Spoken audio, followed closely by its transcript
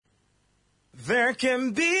There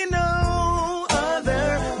can be no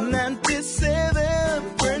other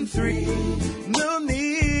 97.3. No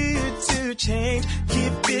need to change.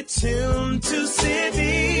 Keep it tuned to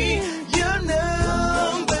City. You're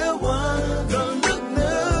number one. Don't look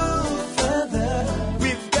no further.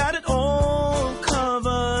 We've got it all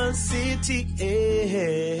covered. City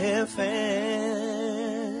FM.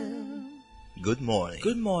 Good morning.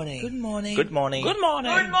 Good morning. Good morning. Good morning. Good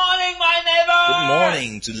morning. Good morning, my neighbor. Good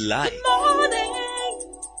morning to life. Good morning.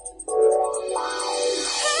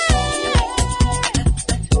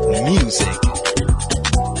 Music.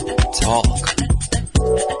 Talk.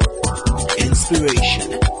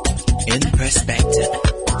 Inspiration. In perspective.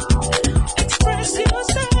 Express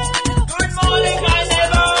yourself. Good morning, my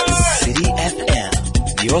neighbor. City FM,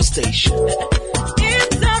 your station.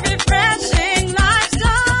 It's a refreshing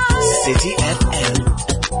lifestyle. City FM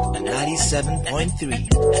 97.3.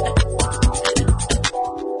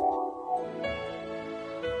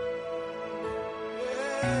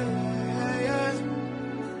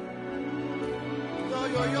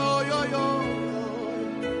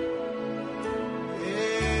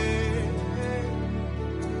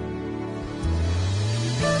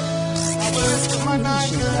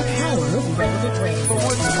 The power of relevant radio.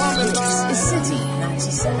 This is City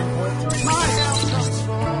 97.3. My help comes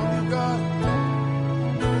from you, God.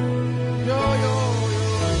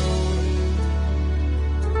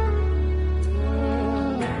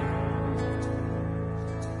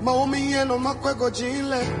 Maumi eno makwego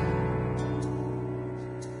jile.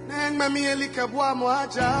 Nengme mielike bwa mo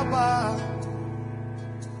ajaba.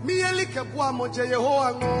 Mielike bwa mo je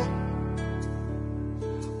Yehowa ngo.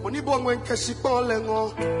 Moni bwa nkesi pole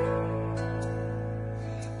ngo.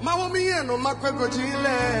 Maumi eno makwego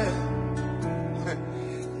jile.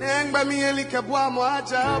 Nengme mielike bwa mo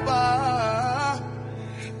ajaba.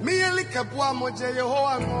 Mielike bwa mo je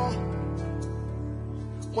Yehowa ngo.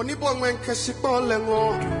 Moni bwa nkesi pole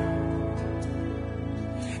ngo.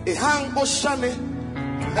 Ehang oshane.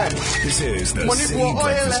 This is the City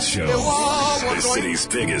Breakfast Show, the city's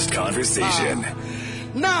biggest conversation.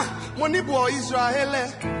 Na monibo Israel,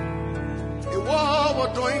 ewo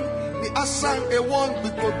doing the asang ewon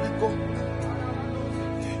biko.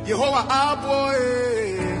 Yehovah aboy,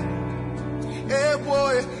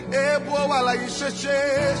 ebo wala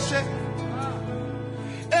yisheshe,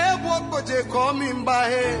 ebo koje komi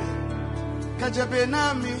mbahe, kajabe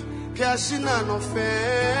nami kashina no fe.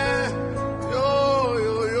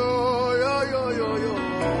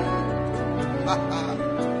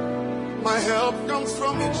 My help comes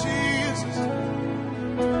from you, Jesus.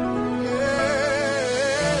 Yeah.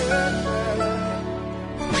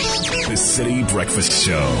 The City Breakfast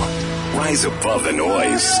Show. Rise above the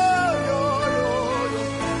noise.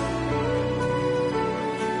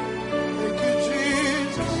 Thank you,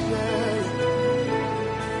 Jesus.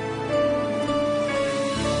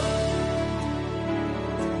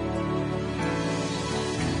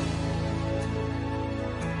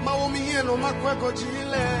 Maomi yeno makwego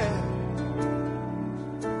jile.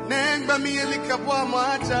 Nengba mielika bwa mo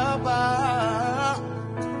ajaba.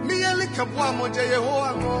 Mielika bwa mo je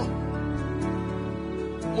Yehowa ngo.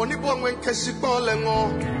 Moni bwa nkesi pole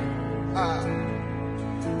ngo.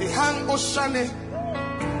 Ehang oshane.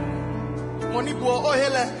 Moni bwa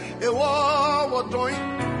ohele ewo wodoin.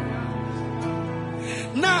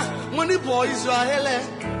 Na moni bwa Israel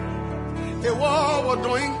ewo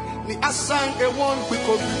wodoin ni asang ewon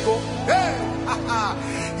biko. Hey,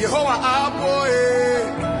 Yehowa aboy.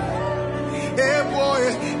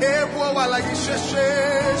 Ebo wala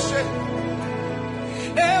yisheshe.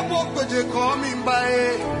 Ebo koje komi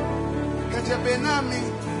mbae. Kajabe nami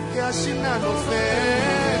kashina no fe.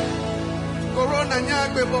 Corona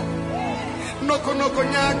nyagbebo. Noko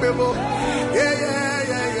nyagbebo. Yeah.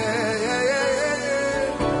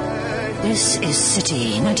 This is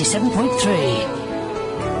City 97.3.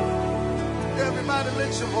 Everybody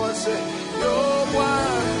make your voice say, you're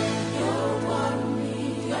one.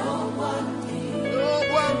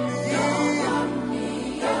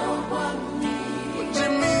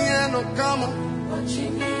 Come on,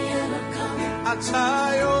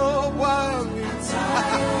 Atayo wami,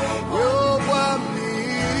 yo wami,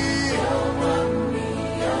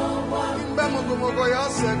 Imbamugo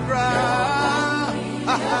yosekra.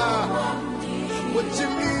 What you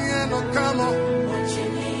mean, no come on,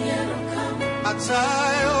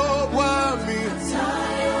 Atayo wami,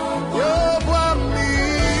 yo wami,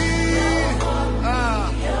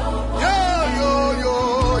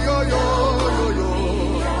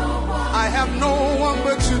 I have no one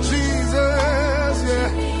but you, Jesus. Yeah.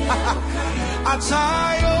 I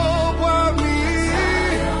tie over me.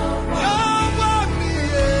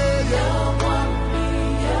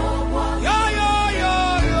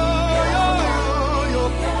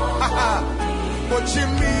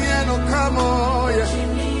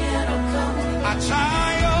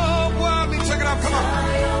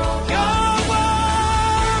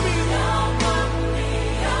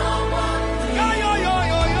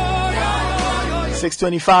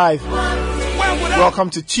 6:25.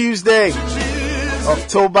 Welcome to Tuesday,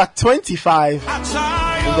 October 25, in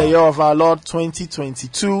the year of our Lord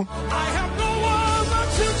 2022.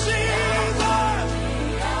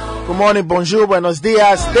 Good morning, bonjour, buenos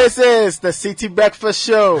dias. This is the City Breakfast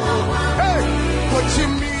Show.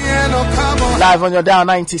 Live on your dial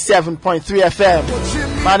 97.3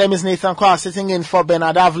 FM. My name is Nathan Kwa, sitting in for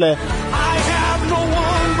Bernard Avle. I have no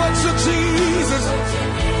one but you, Jesus.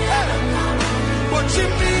 But you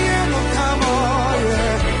mean, oh, come on,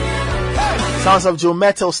 yeah. Sounds of Joe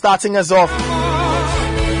Metal starting us off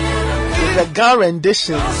with the Ga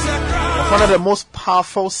rendition of one of the most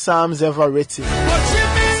powerful psalms ever written,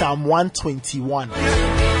 Psalm 121.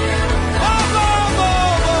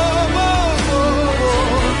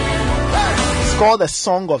 It's called the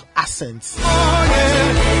Song of Ascents.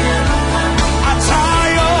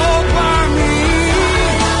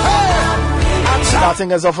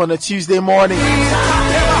 Starting us off on a Tuesday morning,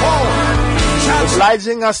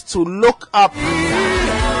 obliging us to look up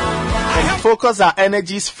and focus our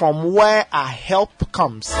energies from where our help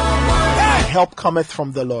comes. Our help cometh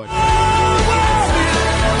from the Lord.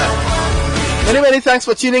 Many thanks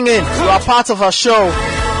for tuning in. You are part of our show,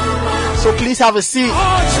 so please have a seat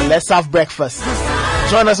and let's have breakfast.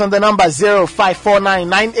 Join us on the number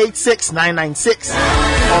 0549-986-996,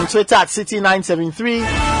 on Twitter at City973,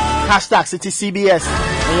 hashtag CityCBS,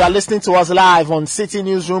 and you are listening to us live on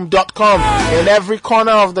citynewsroom.com in every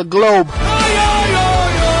corner of the globe.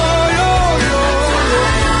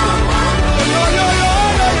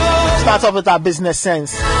 Start off with our business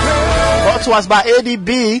sense. Brought to us by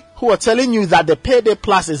ADB, who are telling you that the Payday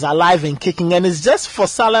Plus is alive and kicking, and it's just for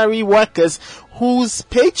salary workers whose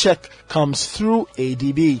paycheck comes through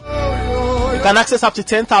ADB. You can access up to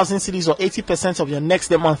 10,000 cedis or 80% of your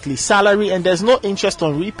next monthly salary, and there's no interest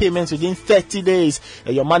on repayments within 30 days.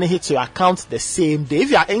 And your money hits your account the same day.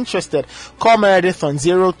 If you are interested, call Meredith on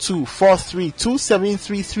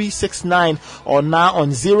 0243273369 or now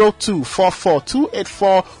on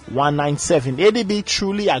 0244284197. ADB,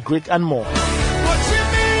 truly a Greek and more.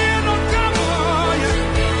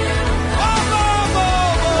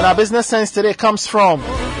 And our business sense today comes from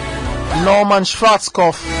Norman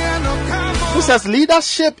Schwarzkopf, who says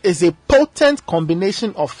leadership is a potent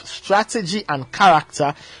combination of strategy and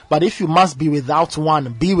character, but if you must be without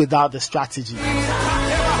one, be without the strategy.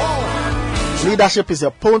 Leadership is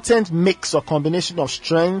a potent mix or combination of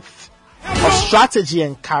strength, of strategy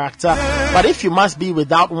and character, but if you must be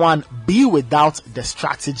without one, be without the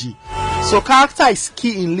strategy. So character is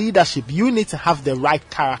key in leadership. You need to have the right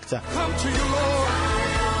character.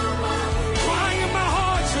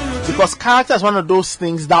 Because character is one of those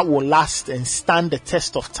things that will last and stand the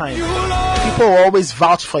test of time. People will always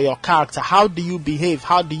vouch for your character. How do you behave?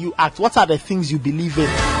 How do you act? What are the things you believe in?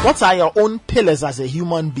 What are your own pillars as a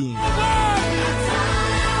human being?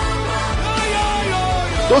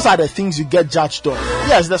 Those are the things you get judged on.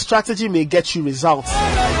 Yes, the strategy may get you results,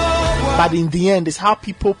 but in the end, it's how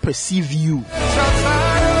people perceive you.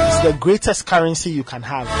 It's the greatest currency you can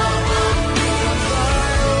have.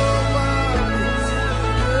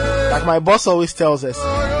 Like my boss always tells us,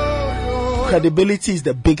 credibility is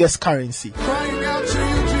the biggest currency.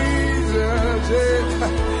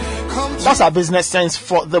 That's our business sense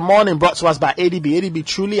for the morning, brought to us by ADB. ADB,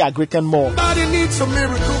 truly a Greek and more.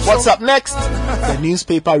 What's up next? The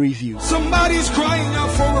newspaper review. Somebody's crying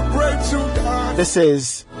out for a breakthrough. This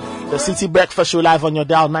is the City Breakfast Show live on your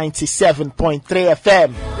dial 97.3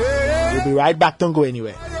 FM. We'll be right back. Don't go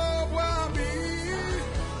anywhere.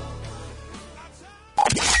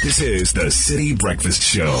 This is the City Breakfast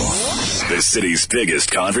Show. The city's biggest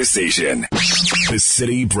conversation. The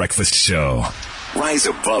City Breakfast Show. Rise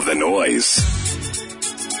above the noise.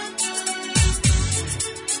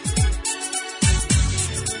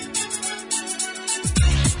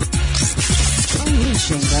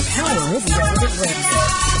 Unleashing the power of relevant radio.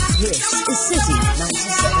 This is City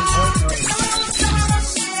 97.3.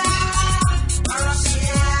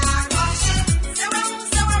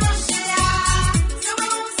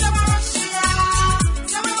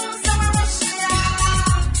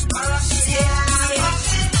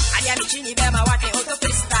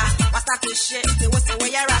 Shit, it was the way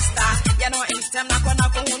you rasta. You know, in time, na kona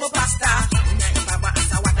no pasta. Baba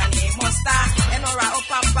asa wata ni monster. And ora o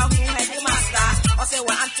papa who had the master. Or say,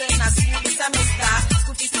 well, I'm telling us, you is a mister.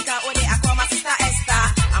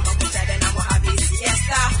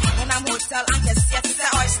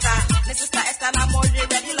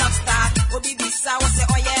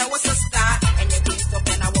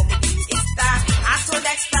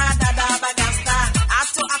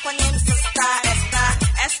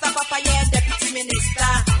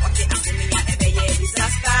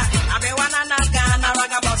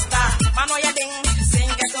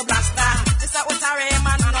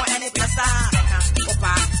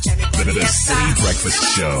 to the City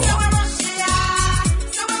Breakfast Show.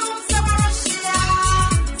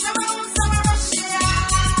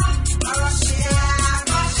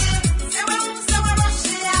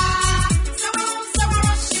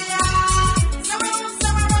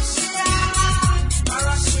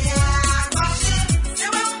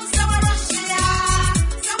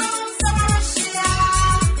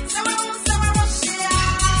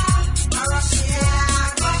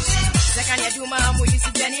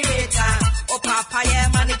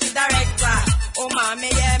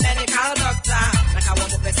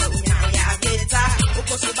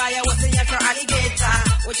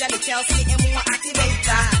 Chelsea and more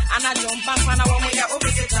activator, and I jump back when I want me a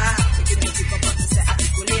visitor. If you don't keep up to say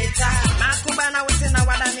articulator, my Kubana was in a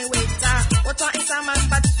what I'm waiter. What on is a man,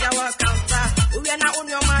 but your counter. We are not on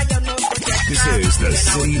your mind, you know. This is the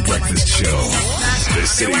City Breakfast Show, the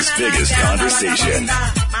city's biggest conversation.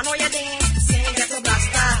 I know you're doing, saying get a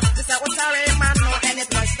blaster. This is what I man, no any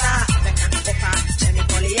plaster. The can copper, Jenny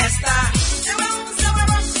polyester.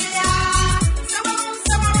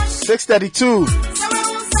 6:32.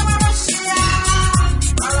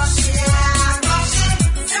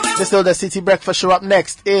 This is still the City Breakfast Show. Up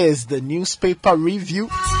next is the newspaper review.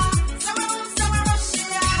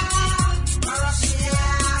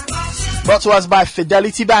 Brought to us by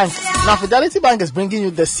Fidelity Bank. Now, Fidelity Bank is bringing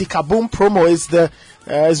you the Sikaboom promo.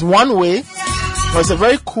 It's one way, or it's a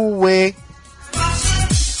very cool way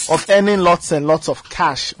of earning lots and lots of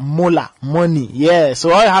cash, money. Yeah,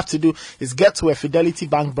 so all you have to do is get to a Fidelity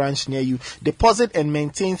Bank branch near you, deposit and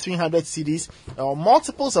maintain 300 cedis or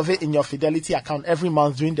multiples of it in your Fidelity account every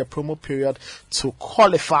month during the promo period to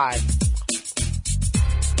qualify.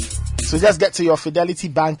 So just get to your Fidelity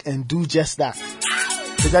Bank and do just that.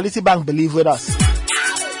 Fidelity Bank, believe with us.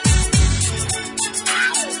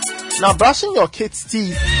 Now, brushing your kids'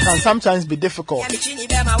 teeth can sometimes be difficult.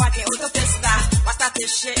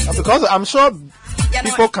 Because I'm sure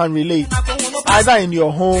people can relate, either in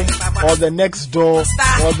your home or the next door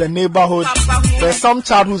or the neighborhood. There's some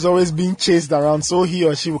child who's always being chased around, so he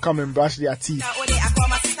or she will come and brush their teeth.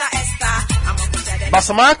 But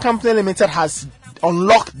Samara Company Limited has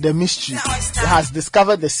unlocked the mystery. It has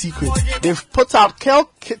discovered the secret. They've put out Kel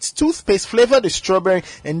Kids toothpaste flavored with strawberry,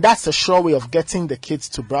 and that's a sure way of getting the kids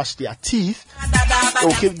to brush their teeth.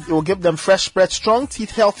 It will give them fresh breath, strong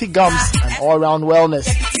teeth, healthy gums, and all-round wellness.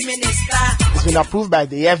 It's been approved by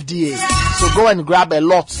the FDA, so go and grab a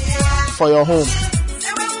lot for your home.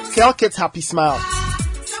 Kel Kids Happy Smile.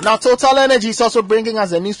 Now, Total Energy is also bringing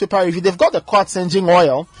us a newspaper review. They've got the quartz engine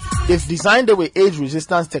oil. They've designed it with age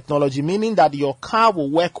resistance technology, meaning that your car will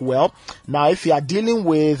work well. Now, if you are dealing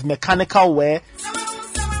with mechanical wear,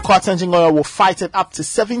 quartz engine oil will fight it up to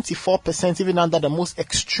 74%, even under the most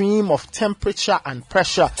extreme of temperature and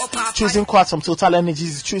pressure. Choosing quartz from Total Energy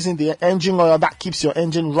is choosing the engine oil that keeps your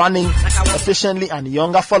engine running efficiently and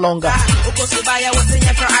younger for longer.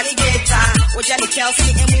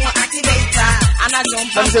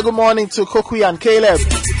 Let me say good morning to Kokui and Caleb.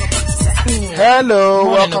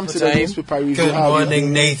 Hello, welcome to the newspaper review. Good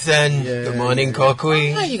morning, Nathan. Yeah. Good morning,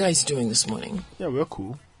 Kokui. How are you guys doing this morning? Yeah, we're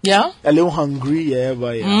cool. Yeah? A little hungry, yeah,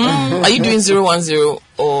 but yeah. Are you doing 010 or 100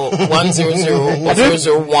 or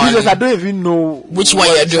 001? Because I don't even know which one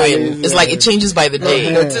you're doing. It's like it changes by the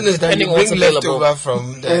day. The thing is that you Depending on what's bring available. leftover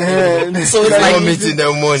from the So it's like, meet in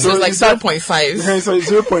the morning. so it's like 0.5. So it's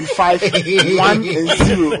 0.5, 1 and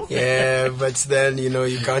 0. Yeah, but then you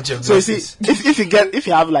count your So you blessings. see, if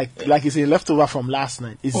you have like you say leftover from last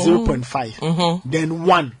night, it's 0.5, then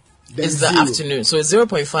 1, then It's the 0, afternoon. So it's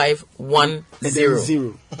 0.5, 1, and then 0.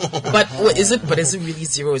 0. But what is it? But is it really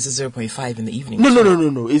 0? Is it 0.5 in the evening?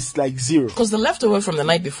 No. It's like 0. Because the leftover from the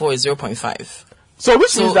night before is 0.5. So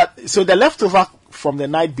which means that the leftover from the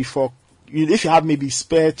night before, if you have maybe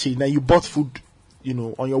spare change, then you bought food,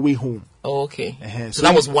 on your way home. Oh, okay. Uh-huh. So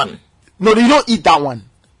that was 1. No, you don't eat that one.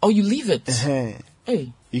 Oh, you leave it. Uh-huh.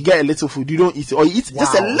 Hey. You get a little food, you don't eat it, or you eat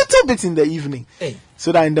just a little bit in the evening,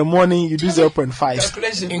 so that in the morning you do 0.5.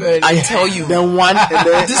 Calculation, I tell you. Then 1, and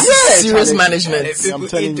then This is serious challenge. management. I'm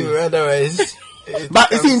telling you. Otherwise,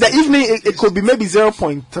 But you see, in the evening, it could be maybe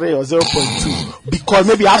 0.3 or 0.2 because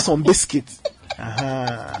maybe you have some biscuits.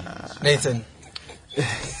 Nathan,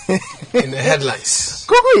 in the headlines.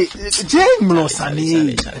 It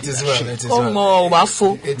is well. It is Oh, well. more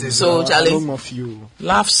waffle. It is So, well. Charlie, Of you.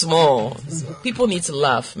 laugh small. People need to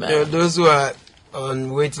laugh, man. Those who are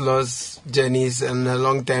on weight loss journeys and a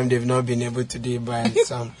long time they've not been able to do it by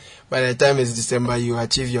the time it's December, you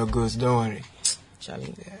achieve your goals. Don't worry.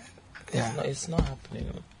 Charlie, Yeah. it's not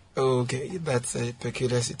happening. Okay, that's a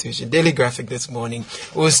peculiar situation. Daily Graphic this morning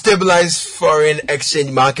will stabilize foreign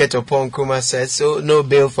exchange market, Opon Kuma says so. No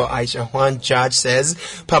bail for Aisha Juan, judge says.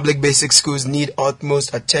 Public basic schools need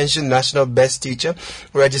utmost attention. National best teacher.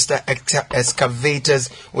 Register excavators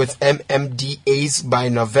with MMDAs by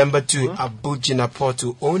November to Abuja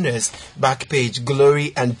to owners. Back page,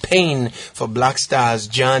 glory and pain for Black Stars,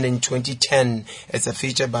 Jan in 2010. It's a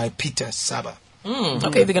feature by Peter Saba.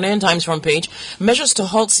 Okay, the Ghanaian Times front page. Measures to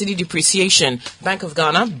halt cedi depreciation. Bank of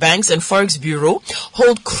Ghana, banks and Forex Bureau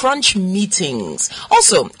hold crunch meetings.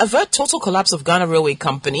 Also, avert total collapse of Ghana Railway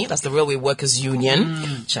Company. That's the Railway Workers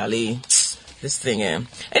Union. Charlie, this thing,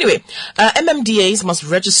 Anyway, MMDAs must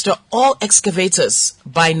register all excavators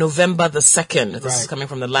by November the 2nd. This is coming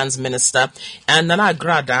from the Lands Minister. And Nana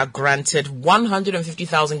Agrada granted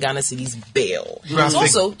 150,000 Ghana cedis bail. It's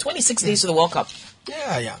also 26 days to the World Cup.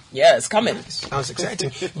 Yeah. Yeah, it's coming. Sounds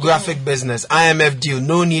exciting. Graphic business. IMF deal.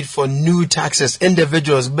 No need for new taxes.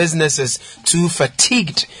 Individuals, businesses too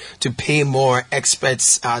fatigued to pay more.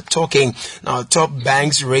 Experts are talking. Now, top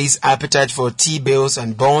banks raise appetite for T-bills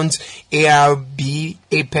and bonds. ARB,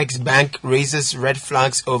 Apex Bank raises red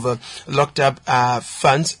flags over locked up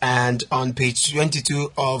funds. And on page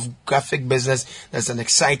 22 of Graphic Business, there's an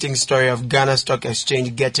exciting story of Ghana Stock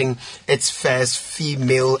Exchange getting its first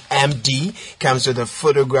female MD. Comes with a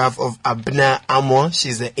photograph of Abna Amo.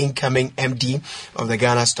 She's the incoming MD of the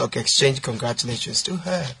Ghana Stock Exchange. Congratulations to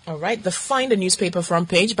her. All right. The Find a newspaper front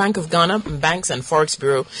page. Bank of Ghana, banks and Forex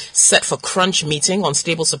Bureau set for crunch meeting on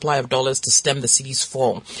stable supply of dollars to stem the cedi's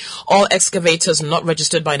fall. All excavators not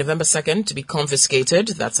registered by November 2nd to be confiscated.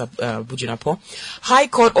 That's Bujinapo. High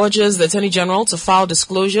Court urges the Attorney General to file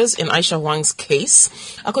disclosures in Aisha Huang's case.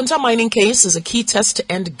 Akunta mining case is a key test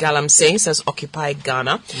to end Galamsey, says Occupy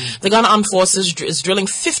Ghana. The Ghana Armed Forces is drilling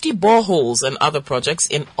 50 boreholes and other projects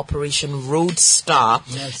in Operation Road Star.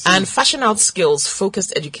 And Fashion Out Skills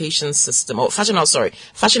Focused Education System. Fashion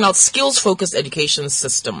Out Skills Focused Education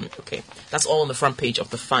System. Okay, that's all on the front page of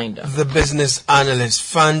the Finder. The Business Analyst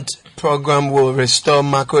Fund program will restore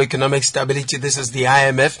macroeconomic stability. This is the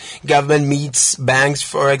IMF. Government meets banks,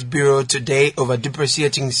 Forex Bureau today over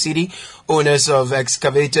depreciating cedi. Owners of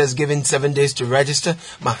excavators given 7 days to register.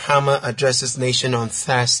 Mahama addresses nation on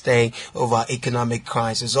Thursday over economic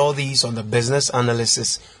crisis. All these on the Business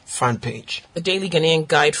Analysis front page. The Daily Ghanaian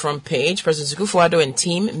Guide front page. President Akufo-Addo and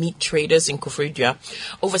team meet traders in Koforidua.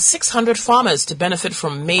 Over 600 farmers to benefit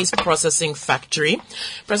from maize processing factory.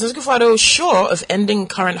 President Akufo-Addo sure of ending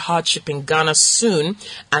current hardship in Ghana soon,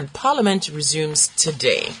 and Parliament resumes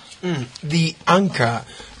today. The Anchor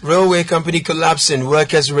Railway Company collapsing.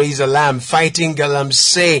 Workers raise alarm. Fighting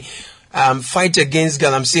Galamsey. Fight against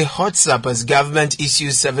Galamsey hot sappers. Government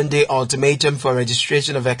issues 7-day ultimatum for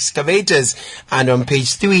registration of excavators. And on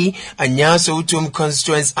page 3, Anyaso Utum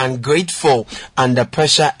constituents ungrateful. Under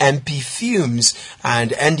pressure, MP fumes.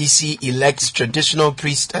 And NDC elects traditional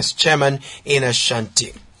priest as chairman in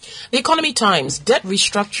Ashanti. The Economy Times, debt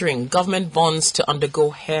restructuring, government bonds to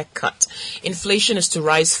undergo haircut. Inflation is to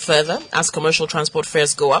rise further as commercial transport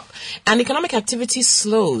fares go up, and economic activity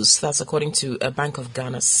slows. That's according to a Bank of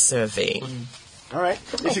Ghana survey. All right.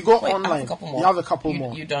 If you go online, you have a couple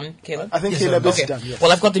more. You done, Caleb? I think Caleb is done. Yes.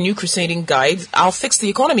 Well, I've got the new crusading guide. I'll fix the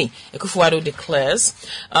economy. Akufo-Addo declares.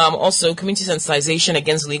 Also, community sensitization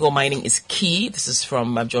against legal mining is key. This is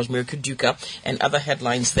from George Miracle Duca and other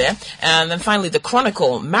headlines there. And then finally, the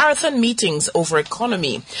Chronicle. Marathon meetings over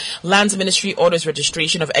economy. Lands Ministry orders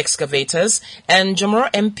registration of excavators. And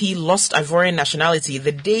Jamora MP lost Ivorian nationality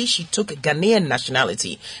the day she took Ghanaian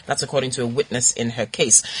nationality. That's according to a witness in her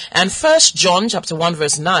case. And 1 John chapter 1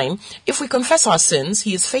 verse 9, if we confess our sins,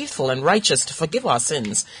 he is faithful and righteous to forgive our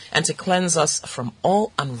sins and to cleanse us from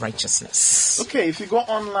all unrighteousness. Okay, if you go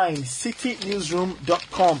online,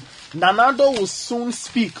 citynewsroom.com, Nanado will soon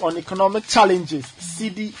speak on economic challenges.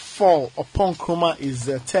 CD fall upon Kroma is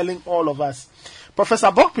telling all of us. Professor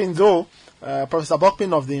Bokpin, though, Professor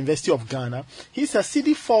Bokpin of the University of Ghana, he says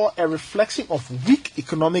CD4 a reflection of weak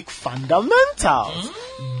economic fundamentals.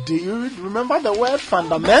 Do you remember the word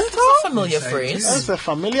fundamental? It's a familiar phrase. It's a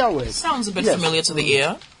familiar word. Sounds a bit familiar to the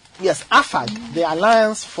ear. Yes, AFAG, the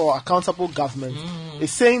Alliance for Accountable Government,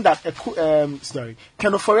 is saying that Ken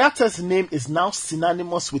Ofori-Atta's name is now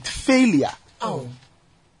synonymous with failure. Oh.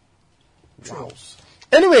 Wow.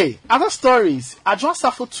 Anyway, other stories. Adjoa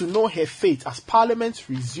Safo to know her fate as Parliament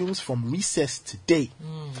resumes from recess today.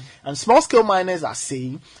 And small-scale miners are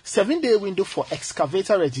saying 7-day window for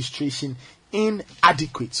excavator registration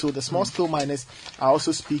inadequate. So the small-scale miners are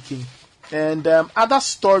also speaking. And other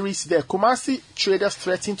stories there. Kumasi traders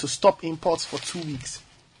threaten to stop imports for 2 weeks.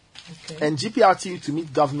 Okay. And GPRTU to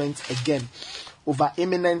meet government again over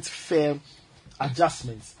imminent fare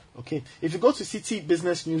adjustments. Okay, if you go to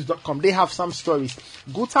citybusinessnews.com, they have some stories.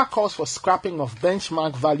 Guta calls for scrapping of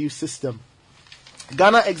benchmark value system.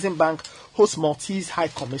 Ghana Exim Bank hosts Maltese High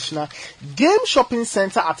Commissioner. Game shopping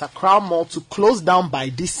center at Accra Mall to close down by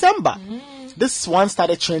December. This one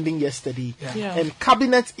started trending yesterday. Yeah. And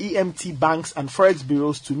cabinet EMT banks and forex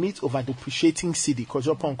bureaus to meet over depreciating cedi.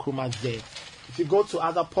 Kojopo Nkrumah there. If you go to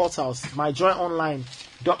other portals,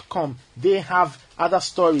 myjoyonline.com, they have other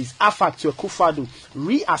stories. AFAC to Akufo-Addo,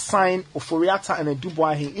 reassign Oforiatta and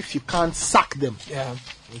Edubuahin if you can't sack them. Yeah.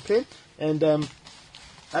 Okay? And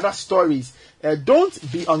other stories.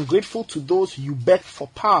 Don't be ungrateful to those you beg for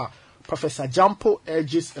power. Professor Jampo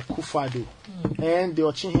urges Akufo-Addo. And the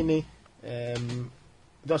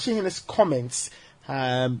Oshihine's comments,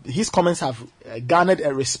 his comments have garnered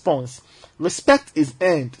a response. Respect is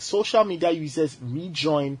earned. Social media users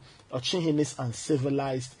rejoin Oshihine's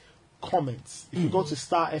uncivilized comments. If you go to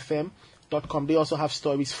starfm.com, they also have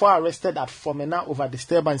stories. 4 arrested at Fomena over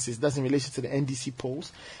disturbances. That's in relation to the NDC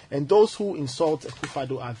polls. And those who insult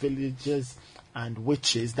Akufo-Addo are villagers and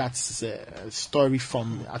witches. That's a story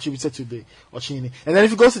from attributed to the Oshinine. And then if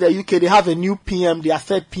you go to the UK, they have a new PM, their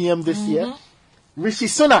third PM this year, Rishi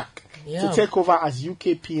Sunak, to take over as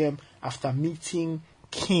UK PM after meeting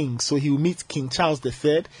King. So he will meet King Charles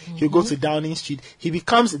III. He'll go to Downing Street. He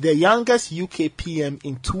becomes the youngest UK PM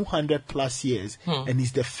in 200 plus years, and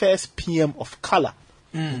he's the first PM of color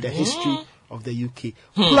in the history of the UK.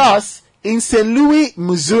 Plus, in St. Louis,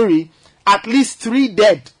 Missouri, at least 3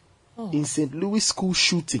 dead in St. Louis school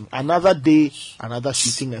shooting. Another day, another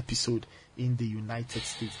shooting episode in the United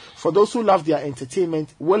States. For those who love their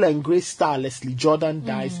entertainment, Will and Grace star Leslie Jordan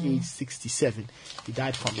dies age 67. He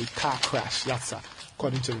died from a car crash. That's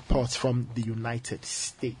according to reports from the United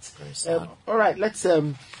States. All right, let's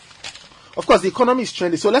of course the economy is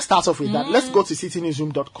trending, so let's start off with that. Let's go to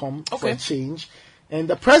citynewsroom.com for a change. And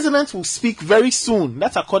the president will speak very soon.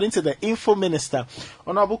 That's according to the info minister,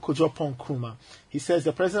 Honorable Kojopo Nkrumah. He says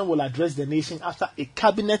the president will address the nation after a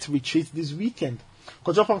cabinet retreat this weekend.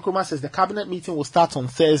 Kojopo Nkrumah says the cabinet meeting will start on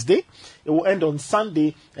Thursday. It will end on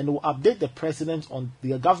Sunday, and it will update the president on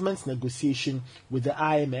the government's negotiation with the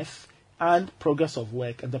IMF and progress of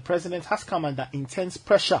work. And the president has come under intense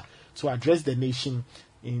pressure to address the nation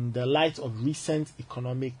in the light of recent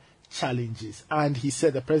economic challenges. And he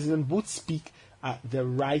said the president would speak at the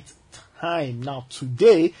right time. Now,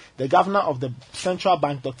 today, the governor of the central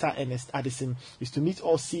bank, Dr. Ernest Addison, is to meet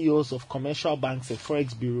all CEOs of commercial banks and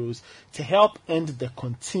forex bureaus to help end the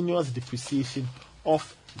continuous depreciation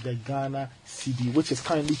of the Ghana cedi, which is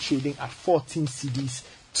currently trading at 14 cedis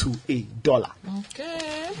to $1.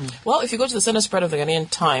 Okay. Well, if you go to the center spread of the Ghanaian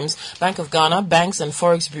Times, Bank of Ghana, Banks and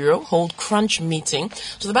Forex Bureau hold crunch meeting.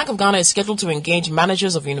 So the Bank of Ghana is scheduled to engage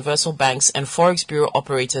managers of universal banks and Forex Bureau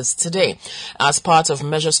operators today as part of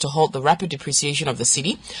measures to halt the rapid depreciation of the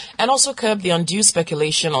cedi and also curb the undue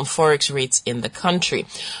speculation on Forex rates in the country.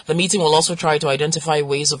 The meeting will also try to identify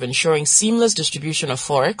ways of ensuring seamless distribution of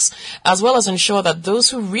Forex, as well as ensure that those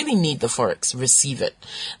who really need the Forex receive it.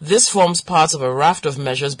 This forms part of a raft of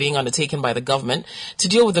measures being undertaken by the government to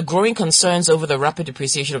deal with the growing concerns over the rapid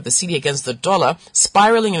depreciation of the cedi against the dollar,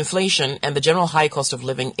 spiraling inflation, and the general high cost of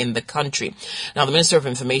living in the country. Now, the Minister of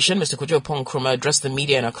Information, Mr. Kojopo Nkrumah, addressed the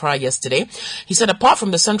media in Accra yesterday. He said apart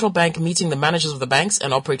from the central bank meeting the managers of the banks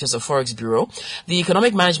and operators of Forex Bureau, the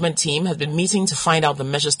economic management team has been meeting to find out the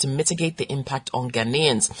measures to mitigate the impact on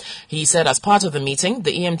Ghanaians. He said as part of the meeting,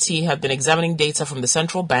 the EMT have been examining data from the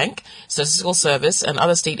central bank, statistical service, and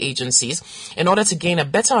other state agencies in order to gain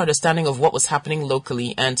a better understanding of what was happening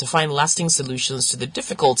locally and to find lasting solutions to the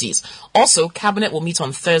difficulties. Also, Cabinet will meet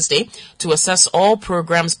on Thursday to assess all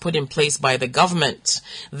programs put in place by the government.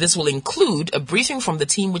 This will include a briefing from the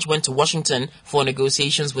team which went to Washington for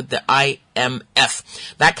negotiations with the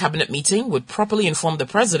IMF. That Cabinet meeting would properly inform the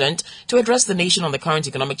President to address the nation on the current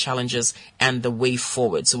economic challenges and the way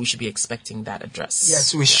forward. So we should be expecting that address.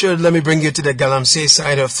 Yes, we should. Let me bring you to the Galamsey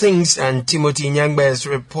side of things. And Timothy Nyangba is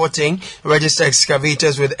reporting register excavators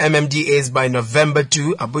with MMDAs by November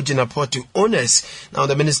 2, Abu-Jinapor to owners. Now,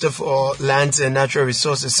 the Minister for Lands and Natural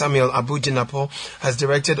Resources, Samuel Abu-Jinapor, has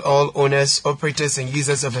directed all owners, operators, and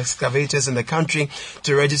users of excavators in the country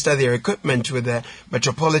to register their equipment with the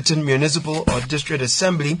Metropolitan, Municipal, or District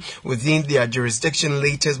Assembly within their jurisdiction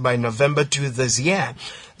latest by November 2 this year.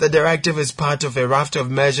 The directive is part of a raft of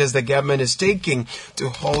measures the government is taking to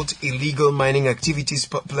halt illegal mining activities,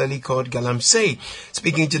 popularly called galamsey.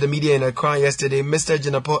 Speaking to the media in Accra yesterday, Mr.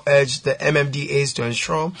 Jinapo urged the MMDAs to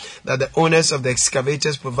ensure that the owners of the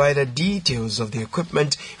excavators provided details of the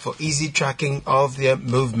equipment for easy tracking of their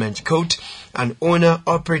movement. Quote, an owner,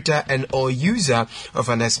 operator and or user of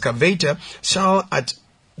an excavator shall at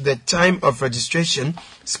the time of registration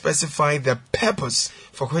specify the purpose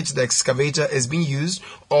for which the excavator is being used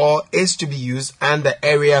or is to be used and the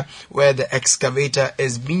area where the excavator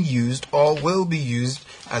is being used or will be used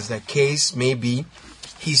as the case may be,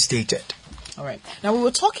 he stated. All right. Now, we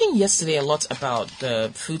were talking yesterday a lot about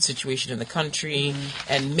the food situation in the country,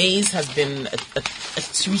 and maize has been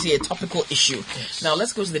a topical issue. Yes. Now,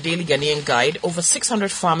 let's go to the Daily Ghanaian Guide. Over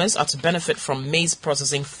 600 farmers are to benefit from maize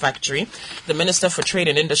processing factory. The Minister for Trade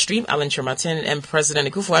and Industry, Alan Kyerematen, and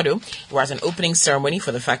President Akufo-Addo were at an opening ceremony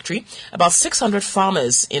for the factory. About 600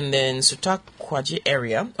 farmers in the Nsuta-Kwaje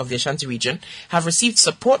area of the Ashanti region have received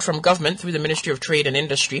support from government through the Ministry of Trade and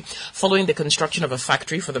Industry following the construction of a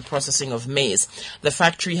factory for the processing of maize. The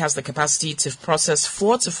factory has the capacity to process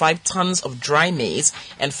 4 to 5 tons of dry maize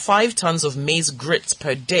and 5 tons of maize grits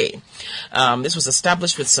per day. This was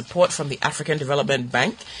established with support from the African Development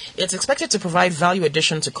Bank. It's expected to provide value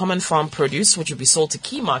addition to common farm produce, which will be sold to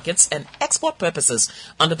key markets and export purposes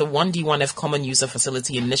under the 1D1F Common User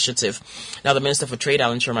Facility Initiative. Now, the Minister for Trade,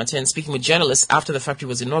 Alan Kyerematen, speaking with journalists after the factory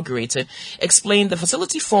was inaugurated, explained the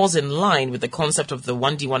facility falls in line with the concept of the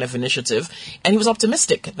 1D1F initiative, and he was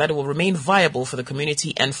optimistic that it will remain viable for the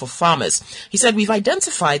community and for farmers. He said, we've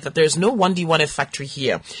identified that there is no 1D1F factory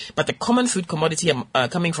here, but the common food commodity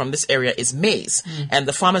coming from this area is maize, and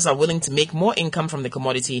the farmers are willing to make more income from the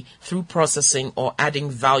commodity through processing or adding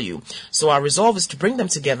value. So our resolve is to bring them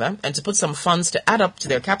together and to put some funds to add up to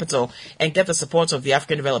their capital and get the support of the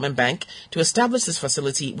African Development Bank to establish this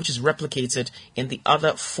facility, which is replicated in the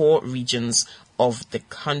other 4 regions of the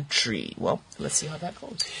country. Well, let's see how that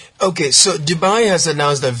goes. Okay, so Dubai has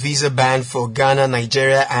announced a visa ban for Ghana,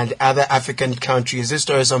 Nigeria, and other African countries. This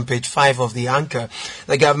story is on page 5 of the Anchor.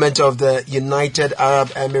 The government of the United Arab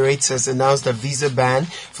Emirates has announced a visa ban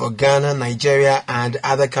for Ghana, Nigeria, and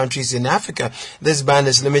other countries in Africa. This ban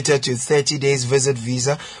is limited to 30 days visit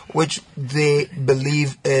visa, which they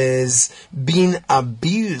believe is being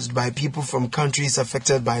abused by people from countries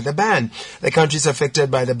affected by the ban. The countries affected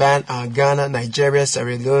by the ban are Ghana, Nigeria,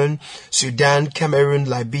 Sierra Leone, Sudan, Cameroon,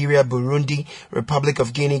 Liberia, Burundi, Republic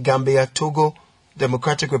of Guinea, Gambia, Togo,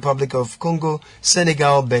 Democratic Republic of Congo,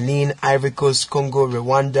 Senegal, Benin, Ivory Coast, Congo,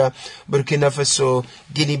 Rwanda, Burkina Faso,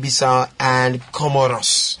 Guinea-Bissau, and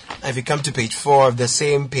Comoros. If you come to page 4 of the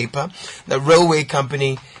same paper, the railway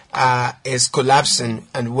company is collapsing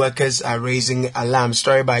and workers are raising alarm.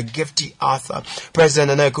 Story by Gifty Arthur.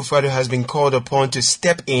 President Nana Akufo-Addo has been called upon to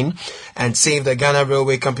step in and save the Ghana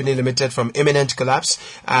Railway Company Limited from imminent collapse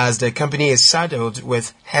as the company is saddled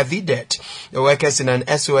with heavy debt. The workers in an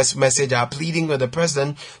SOS message are pleading with the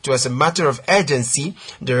president to, as a matter of urgency,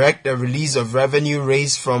 direct the release of revenue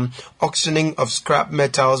raised from auctioning of scrap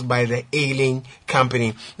metals by the ailing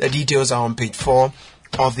company. The details are on page 4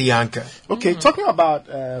 of the Anchor. Okay, talking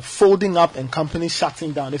about folding up and companies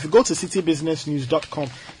shutting down. If you go to citybusinessnews.com,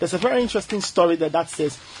 there's a very interesting story that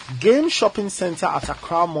says Game Shopping Center at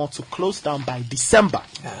Accra Mall to close down by December.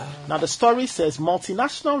 Now the story says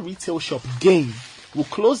multinational retail shop Game will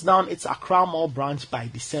close down its Accra Mall branch by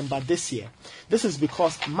December this year. This is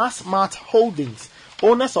because Massmart Holdings,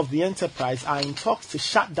 owners of the enterprise, are in talks to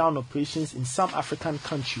shut down operations in some African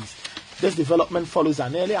countries. This development follows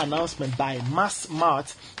an earlier announcement by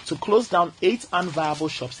Massmart to close down 8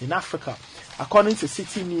 unviable shops in Africa. According to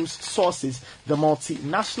City News sources, the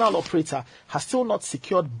multinational operator has still not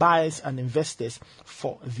secured buyers and investors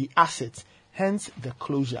for the assets, hence the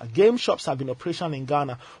closure. Game shops have been operational in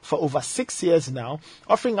Ghana for over 6 years now,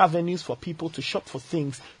 offering avenues for people to shop for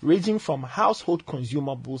things ranging from household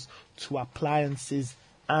consumables to appliances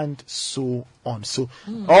and so on. So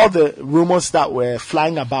all the rumors that were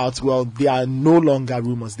flying about, well, they are no longer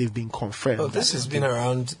rumors. They've been confirmed. Oh, this has been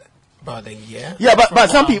around about a year. Yeah, but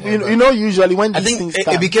some people, you know, usually when these things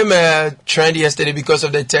start, it became a trend yesterday because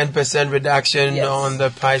of the 10% reduction on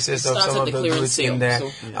the prices of some of the goods in there. So,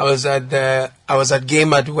 I was at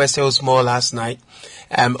Game at West Hills Mall last night.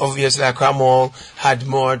 Obviously, Accra Mall had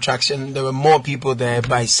more attraction. There were more people there.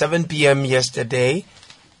 By 7 p.m. yesterday,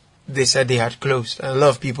 they said they had closed. A lot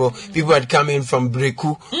of people had come in from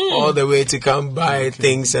Breku all the way to come buy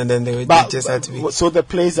things, and then they just had to be. So the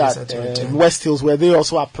place at West Hills, were they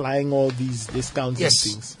also applying all these discounts and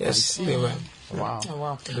things? Yes, they were. Wow. Oh,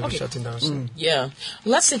 wow. They'll be shutting down soon. Yeah.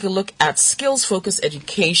 Let's take a look at skills-focused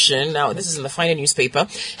education. Now, this is in the Finer newspaper.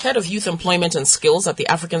 Head of Youth Employment and Skills at the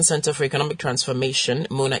African Center for Economic Transformation,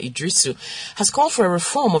 Mona Idrisu, has called for a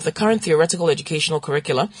reform of the current theoretical educational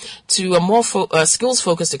curricula to a more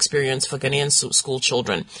skills-focused experience for Ghanaian school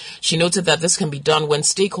children. She noted that this can be done when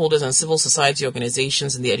stakeholders and civil society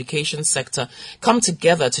organizations in the education sector come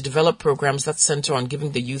together to develop programs that center on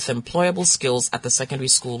giving the youth employable skills at the secondary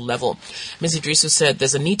school level. Ms. Idrisu said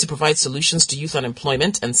there's a need to provide solutions to youth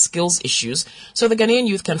unemployment and skills issues so the Ghanaian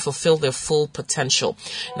youth can fulfill their full potential.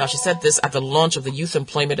 Now, she said this at the launch of the Youth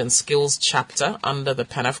Employment and Skills chapter under the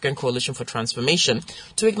Pan-African Coalition for Transformation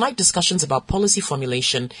to ignite discussions about policy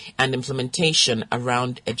formulation and implementation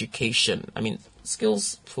around education. I mean,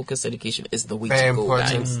 skills-focused education is the way Very to go,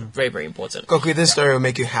 important. guys. Very, very important. Koki, this story will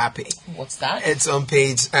make you happy. What's that? It's on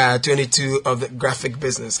page 22 of the Graphic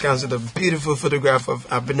Business. Comes with a beautiful photograph of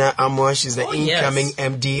Abena Amoah. She's the incoming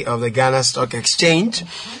MD of the Ghana Stock Exchange.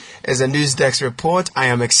 As a news desk report, I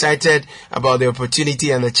am excited about the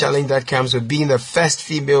opportunity and the challenge that comes with being the first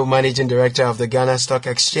female managing director of the Ghana Stock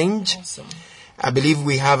Exchange. Awesome. I believe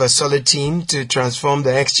we have a solid team to transform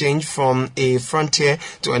the exchange from a frontier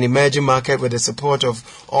to an emerging market with the support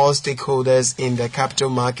of all stakeholders in the capital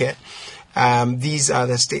market. These are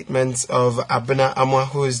the statements of Abena Amoah,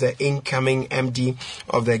 who is the incoming MD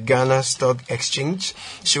of the Ghana Stock Exchange.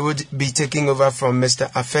 She would be taking over from Mr.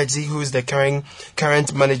 Afedzi, who is the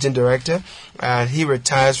current managing director. He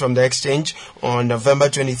retires from the exchange on November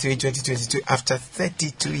 23, 2022 after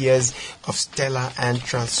 32 years of stellar and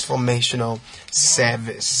transformational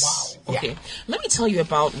service. Wow. Okay. Let me tell you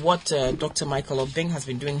about what Dr. Michael Obeng has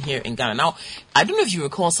been doing here in Ghana. Now, I don't know if you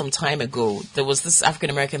recall some time ago, there was this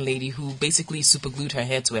African-American lady who basically superglued her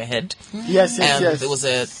hair to her head. Yes. There was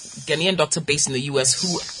a Ghanaian doctor based in the US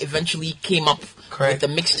who eventually came up with the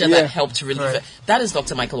mixture that helped to relieve it. That is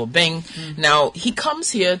Dr. Michael Obeng. Now, he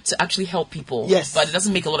comes here to actually help people, but it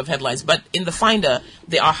doesn't make a lot of headlines. But in the Finder,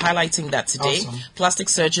 they are highlighting that today. Awesome. Plastic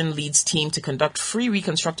surgeon leads team to conduct free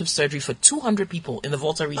reconstructive surgery for 200 people in the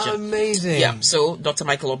Volta region. Amazing. Yeah, so Dr.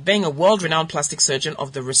 Michael Obeng, a world-renowned plastic surgeon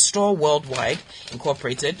of the Restore Worldwide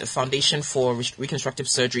Incorporated, a foundation for reconstructive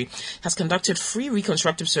surgery, has conducted free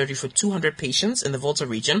reconstructive surgery for 200 patients in the Volta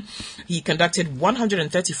region. He conducted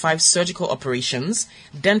 135 surgical operations,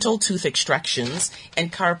 dental tooth extractions,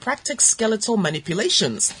 and chiropractic skeletal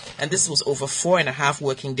manipulations. And this was over 4.5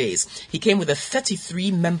 working days. He came with a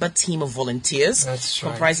 33-member team of volunteers,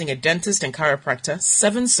 comprising a dentist and chiropractor,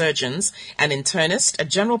 7 surgeons, an internist, a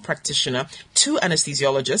general practitioner, 2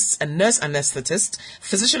 anesthesiologists, a nurse anesthetist,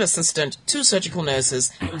 physician assistant, 2 surgical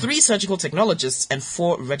nurses, 3 surgical technologists, and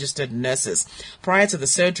 4 registered nurses. Prior to the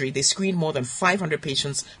surgery, they screened more than 500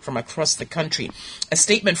 patients from across the country. A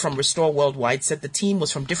statement from Restore Worldwide said the team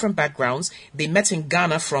was from different backgrounds. They met in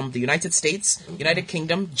Ghana from the United States, United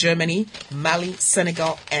Kingdom, Germany, Mali,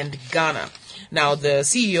 Senegal, and Ghana. Now, the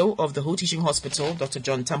CEO of the Ho Teaching Hospital, Dr.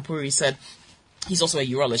 John Tampuri, said, he's also a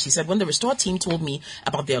urologist. He said, when the Restore team told me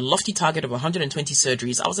about their lofty target of 120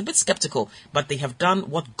 surgeries, I was a bit skeptical, but they have done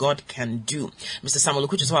what God can do. Mr. Samuel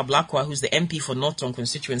Okuchisoa Blakwa, who's the MP for North Tongue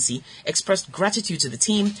constituency, expressed gratitude to the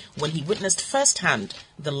team when he witnessed firsthand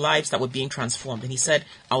the lives that were being transformed. And he said,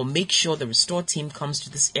 I'll make sure the Restore team comes to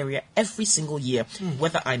this area every single year,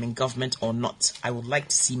 whether I'm in government or not. I would like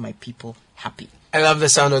to see my people happy. I love the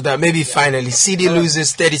sound of that. Maybe finally, CD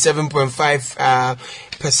loses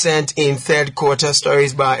 37.5% in third quarter. Story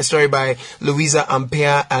by Louisa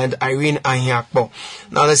Ampere and Irene Ahiakpo.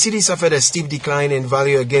 Now, the CD suffered a steep decline in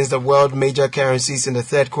value against the world major currencies in the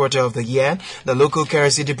third quarter of the year. The local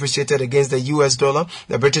currency depreciated against the US dollar,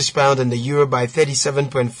 the British pound, and the euro by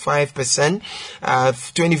 37.5%,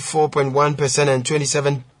 24.1%, and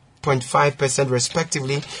 27.5%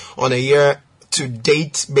 respectively on a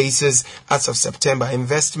year-to-date basis as of September.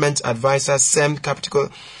 Investment advisor SEM Capital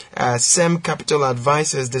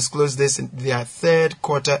Advisors disclosed this in their third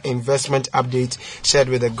quarter investment update shared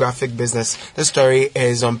with the Graphic Business. The story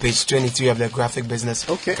is on page 23 of the Graphic Business.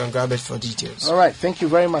 Okay. You can grab it for details. All right. Thank you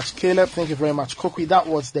very much, Caleb. Thank you very much, Kokwi. That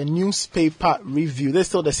was the newspaper review. This is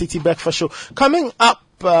still the City Breakfast Show. Coming up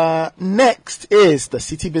next is the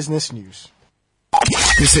City Business News.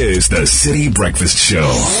 This is the City Breakfast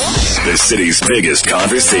Show, the city's biggest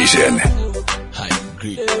conversation. Hi,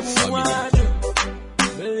 great family.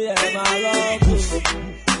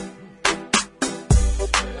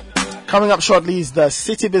 Coming up shortly is the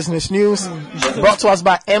City Business News, brought to us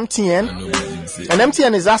by MTN. And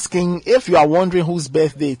MTN is asking if you are wondering whose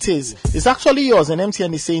birthday it is. It's actually yours, and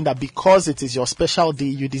MTN is saying that because it is your special day,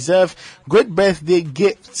 you deserve great birthday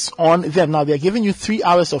gifts on them. Now, they're giving you 3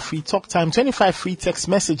 hours of free talk time, 25 free text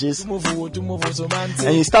messages,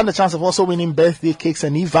 and you stand a chance of also winning birthday cakes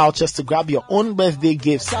and e-vouchers to grab your own birthday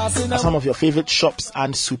gifts at some of your favorite shops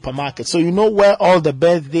and supermarkets. So you know where all the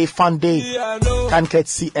birthday fun day can get.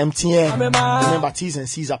 See MTN. Remember, T's and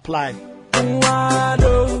C's apply.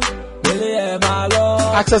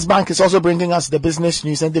 Access Bank is also bringing us the business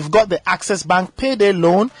news, and they've got the Access Bank payday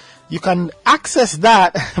loan. You can access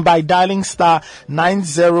that by dialing star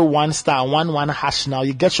 901 star 11 hash now.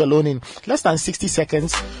 You get your loan in less than 60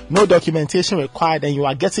 seconds, no documentation required, and you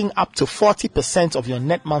are getting up to 40% of your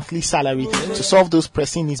net monthly salary to solve those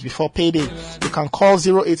pressing needs before payday. You can call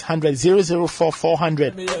 0800 004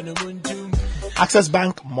 400. Access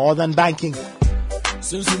Bank, more than banking.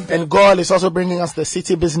 And Goal is also bringing us the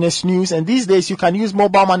city business news, and these days you can use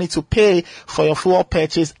mobile money to pay for your fuel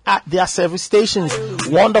purchase at their service stations.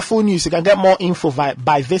 Wonderful news. You can get more info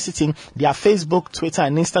by visiting their Facebook, Twitter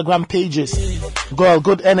and Instagram pages. Goal,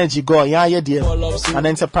 good energy, Goal. Yeah, dear. And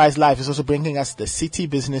Enterprise Life is also bringing us the city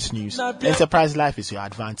business news. Enterprise Life is your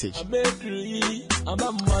advantage.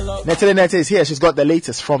 Netele Nete is here. She's got the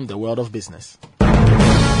latest from the world of business.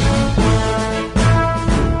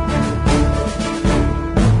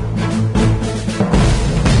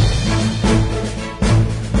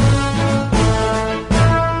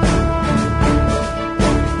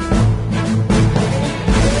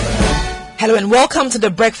 Hello and welcome to the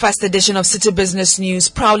breakfast edition of City Business News,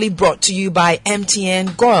 proudly brought to you by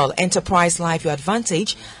MTN, Goil, Enterprise Life, your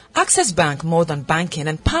advantage, Access Bank, more than banking,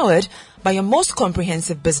 and powered by your most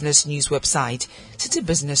comprehensive business news website,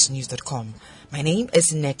 citybusinessnews.com. My name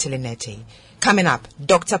is Netele Nete. Coming up,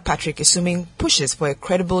 Dr. Patrick Esuming pushes for a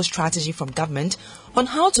credible strategy from government on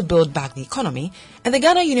how to build back the economy, and the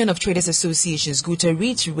Ghana Union of Traders Associations, GUTA,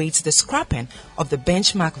 reiterates the scrapping of the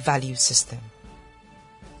benchmark value system.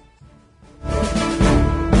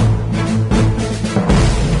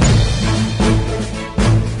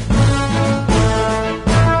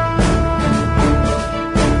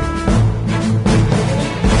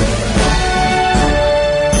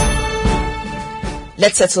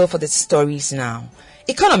 Let's settle for the stories now.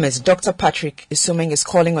 Economist Dr. Patrick Esuming is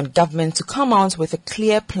calling on government to come out with a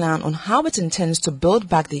clear plan on how it intends to build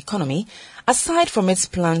back the economy, aside from its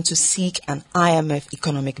plan to seek an IMF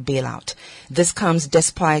economic bailout. This comes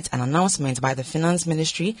despite an announcement by the Finance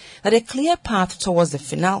Ministry that a clear path towards the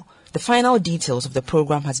final details of the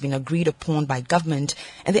program has been agreed upon by government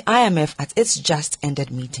and the IMF at its just ended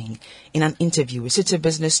meeting. In an interview with City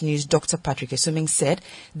Business News, Dr. Patrick Esuming said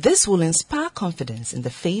this will inspire confidence in the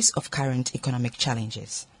face of current economic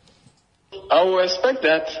challenges. I will expect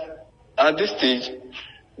that at this stage,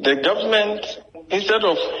 the government, instead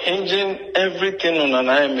of hinging everything on an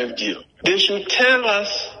IMF deal, they should tell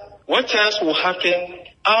us what else will happen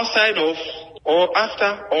outside of or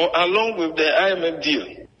after or along with the IMF deal.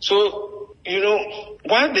 So,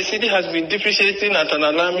 while the city has been depreciating at an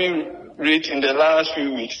alarming rate in the last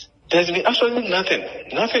few weeks, there's been absolutely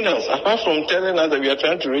nothing else, apart from telling us that we are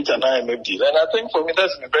trying to reach an IMF deal. And I think for me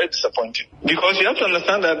that's been very disappointing. Because you have to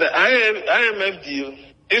understand that the IMF deal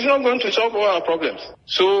is not going to solve all our problems.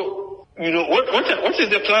 So, what is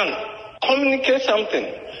the plan? Communicate something.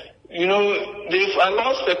 They've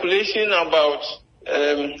allowed speculation about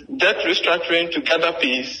debt restructuring to gather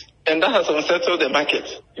pace, and that has unsettled the market.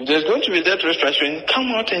 If there's going to be debt restructuring,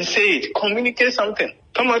 come out and say it. Communicate something.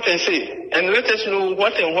 Come out and say it. And let us know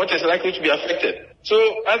what is likely to be affected. So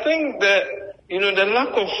I think the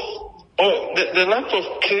lack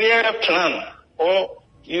of clear plan or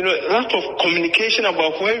lack of communication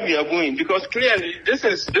about where we are going, because clearly this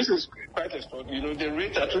is quite a story. The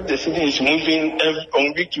rate at which the city is moving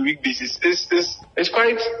on week-to-week basis is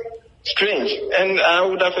quite strange, and I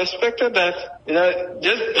would have expected that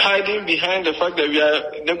just hiding behind the fact that we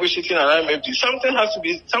are negotiating an IMF deal, something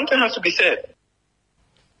has to be said.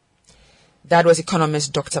 That was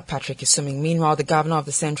economist Dr. Patrick Esuming. Meanwhile, the governor of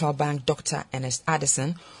the central bank, Dr. Ernest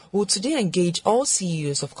Addison, will today engage all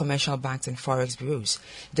CEOs of commercial banks and forex bureaus.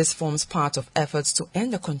 This forms part of efforts to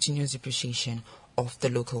end the continuous depreciation of the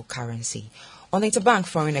local currency. On the interbank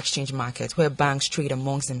foreign exchange market, where banks trade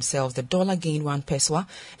amongst themselves, the dollar gained 1 pesewa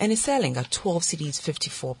and is selling at 12 cedis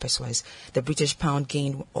 54 pesewas. The British pound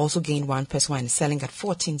also gained 1 pesewa and is selling at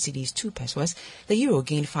 14 cedis 2 pesewas. The euro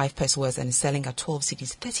gained 5 pesewas and is selling at 12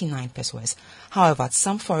 cedis 39 pesewas. However, at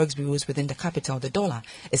some forex bureaus within the capital, the dollar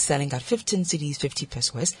is selling at 15 cedis 50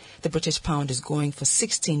 pesewas. The British pound is going for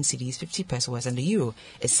 16 cedis 50 pesewas, and the euro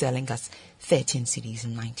is selling at 13 cedis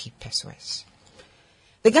 90 pesewas.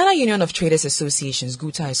 The Ghana Union of Traders Associations,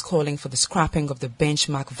 GUTA, is calling for the scrapping of the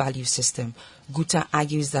benchmark value system. GUTA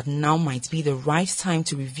argues that now might be the right time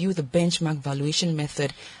to review the benchmark valuation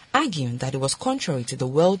method, arguing that it was contrary to the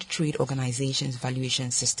World Trade Organization's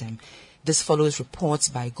valuation system. This follows reports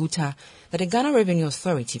by GUTA that the Ghana Revenue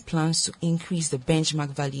Authority plans to increase the benchmark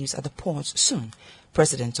values at the ports soon.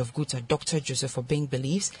 President of GUTA, Dr. Joseph Obeng,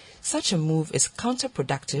 believes such a move is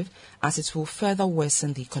counterproductive as it will further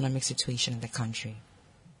worsen the economic situation in the country.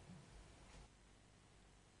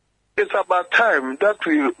 It's about time that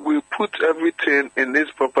we put everything in its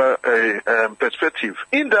proper perspective.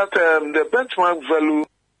 In that, the benchmark value.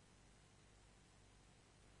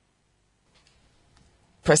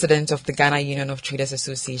 President of the Ghana Union of Traders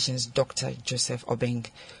Associations, Dr. Joseph Obeng,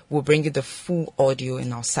 will bring you the full audio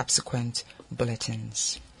in our subsequent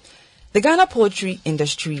bulletins. The Ghana poultry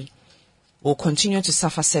industry will continue to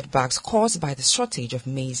suffer setbacks caused by the shortage of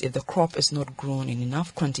maize if the crop is not grown in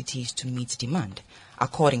enough quantities to meet demand.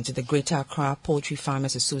 According to the Greater Accra Poultry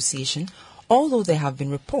Farmers Association, although there have been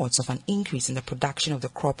reports of an increase in the production of the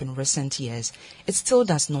crop in recent years, it still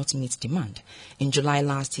does not meet demand. In July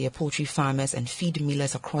last year, poultry farmers and feed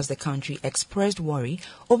millers across the country expressed worry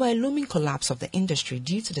over a looming collapse of the industry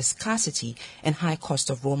due to the scarcity and high cost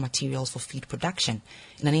of raw materials for feed production.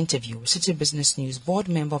 In an interview with City Business News, board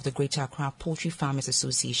member of the Greater Accra Poultry Farmers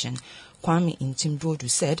Association, Kwame Intimdodu,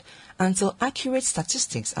 said until accurate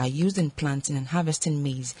statistics are used in planting and harvesting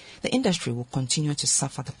maize, the industry will continue to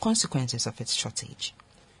suffer the consequences of its shortage.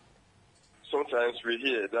 Sometimes we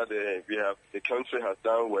hear that the country has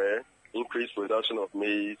done well, increased production of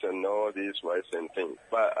maize and all these rice and things.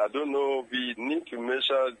 But I don't know, we need to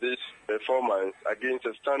measure this performance against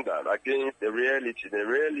a standard, against the reality. The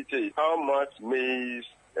reality is how much maize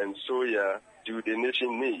and soya do the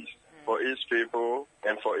nation need for its people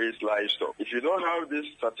and for its livestock. If you don't have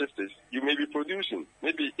these statistics, you may be producing.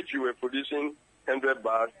 Maybe if you were producing 100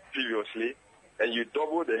 bags previously, and you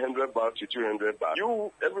double the 100 bags to 200 bags,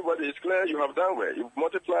 everybody is clear you have done well. You've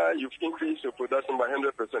multiplied, you've increased your production by 100%,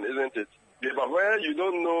 isn't it? But where you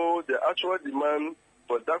don't know the actual demand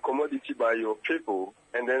for that commodity by your people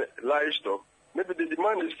and then livestock, maybe the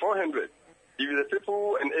demand is 400. If the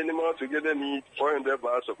people and animals together need 400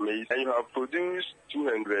 bags of maize and you have produced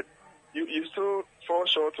 200, you still fall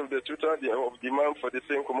short of the total of demand for the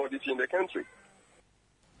same commodity in the country.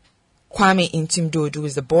 Kwame Intimdodu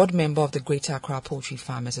is the board member of the Greater Accra Poultry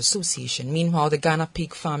Farmers Association. Meanwhile, the Ghana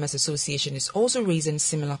Pig Farmers Association is also raising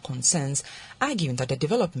similar concerns, arguing that the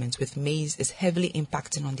development with maize is heavily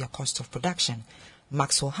impacting on their cost of production.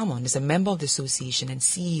 Maxwell Hammond is a member of the association and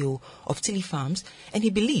CEO of Tilly Farms, and he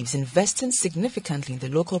believes investing significantly in the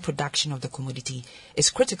local production of the commodity is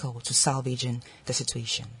critical to salvaging the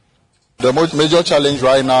situation. The major challenge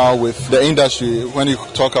right now with the industry, when you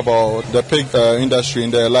talk about the pig industry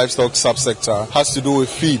in the livestock subsector, has to do with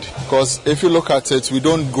feed. Because if you look at it, we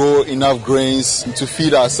don't grow enough grains to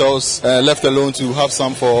feed ourselves, let alone to have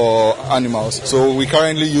some for animals. So we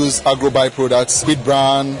currently use agro byproducts, wheat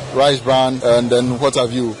bran, rice bran, and then what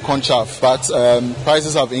have you, corn chaff. But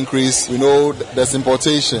prices have increased. We know there's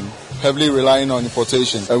importation, heavily relying on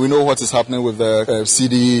importation. And we know what is happening with the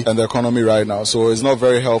CDE and the economy right now. So it's not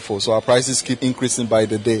very helpful. So our prices keep increasing by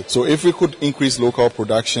the day. So if we could increase local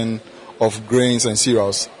production of grains and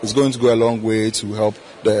cereals, it's going to go a long way to help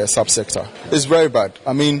the subsector. It's very bad.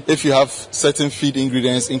 I mean, if you have certain feed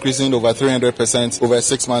ingredients increasing over 300% over a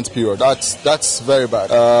 6-month period, that's very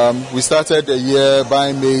bad. We started the year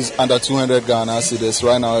buying maize under 200 Ghana cedis.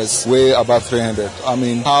 Right now it's way above 300. I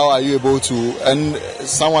mean, how are you able to, and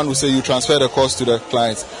someone will say you transfer the cost to the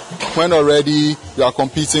clients. When already you are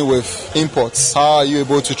competing with imports, how are you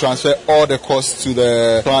able to transfer all the costs to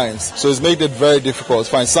the clients? So it's made it very difficult.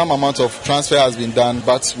 Fine, some amount of transfer has been done,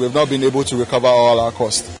 but we've not been able to recover all our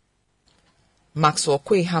costs. Maxwell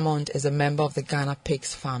Kwei Hammond is a member of the Ghana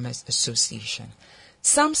Pigs Farmers Association.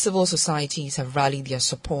 Some civil societies have rallied their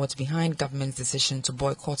support behind government's decision to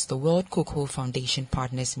boycott the World Cocoa Foundation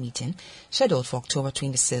Partners Meeting scheduled for October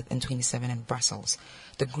 26th and 27th in Brussels.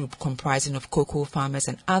 The group, comprising of cocoa farmers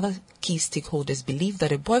and other key stakeholders, believe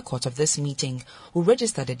that a boycott of this meeting will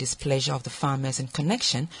register the displeasure of the farmers in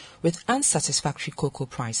connection with unsatisfactory cocoa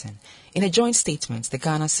pricing. In a joint statement, the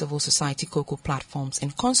Ghana Civil Society cocoa platforms,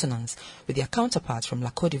 in consonance with their counterparts from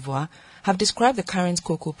La Côte d'Ivoire, have described the current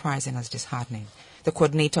cocoa pricing as disheartening. The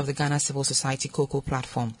coordinator of the Ghana Civil Society cocoa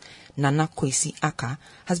platform, Nana Kwesi Aka,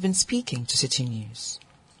 has been speaking to City News.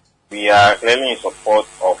 We are clearly in support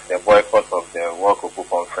of the boycott of the World Cocoa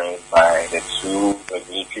Conference by the two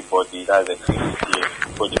regulatory bodies, that's the CCC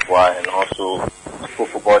in Côte d'Ivoire and also the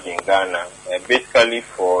Cocoa Board in Ghana, basically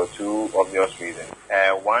for two obvious reasons.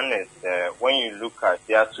 One is when you look at,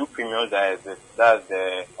 there are two premiums that exist. That's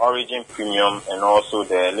the origin premium and also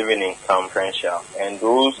the living income differential. And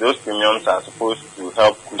those premiums are supposed to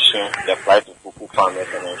help cushion the plight of cocoa farmers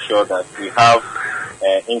and ensure that we have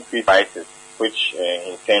increased prices, which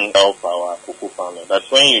in turn help our cocoa farmers. But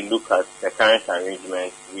when you look at the current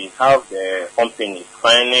arrangement, we have the companies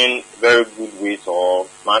finding very good ways or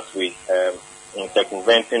smart ways in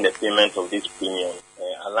circumventing the payment of these premiums,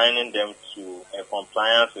 aligning them to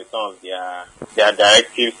compliance with some of their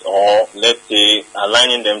directives, or let's say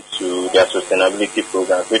aligning them to their sustainability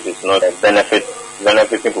programs, which is not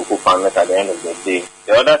benefiting cocoa farmers at the end of the day.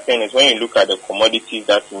 The other thing is when you look at the commodities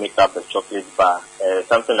that make up the chocolate bar,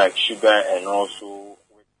 something like sugar and also...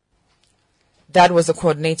 That was the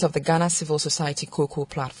coordinator of the Ghana Civil Society Cocoa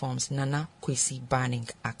Platforms, Nana Kwesi Barning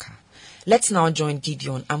Aka. Let's now join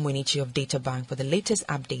Gideon Amwenichi of Data Bank for the latest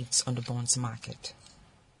updates on the bonds market.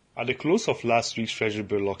 At the close of last week's Treasury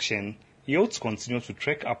bill auction, yields continued to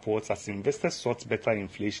trek upwards as investors sought better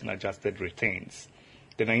inflation-adjusted returns.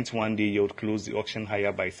 The 91-day yield closed the auction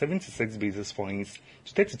higher by 76 basis points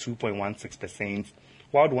to 32.16%,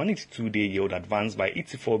 while the 182-day yield advanced by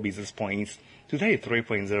 84 basis points to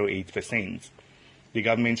 33.08%. The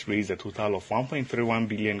government raised a total of 1.31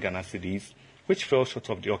 billion Ghana cedis, which fell short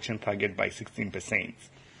of the auction target by 16%.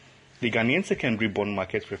 The Ghanaian secondary bond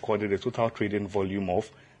market recorded a total trading volume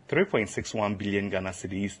of 3.61 billion Ghana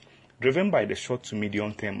cedis, driven by the short to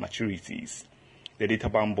medium-term maturities. The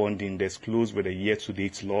Databank bond index closed with a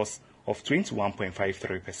year-to-date loss of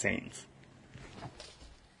 21.53%.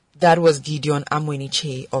 That was Gideon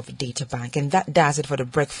Amweniche of Databank, and that does it for the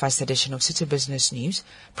breakfast edition of City Business News,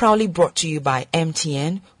 proudly brought to you by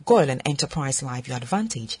MTN, Goil and Enterprise Live Your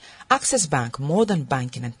Advantage, Access Bank, more than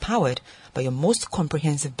banking, and powered by your most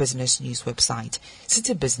comprehensive business news website,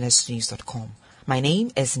 citybusinessnews.com. My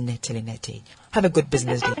name is Nettie Nete. Have a good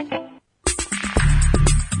business day.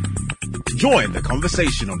 Join the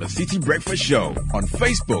conversation on the City Breakfast Show on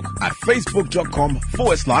Facebook at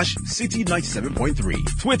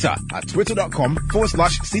facebook.com/City97.3, Twitter at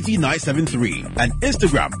twitter.com/City973, and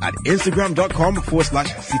Instagram at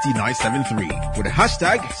instagram.com/City973 with the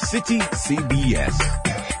hashtag CityCBS.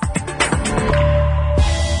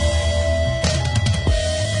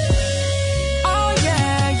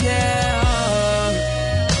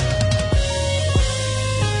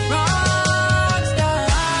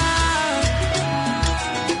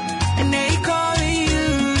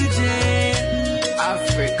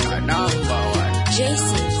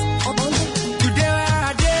 JC's on the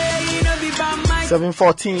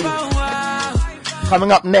 7:14.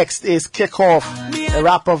 Coming up next is Kickoff, a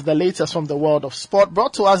wrap of the latest from the world of sport,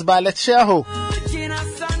 brought to us by Lecheho.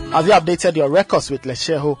 Have you updated your records with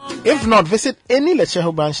Lecheho? If not, visit any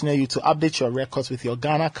Lecheho branch near you to update your records with your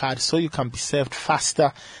Ghana card so you can be served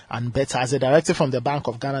faster and better. As a directive from the Bank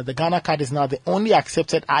of Ghana, the Ghana card is now the only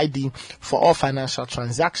accepted ID for all financial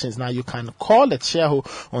transactions. Now you can call Lecheho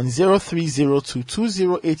on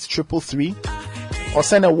 0302-208-333 or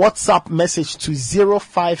send a WhatsApp message to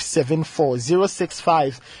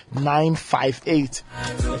 0574-065-958.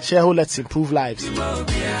 Lecheho, let's improve lives.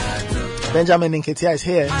 Benjamin Nketia is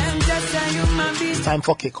here. It's time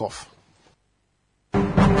for Kickoff.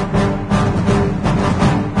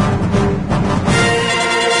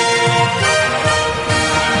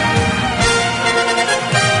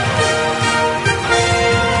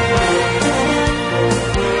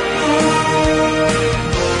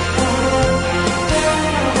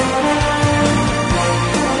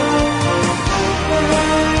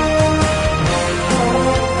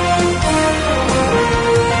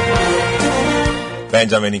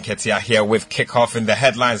 Benjamin Nketia here with Kickoff. In the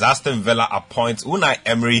headlines. Aston Villa appoints Unai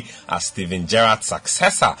Emery as Steven Gerrard's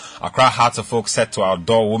successor. Accra Hearts of Oak set to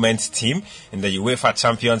outdoor women's team. In the UEFA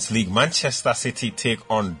Champions League, Manchester City take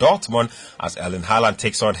on Dortmund as Erling Haaland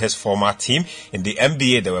takes on his former team. In the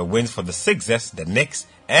NBA, there were wins for the Sixers, the Knicks,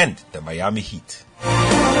 and the Miami Heat.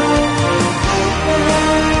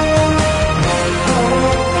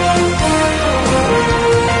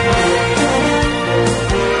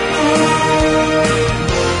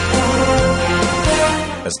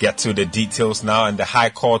 Let's get to the details now. And the High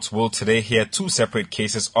Court will today hear two separate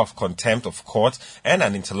cases of contempt of court and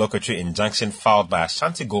an interlocutory injunction filed by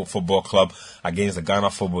Ashanti Gold Football Club against the Ghana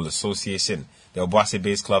Football Association. The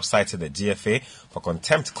Obuasi-based club cited the GFA for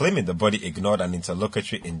contempt, claiming the body ignored an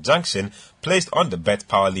interlocutory injunction placed on the Bet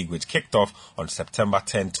Power League, which kicked off on September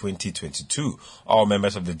 10, 2022. All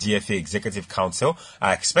members of the GFA Executive Council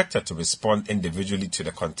are expected to respond individually to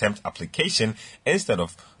the contempt application instead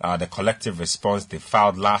of the collective response they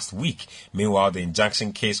filed last week. Meanwhile, the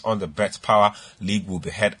injunction case on the Bet Power League will be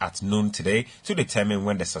heard at noon today to determine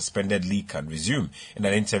when the suspended league can resume. In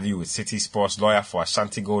an interview with City Sports, lawyer for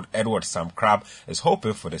Ashanti Gold, Edward Sam Crab, is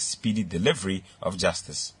hoping for the speedy delivery of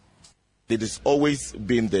justice. It has always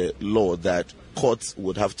been the law that courts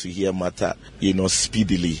would have to hear matter,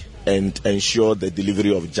 speedily and ensure the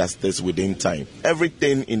delivery of justice within time.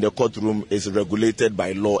 Everything in the courtroom is regulated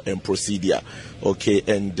by law and procedure, okay?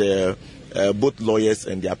 And both lawyers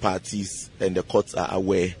and their parties and the courts are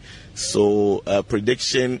aware. So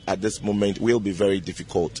prediction at this moment will be very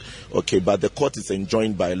difficult, okay? But the court is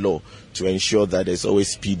enjoined by law to ensure that there's always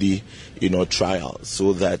speedy, trial,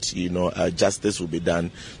 so that, justice will be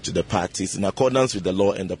done to the parties in accordance with the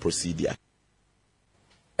law and the procedure.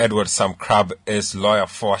 Edward Sam Crab is lawyer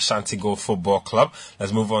for Ashanti Gold Football Club.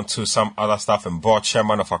 Let's move on to some other stuff. And board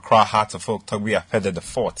chairman of Accra Heart of Oak, Togbi Apede the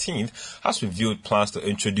 14th, has revealed plans to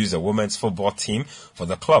introduce a women's football team for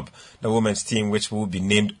the club. The women's team, which will be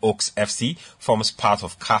named Oaks FC, forms part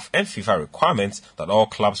of CAF and FIFA requirements that all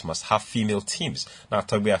clubs must have female teams. Now,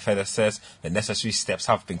 Togbi Apede says the necessary steps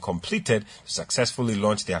have been completed to successfully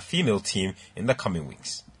launch their female team in the coming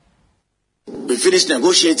weeks. We finished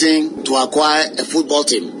negotiating to acquire a football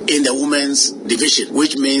team in the women's division,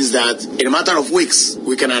 which means that in a matter of weeks,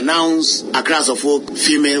 we can announce Accra Suffolk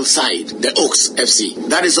female side, the Oaks FC.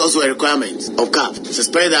 That is also a requirement of CAF. To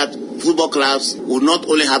expect that football clubs will not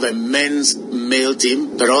only have a men's male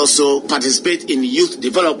team, but also participate in youth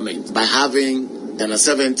development by having the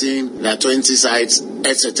 17, the 20 sides,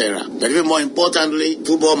 etc. But even more importantly,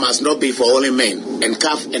 football must not be for only men. And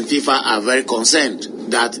CAF and FIFA are very concerned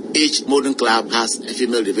that each modern club has a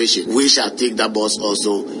female division. We shall take that boss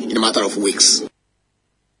also in a matter of weeks.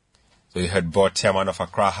 So you heard board chairman of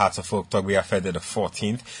Accra Heart of Oak, Togbi Apede the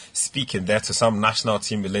 14th, speaking there. To some national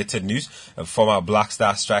team related news. A former Black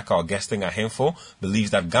Star striker Augustine Ahemfo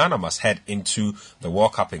believes that Ghana must head into the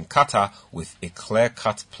World Cup in Qatar with a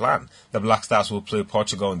clear-cut plan. The Black Stars will play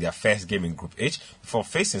Portugal in their first game in Group H before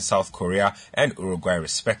facing South Korea and Uruguay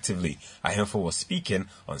respectively. Ahemfo was speaking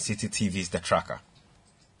on City TV's The Tracker.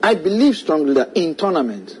 I believe strongly that in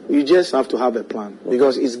tournament, you just have to have a plan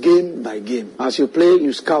because it's game by game. As you play,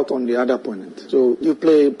 you scout on the other opponent. So you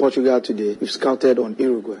play Portugal today, you've scouted on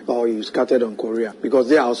Uruguay or you scouted on Korea because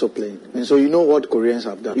they are also playing. And so you know what Koreans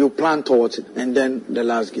have done. You plan towards it and then the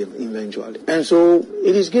last game eventually. And so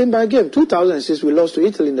it is game by game. 2006, we lost to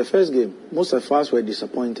Italy in the first game. Most of us were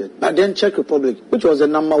disappointed. But then Czech Republic, which was the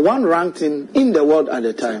number one ranked team in the world at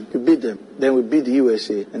the time, we beat them. Then we beat the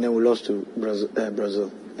USA and then we lost to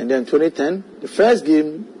Brazil. And then 2010, the first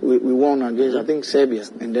game we won against, I think, Serbia,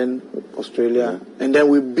 and then Australia, and then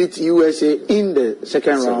we beat USA in the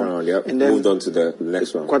second round, yep. And then moved on to the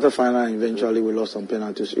next round. Quarterfinal, and eventually we lost some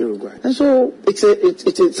penalties to Uruguay. And so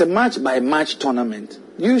it's a match by match tournament.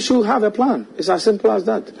 You should have a plan. It's as simple as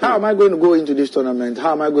that. How am I going to go into this tournament?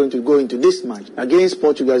 How am I going to go into this match? Against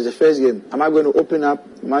Portugal is the first game. Am I going to open up?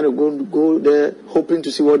 Am I going to go there hoping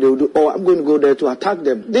to see what they will do? Or I'm going to go there to attack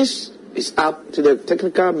them? This is up to the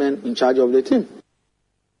technical men in charge of the team.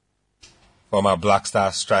 Former Black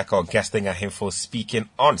Star striker Augustine Ahemfo speaking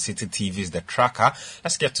on City TV's The Tracker.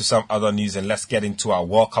 Let's get to some other news and let's get into our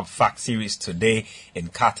World Cup Fact Series today in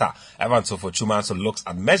Qatar. Evan Tofochumanso looks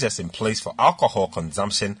at measures in place for alcohol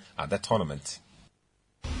consumption at the tournament.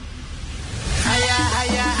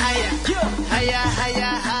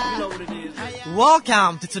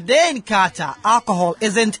 Welcome to Today in Qatar. Alcohol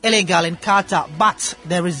isn't illegal in Qatar, but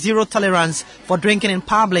there is zero tolerance for drinking in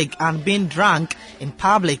public and being drunk in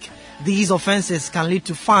public. These offences can lead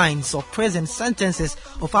to fines or prison sentences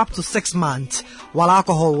of up to 6 months. While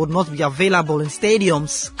alcohol would not be available in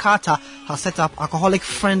stadiums, Qatar has set up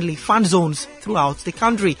alcoholic-friendly fan zones throughout the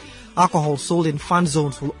country. Alcohol sold in fan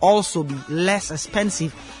zones will also be less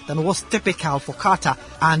expensive than what's typical for Qatar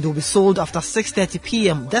and will be sold after 6:30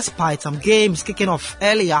 p.m. despite some games kicking off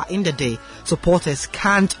earlier in the day. Supporters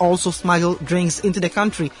can't also smuggle drinks into the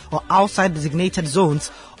country or outside designated zones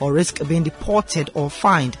or risk being deported or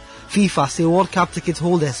fined. FIFA say World Cup ticket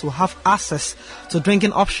holders will have access to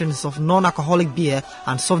drinking options of non-alcoholic beer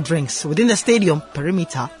and soft drinks within the stadium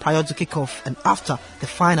perimeter prior to kickoff and after the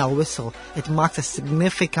final whistle. It marks a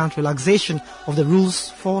significant relaxation of the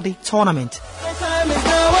rules for the tournament.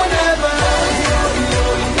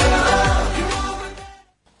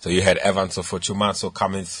 So you had Evans Ofochumanso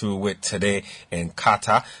coming through with today in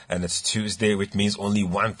Qatar, and it's Tuesday, which means only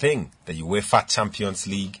one thing: the UEFA Champions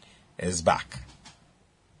League is back.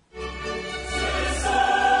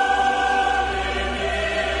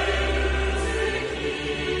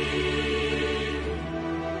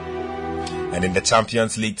 And in the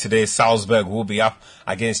Champions League today, Salzburg will be up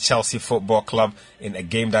against Chelsea Football Club in a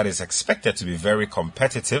game that is expected to be very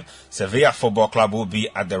competitive. Sevilla Football Club will be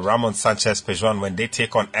at the Ramon Sanchez Pizjuan when they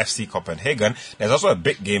take on FC Copenhagen. There's also a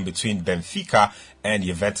big game between Benfica and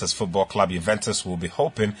Juventus Football Club. Juventus will be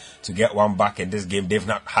hoping to get one back in this game. They've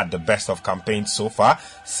not had the best of campaigns so far.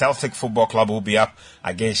 Celtic Football Club will be up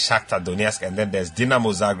against Shakhtar Donetsk, and then there's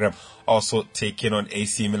Dinamo Zagreb also taking on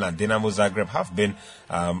AC Milan. Dinamo Zagreb have been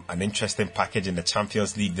an interesting package in the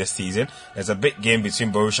Champions League this season. There's a big game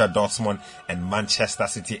between Borussia Dortmund and Manchester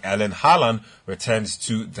City. Erling Haaland returns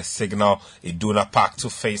to the Signal Iduna Park to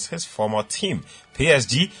face his former team.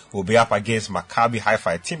 PSG will be up against Maccabi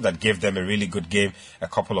Haifa, a team that gave them a really good game a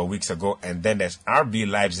couple of weeks ago. And then there's RB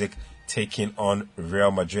Leipzig taking on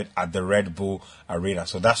Real Madrid at the Red Bull Arena.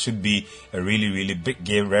 So that should be a really, really big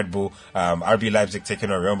game. Red Bull, RB Leipzig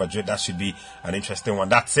taking on Real Madrid. That should be an interesting one.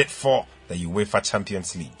 That's it for the UEFA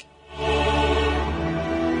Champions League.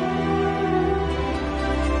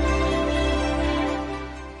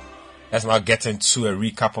 Let's now get into a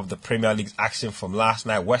recap of the Premier League's action from last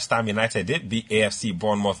night. West Ham United did beat AFC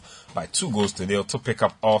Bournemouth by 2-0 to pick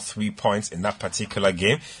up all 3 points in that particular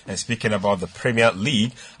game. And speaking about the Premier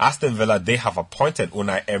League, Aston Villa, they have appointed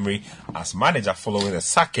Unai Emery as manager following the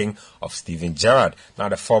sacking of Steven Gerrard. Now,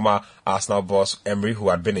 the former Arsenal boss Emery, who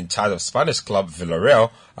had been in charge of Spanish club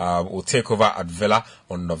Villarreal, will take over at Villa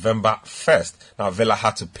on November 1st. Now, Villa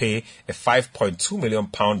had to pay a £5.2 million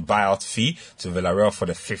buyout fee to Villarreal for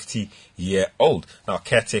the 50-year-old. Now,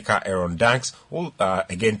 caretaker Aaron Danks will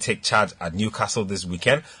again take charge at Newcastle this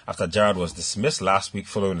weekend after Gerrard was dismissed last week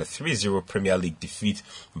following a 3-0 Premier League defeat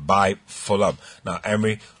by Fulham. Now,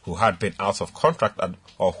 Emery, who had been out of contract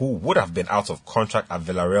or who would have been out of contract at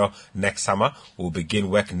Villarreal next summer, will begin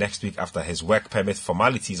work next week after his work permit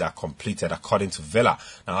formalities are completed, according to Villa.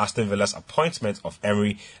 Now, Aston Villa's appointment of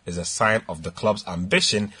Emery is a sign of the club's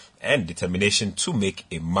ambition and determination to make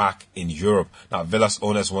a mark in Europe. Now, Villa's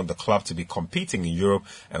owners want the club to be competing in Europe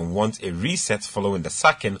and want a reset following the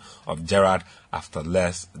sacking of Gerrard after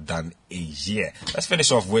less than a year. Let's finish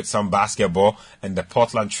off with some basketball. And the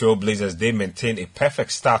Portland Trail Blazers, they maintained a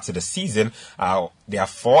perfect start to the season. They are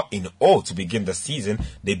 4-0 to begin the season.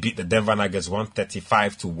 They beat the Denver Nuggets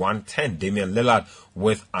 135-110. Damian Lillard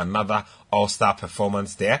with another all-star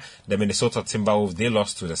performance there. The Minnesota Timberwolves, they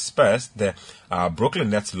lost to the Spurs. The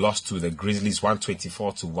Brooklyn Nets lost to the Grizzlies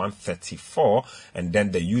 124-134. And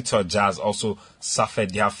then the Utah Jazz also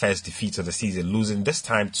suffered their first defeat of the season, losing this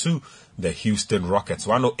time to the Houston Rockets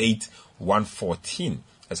 108-114.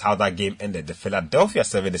 That's how that game ended. The Philadelphia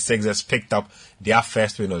 76ers picked up their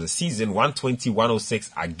first win of the season,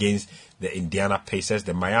 120-106 against the Indiana Pacers.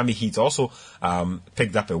 The Miami Heat also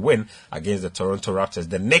picked up a win against the Toronto Raptors.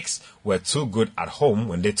 The Knicks were too good at home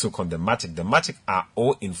when they took on the Magic. The Magic are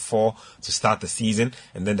 0-4 to start the season.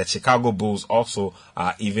 And then the Chicago Bulls also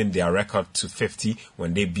evened their record to 50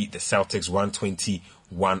 when they beat the Celtics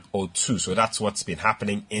 120-102. So that's what's been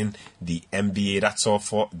happening in the NBA. That's all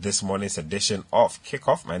for this morning's edition of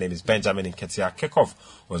Kickoff. My name is Benjamin Nketia. Kickoff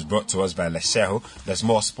was brought to us by Lesheho. There's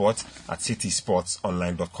more sports at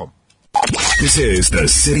citysportsonline.com. This is the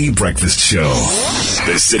City Breakfast Show.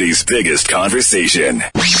 The city's biggest conversation.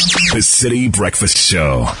 The City Breakfast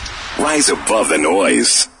Show. Rise above the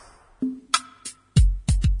noise.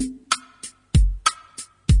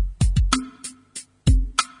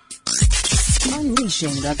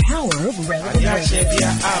 Unleashing the power of relevant radio.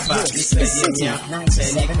 This is City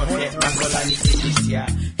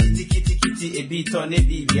 97.3. Ebito ne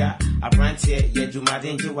bibia abrantie ye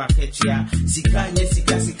dwumaden je waketua sika nye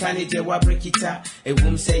sika ne je wabrekita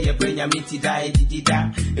ewum se ye brenya miti da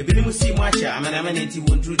edidida ebinim si mu acha amanamane nti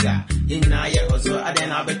wondruda yina ye ozo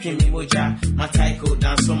aden abetwe mi moja mataiko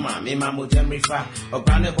dansoma me mamoja mrifa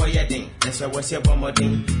obrane boy yedin enso wose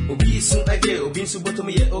bomodin obi su aje obi su botom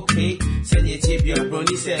ye okay senye tibia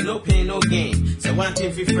broni say no pain no gain say one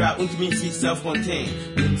thing fifra untimi self contained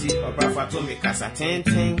unti obrafa to me kasa ten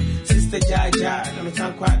sister Jaja, na me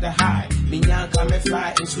tan quite the high. Me nyanka me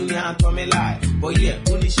fly, and soon to me lie. But yeah,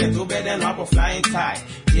 only shit to better than up a flying tie.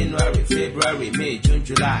 January, February, May, June,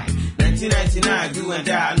 July. 1999, do and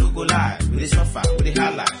die, no go lie. With the sofa, with the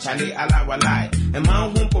highlight, Charlie, ala wa lie. and my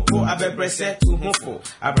home popo, I be breast to mofo.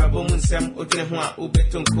 I brabo munsem, Otenhua,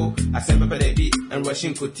 Ubetunko, Assemble baby, and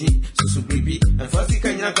Russian cootie, Susubibi, and first you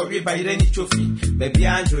can yanko by any trophy. Baby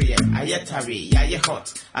Andrea, I yet tarry, ya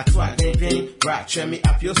hot. I try again, right, cheer me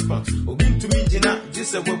up your spot. Obin to me, Gina,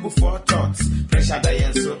 just a web before thoughts. Pressure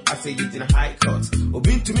Diane, so I say it in a high court.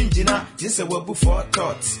 Obin to me, Gina, just a web before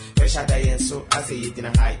thoughts. Pressure Diane, so I say it in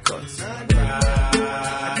a high court.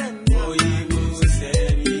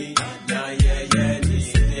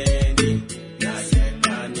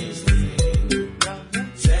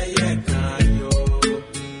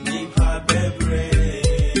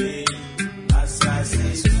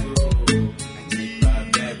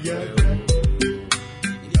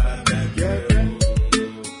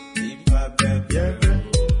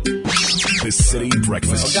 The City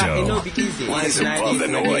Breakfast Show. Rise above the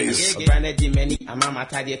noise.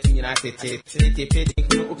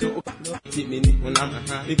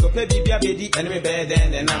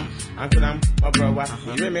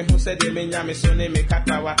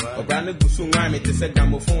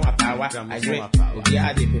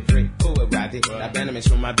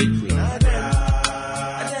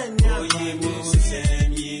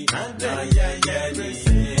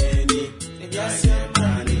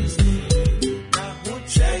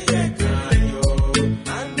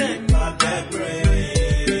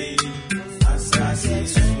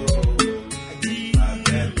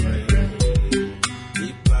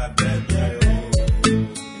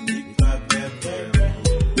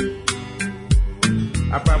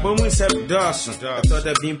 Dawson, I thought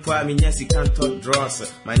that being poor, I mean, yes, he can't talk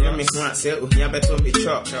draws. My name is not say, oh, here better me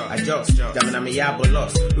chop. I just, damn, I'm a yabo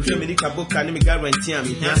lost. Who should me the cabo can me guarantee I'm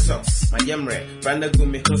in socks. My yamre, Branda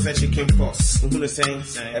Gumi, who said she came force. Who knows saying,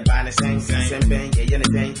 a banner saying, same bang, a yen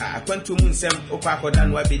thing. I went to moon some opaco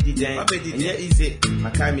than what they did. And yet is it, my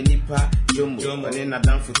time in Nipa, Jumbo, and then I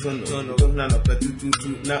down for Tono, don't none of the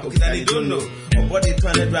 222, now, okay, don't know. Or what they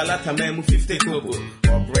turn a lata man 50 kobo,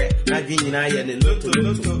 or bread, not being I and a lotto.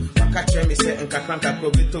 Catch me say and Kakranka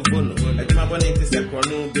Probito Bono. Like my bonnet is a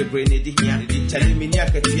chrono, be brainy here. Telling me near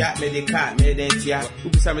Katia, Medica, Medentia,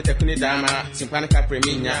 Ubusame Takunidama, Simpanica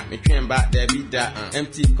Premina, me train back there, be that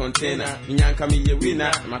empty container. Inyanka me ye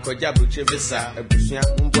winner, Makojabu Chevisa, a Bushia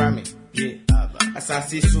Umbrami.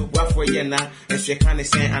 Assassin so for Yena, and she can't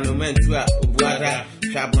say an omen to a Ubuada,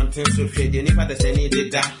 Shabonton so trade, you never the any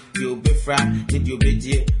did that. You'll be fried, did you be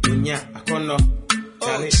dear, Unya, a corner.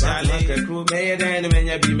 Charlie, crew may then when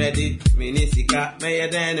you be medi, Minisika, may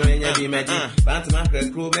then when you be medi,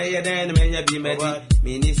 Bantamaka crew may then when you be medi,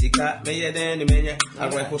 Minisika, may then when you are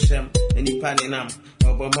Hoshem, and Nipaninam,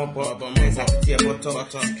 Bobo, Mesa, Botto,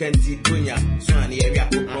 Kenti, Gunya, Swani, area,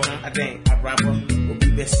 a dang, a bravo, will be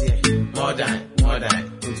best here. More than,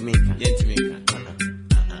 to me, yet to me.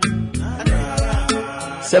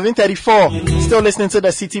 7:34. Still listening to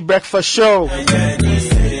the City Breakfast Show.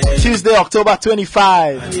 Tuesday, October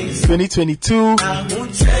 25, 2022.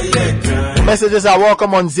 Messages are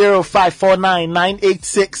welcome on 0549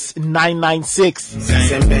 986 996.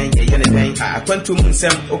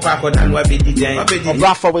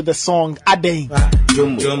 Rafa with the song Adeng.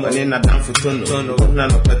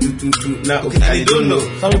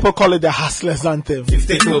 Some people call it the Hustlers Anthem.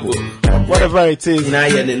 Whatever it is.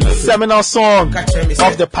 Seminal song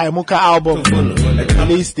of the Paimuka album,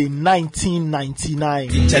 released in 1999.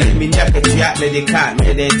 Minya medica,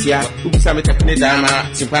 medentia, Ubusame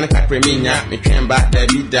Takunidama, Simpanica Premina, Mikamba,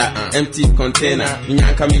 Davida, empty container,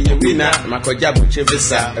 Minyanka Minya, Makojabu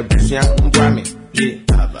Chevisa, a Bushia Umbrami.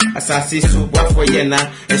 Assassin so for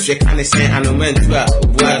Yena, and she can't say an omen to a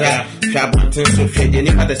Buada, Shabonton so trade, you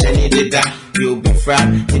never the any did that. You'll be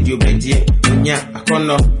fried, and you'll be dear, Munya, a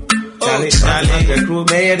corner. Charlie, the crew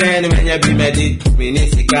may then when you be medi,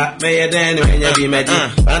 Minisika, may then when you be medi.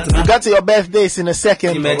 You got to your birthdays in a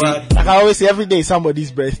second. Like I always say, every day is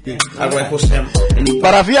somebody's birthday.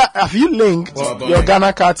 But have you linked your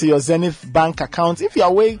Ghana card to your Zenith Bank account? If you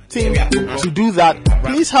are waiting to do that,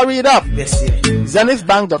 please hurry it up.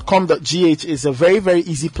 ZenithBank.com.gh is a very, very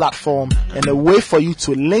easy platform and a way for you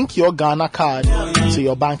to link your Ghana card to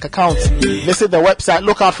your bank account. Visit the website,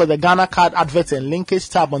 look out for the Ghana card advert and linkage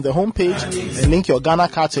tab on the home page and link your Ghana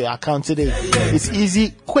card to your account today. It's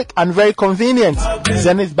easy, quick, and very convenient.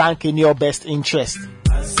 Zenith Bank in your best interest.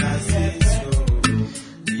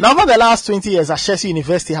 Now, for the last 20 years, Ashesi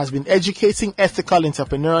University has been educating ethical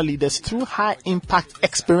entrepreneurial leaders through high-impact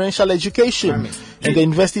experiential education. And the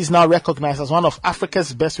university is now recognized as one of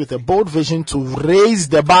Africa's best with a bold vision to raise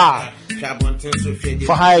the bar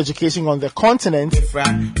for higher education on the continent.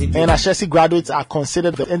 And Ashesi graduates are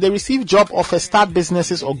considered, and they receive job offers, start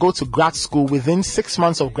businesses, or go to grad school within 6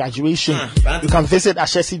 months of graduation. You can visit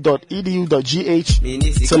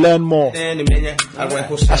ashesi.edu.gh to learn more.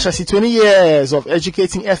 Ashesi, 20 years of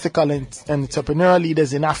educating ethical and entrepreneurial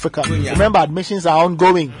leaders in Africa. Remember, admissions are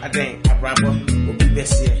ongoing.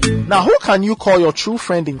 Now, who can you call your true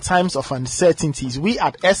friend in times of uncertainties? We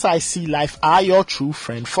at SIC Life are your true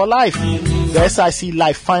friend for life. The SIC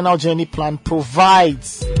Life Final Journey Plan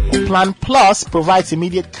provides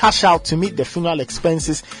immediate cash out to meet the funeral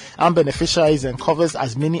expenses and beneficiaries and covers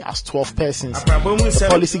as many as 12 persons. The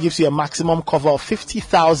policy gives you a maximum cover of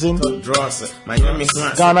 50,000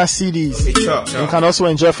 Ghana cedis. You can also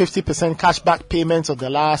enjoy 50% cashback payments of the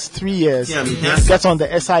last 3 years. Get on the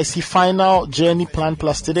SIC Final Journey Plan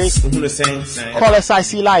Plus today. Call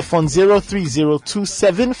SIC Life on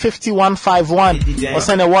 0302755151 or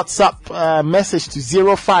send a WhatsApp message to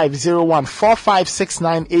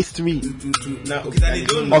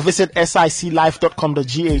 0501456983 or visit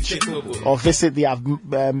siclife.com.gh or visit their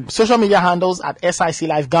social media handles at SIC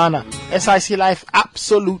Life Ghana. SIC Life,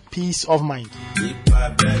 absolute peace of mind.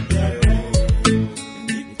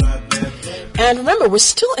 And remember, we're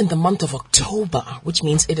still in the month of October, which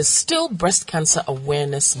means it is still Breast Cancer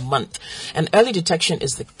Awareness Month. And early detection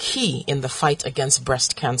is the key in the fight against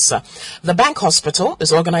breast cancer. The Bank Hospital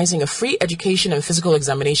is organizing a free education and physical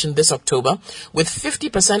examination this October with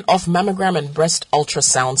 50% off mammogram and breast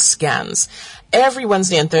ultrasound scans. Every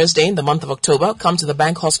Wednesday and Thursday in the month of October, come to the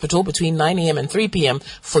Bank Hospital between 9 a.m. and 3 p.m.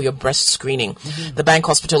 for your breast screening. The Bank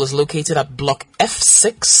Hospital is located at Block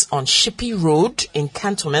F6 on Shippey Road in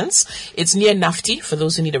Cantonments. It's near Nafti, for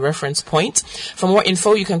those who need a reference point. For more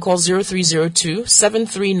info, you can call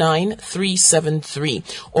 0302-739-373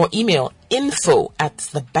 or email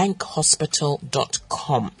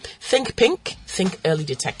info@thebankhospital.com. Think pink, think early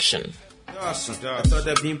detection. And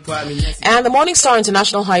the Morning Star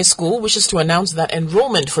International High School wishes to announce that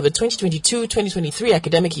enrollment for the 2022-2023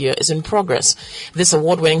 academic year is in progress. This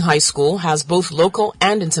award-winning high school has both local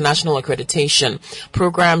and international accreditation.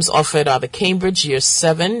 Programs offered are the Cambridge Year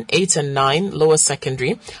 7, 8 and 9 Lower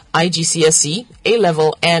Secondary, IGCSE,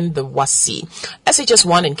 A-Level and the WASSCE.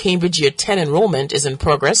 SHS1 and Cambridge Year 10 enrollment is in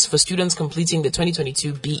progress for students completing the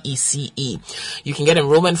 2022 BECE. You can get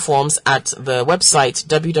enrollment forms at the website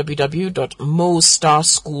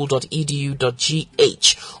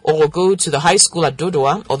www.mostarschool.edu.gh or go to the high school at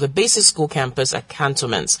Dodoa or the basic school campus at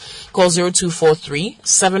Cantonments. Call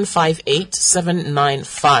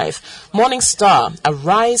 0243-758-795. Morning Star,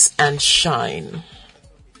 arise and shine.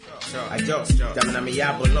 And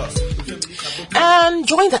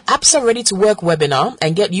join the ABSA Ready to Work webinar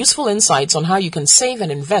and get useful insights on how you can save and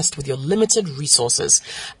invest with your limited resources.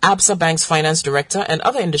 ABSA Bank's finance director and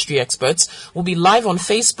other industry experts will be live on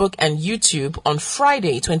Facebook and YouTube on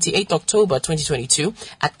Friday, 28th October 2022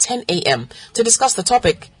 at 10 a.m. to discuss the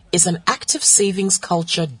topic, is an active savings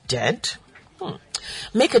culture dead?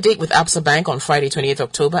 Make a date with ABSA Bank on Friday, 28th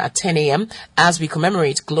October at 10 a.m. as we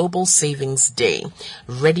commemorate Global Savings Day.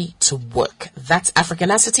 Ready to work. That's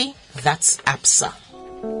Africanacity. That's ABSA.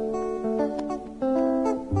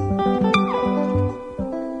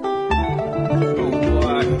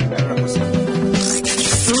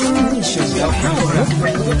 Unleashing your power of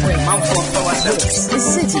radio. This is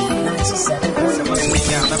City 97.3.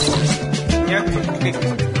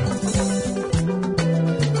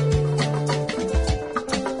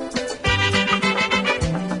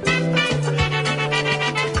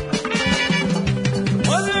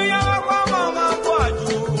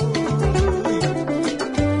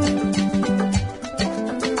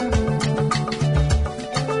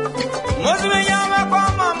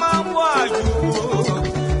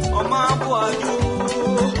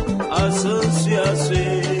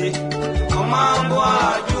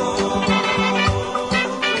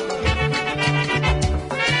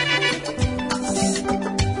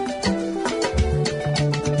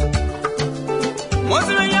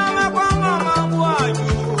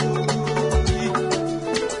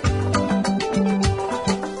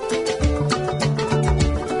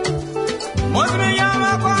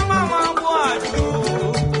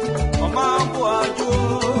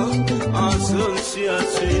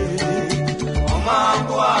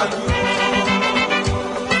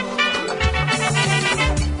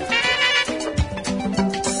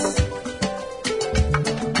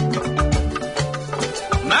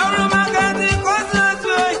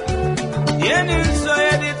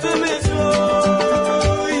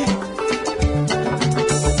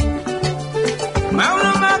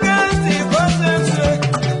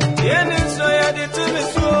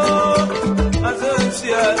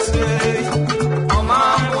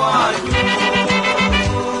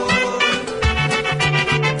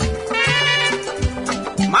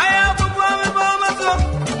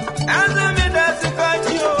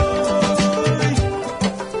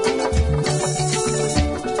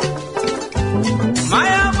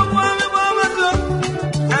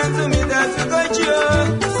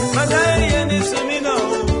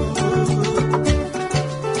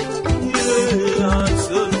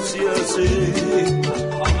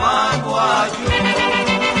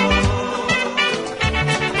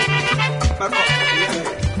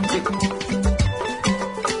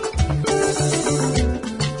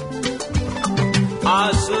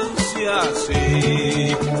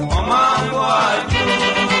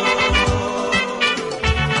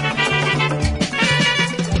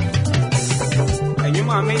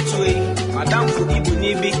 Madam Fudibu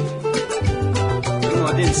Nibi,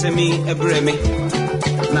 Semi Ebreme.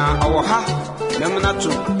 Now, our ha,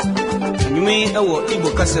 Namanatu, and you may our Ibu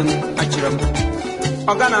Kassam Achiram.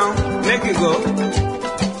 Ogana, make it go.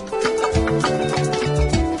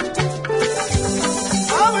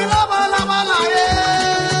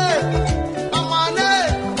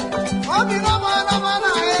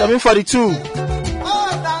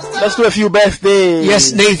 Let's do a few birthdays.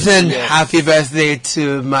 Yes, Nathan, happy birthday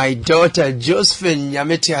to my daughter Josephine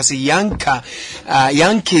Yametiasi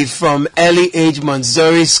Yankee from Early Age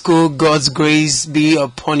Montessori School. God's grace be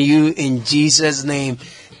upon you in Jesus' name.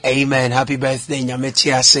 Amen. Happy birthday,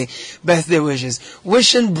 Nyametiase. Birthday wishes.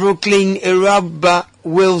 Wishing Brooklyn Iraba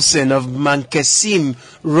Wilson of Mankasim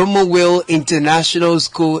Romowil International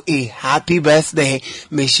School a happy birthday.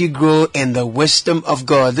 May she grow in the wisdom of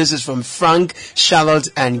God. This is from Frank, Charlotte,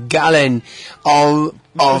 and Galen, all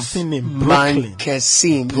of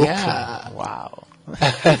Mankasim. Yeah. Wow.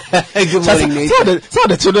 Good morning, Nathan. Some of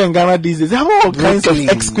the children in Ghana these days have all kinds of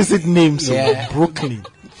exquisite names. Yeah. Brooklyn.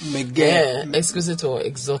 Yeah, exquisite or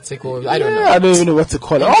exotic or I don't know. I don't even know what to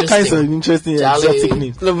call it. All kinds of interesting exotic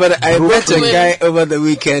names. No, but I met a guy over the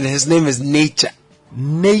weekend. His name is Nature.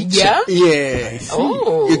 Yeah? Yeah.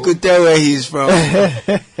 Oh. You could tell where he's from. Really?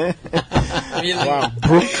 Wow,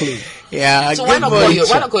 Brooklyn. Yeah. So why not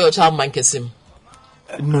call your child Mankasim?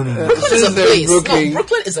 No. Brooklyn is a place. No,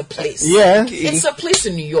 Brooklyn is a place. Yeah. It's a place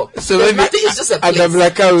in New York. So maybe it's just a place.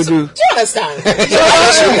 Adablaka will do. Do you understand?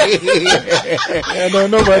 No,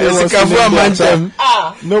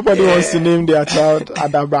 nobody wants to name their child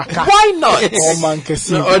Adabraka. Why not? Or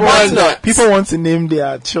Mankasim. Why not? People want to name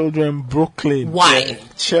their children Brooklyn. Why?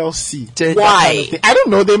 Chelsea. Why? I don't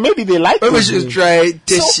know. Maybe they like it. We should try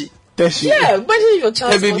Teshi. Yeah, imagine your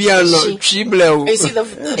child. You see,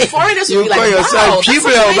 the foreigners will be like, wow, that's a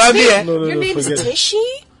nice name. Your name is Teshi?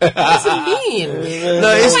 What does it mean? No,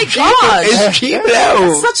 it's my gosh. It's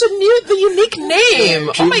Chibleo. That's such a unique name.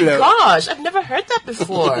 Oh my gosh, I've never heard that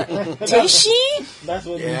before. Teshi? That's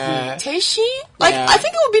what Teshi? Like, I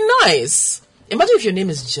think it would be nice. Imagine if your name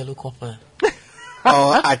is Jello Copper.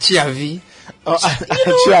 Or Achiavi.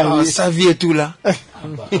 Savietula.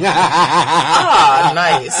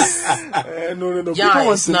 Nice. No. Yeah, people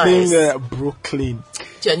want to nice. name Brooklyn.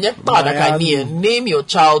 Name your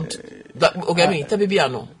child. Okay,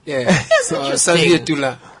 Tabibiano. Yeah. That's interesting.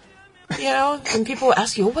 Savietula. You know, when people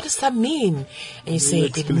ask you, what does that mean? And you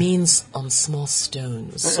say, it means on small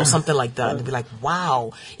stones or something like that. And they'll be like,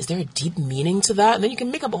 wow, is there a deep meaning to that? And then you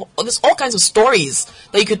can make up there's all kinds of stories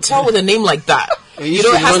that you could tell with a name like that. You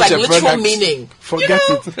know, it has like literal meaning. Forget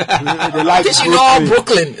it. They like Brooklyn. You know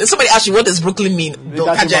Brooklyn. If somebody asks you, what does Brooklyn mean? You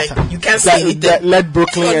can't say anything. Let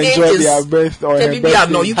Brooklyn enjoy their birth or her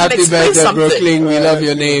birthday. No, you can Happy explain birthday, something. Brooklyn. We love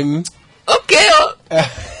your name. Okay.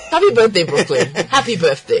 Happy birthday, Brooklyn. Happy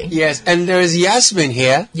birthday. Yes, and there is Yasmin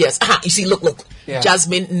here. Yes. You see, look. Yeah.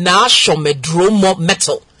 Jasmine Nashomedromo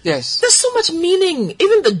Metal. Yes. There's so much meaning.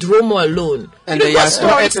 Even the Dromo alone. And the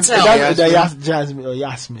story to tell. Jasmine or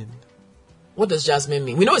Yasmin. What does jasmine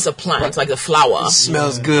mean? We know it's a plant, like the flower. It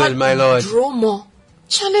smells good, my lord. Dromo.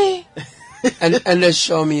 Chale. and the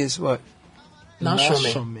Shomi is what?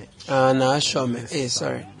 Nashome. Nashome. Hey,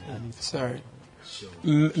 sorry.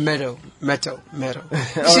 Metal.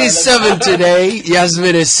 She's 7 today.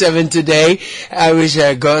 Yasmin is 7 today. I wish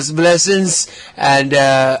her God's blessings and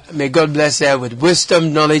may God bless her with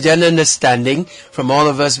wisdom, knowledge and understanding from all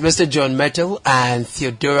of us, Mr. John Metal and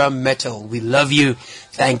Theodora Metal. We love you.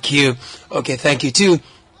 Thank you. Okay, thank you too.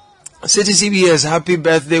 City CBS happy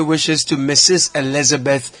birthday wishes to Mrs.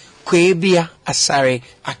 Elizabeth Kwebia Asare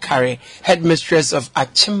Akare, headmistress of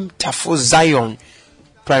Achim Tafo Zion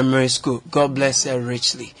Primary School. God bless her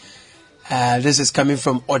richly. This is coming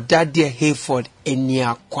from Odadia Hayford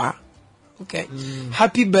Eniakwa. Okay.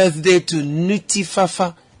 Happy birthday to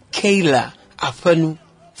Nutifafa Kayla Afanu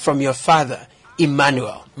from your father,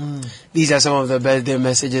 Emmanuel. These are some of the birthday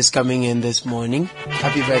messages coming in this morning.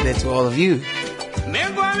 Happy birthday to all of you.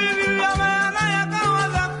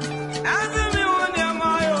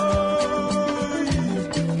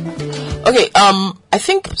 Okay, I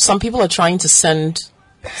think some people are trying to send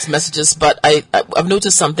messages, but I've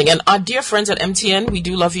noticed something. And our dear friends at MTN, we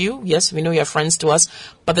do love you. Yes, we know you're friends to us,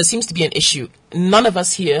 but there seems to be an issue. None of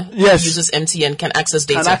us here who uses MTN can access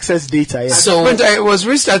data. Yes. So when I was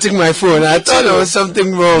restarting my phone, I thought there was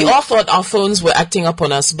something wrong. We all thought our phones were acting up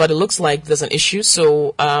on us, but it looks like there's an issue.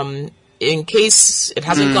 So in case it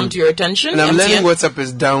hasn't come to your attention. And I'm MTN learning WhatsApp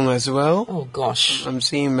is down as well. Oh gosh. I'm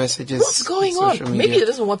seeing messages. What's going on? Maybe it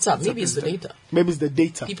isn't WhatsApp. Maybe it's the data. Maybe it's the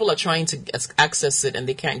data. People are trying to access it and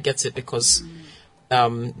they can't get it because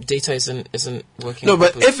data isn't working. No,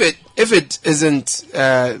 but properly. if it isn't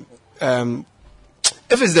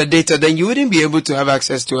if it's the data, then you wouldn't be able to have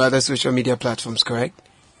access to other social media platforms, correct?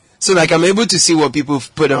 So, like, I'm able to see what people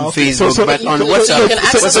put on Facebook, but on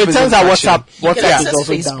WhatsApp, so it turns out WhatsApp is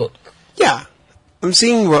also Facebook. down. Yeah, I'm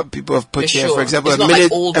seeing what people have put here. Sure. For example,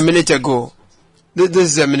 It's a minute ago. This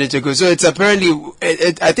is a minute ago. So it's apparently,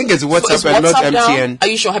 I think it's WhatsApp So is and not WhatsApp MTN. down? Are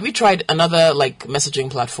you sure? Have you tried another messaging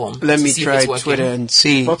platform? Let to me see if try it's working? Twitter and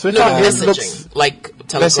see. But Twitter messaging, like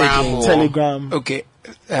Telegram. Messaging. Or Telegram. Okay.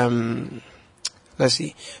 Let's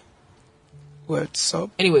see.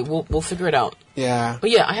 WhatsApp. Anyway, we'll figure it out. Yeah.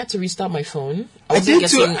 But yeah, I had to restart my phone. I did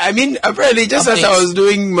too. I mean, apparently, just as I was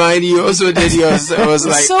doing mine, you also did yours. I was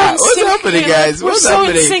like, what's happening, guys? What's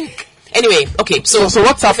happening? In sync. Anyway, okay, so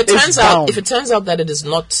WhatsApp if it turns is out down. if it turns out that it is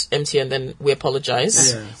not MTN, then we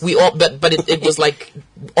apologize. Yes. We all, but it was like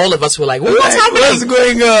all of us were like, what's happening? What's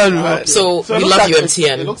going on? Man? So it we looks love like you, it's-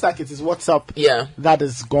 MTN. It looks like it is WhatsApp. Yeah. That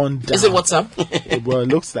has gone down. Is it WhatsApp? Well, it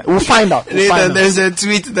looks like. We'll find out. We'll find Nathan, out. there's a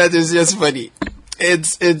tweet that is just funny. It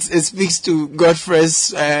speaks to Godfrey's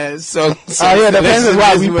song. Yeah, depends on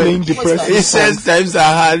why we playing depressing It says times are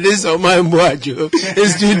hard. This on my boajo.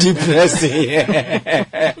 It's too depressing.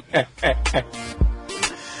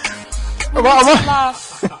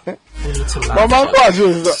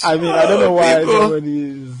 I mean, I don't know why everybody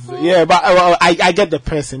is. Yeah, but I get the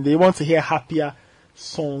person. They want to hear happier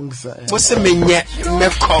songs. What's the minye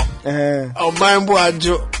meko? Oh my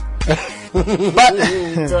boajo.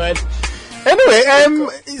 But anyway,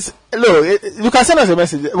 look, you can send us a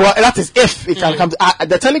message. Well, that is if it can come.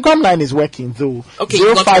 The Telegram line is working though. Okay,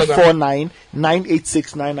 0549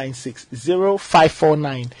 986 996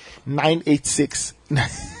 0549 986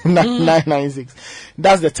 996.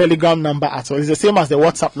 That's the Telegram number at all. It's the same as the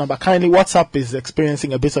WhatsApp number. Currently, WhatsApp is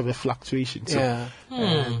experiencing a bit of a fluctuation. So,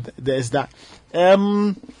 Yeah. there's that.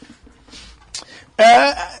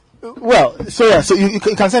 Well, so yeah, so you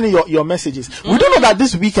can send in your messages. We don't know that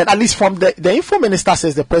this weekend, at least from the info minister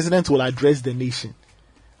says the president will address the nation.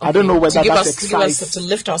 I don't know whether that excites. To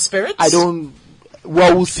lift our spirits. I don't.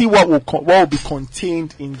 Well, we'll see what will be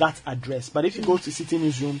contained in that address. But if you go to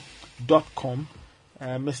citynewsroom.com,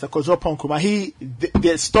 Mr. Kojo Nkrumah,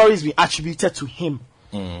 the stories be attributed to him.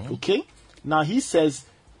 Okay, now he says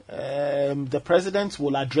the president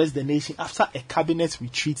will address the nation after a cabinet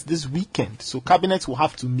retreat this weekend. So cabinet will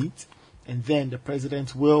have to meet, and then the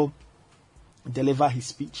president will deliver his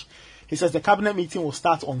speech. He says the cabinet meeting will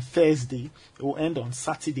start on Thursday, it will end on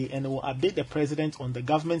Saturday, and it will update the president on the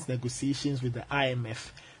government's negotiations with the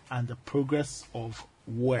IMF and the progress of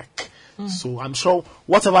work. So I'm sure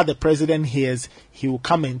whatever the president hears, he will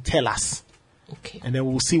come and tell us. Okay. And then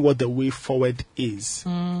we'll see what the way forward is.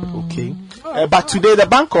 Okay. But today the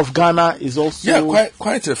Bank of Ghana is also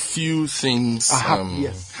quite a few things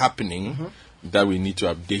happening that we need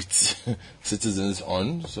to update citizens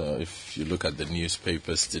on. So if you look at the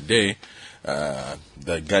newspapers today, the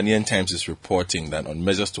Ghanaian Times is reporting that on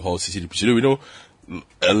measures to halt city depression, we know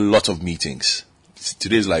a lot of meetings.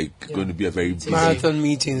 Today is going to be a very busy marathon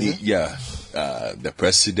meetings. Yeah, the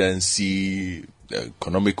presidency, the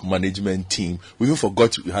economic management team. We even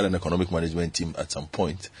forgot we had an economic management team at some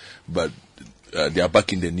point, but they are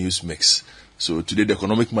back in the news mix. So today the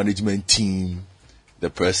economic management team,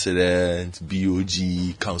 the president,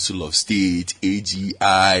 BOG, Council of State,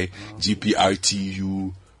 AGI,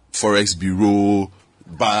 GPRTU, Forex Bureau,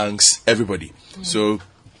 banks, everybody. So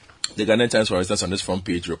the Ghanaian Times, for instance, on this front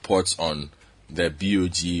page reports on the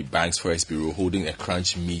BOG, Banks, Forex Bureau holding a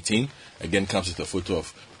crunch meeting. Again, comes with a photo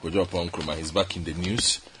of Kojo Nkrumah. He's back in the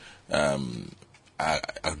news.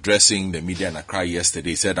 Addressing the media in Accra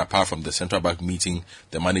yesterday, he said apart from the central bank meeting,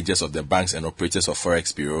 the managers of the banks and operators of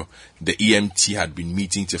Forex Bureau, the EMT had been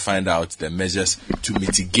meeting to find out the measures to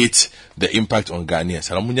mitigate the impact on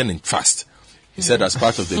Ghanaians. Fast. He said as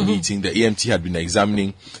part of the meeting, the EMT had been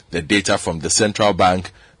examining the data from the central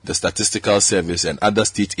bank, the statistical service and other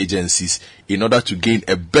state agencies in order to gain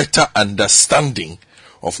a better understanding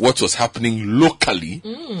of what was happening locally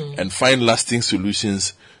and find lasting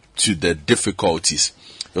solutions to the difficulties.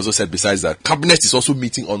 He also said besides that, Cabinet is also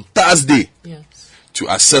meeting on Thursday to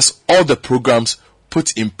assess all the programs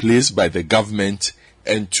put in place by the government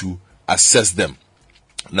and to assess them.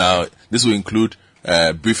 Now, this will include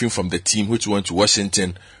briefing from the team which went to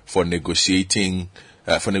Washington for negotiations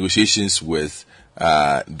with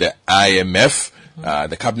the IMF.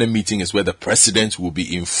 The cabinet meeting is where the president will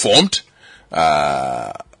be informed.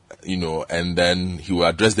 and then he will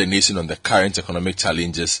address the nation on the current economic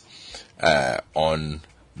challenges on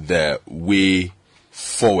the way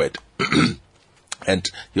forward. And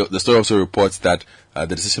the story also reports that the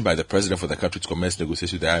decision by the president for the country to commence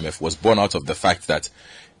negotiations with the IMF was born out of the fact that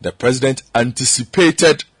the president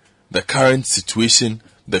anticipated the current situation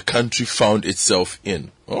the country found itself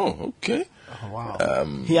in. Oh, okay. Oh, wow.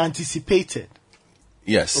 He anticipated.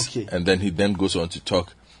 Yes. Okay. And then he then goes on to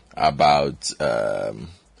talk about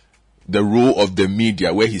the role of the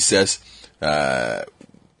media, where he says the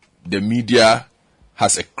media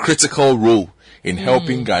has a critical role in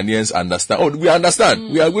helping Ghanaians understand. Oh, we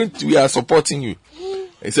understand. We are supporting you.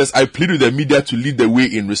 He says, I plead with the media to lead the way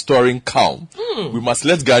in restoring calm. We must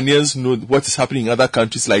let Ghanaians know what is happening in other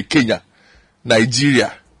countries like Kenya,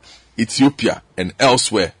 Nigeria, Ethiopia, and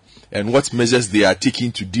elsewhere, and what measures they are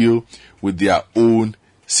taking to deal with their own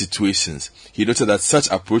situations. He noted that such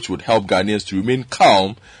approach would help Ghanaians to remain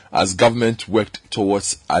calm as government worked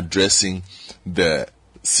towards addressing the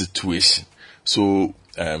situation. So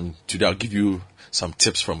today I'll give you some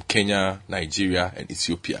tips from Kenya, Nigeria, and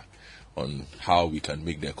Ethiopia on how we can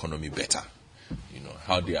make the economy better.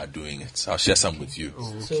 How they are doing it. I'll share some with you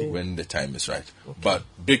when the time is right. Okay. But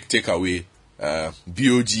big takeaway,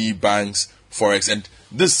 BOG, banks, Forex, and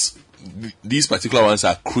these particular ones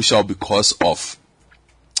are crucial because of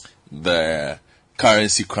the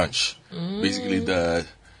currency crunch. Basically,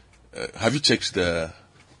 have you checked the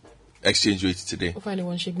exchange rate today? I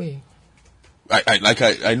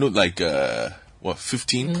know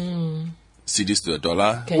 15 cedis to the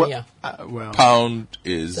dollar. Kenya. Pound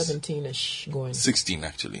is 17-ish going. 16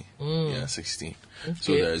 actually. Yeah, 16. Okay.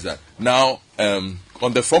 So there is that. Now,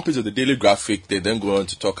 on the front page of the Daily Graphic, they then go on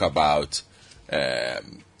to talk about,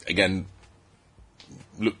 again,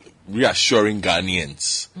 reassuring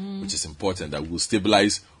Ghanaians, which is important, that will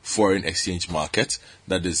stabilize foreign exchange market.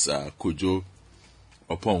 That is Kojo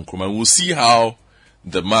Oppong Nkrumah. We'll see how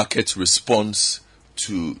the market responds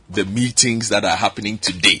to the meetings that are happening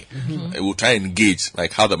today. We'll try and engage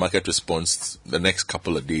how the market responds the next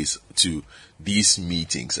couple of days to these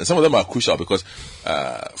meetings. And some of them are crucial because,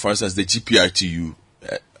 for instance, the GPRTU,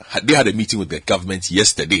 they had a meeting with the government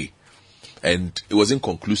yesterday and it was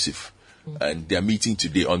inconclusive. And they are meeting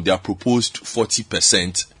today on their proposed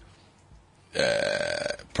 40%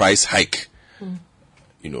 price hike.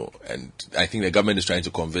 And I think the government is trying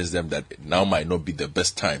to convince them that now might not be the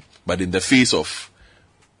best time. But in the face of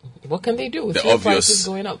what can they do with the fuel obvious prices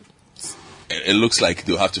going up? It looks like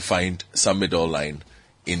they'll have to find some middle line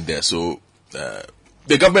in there. So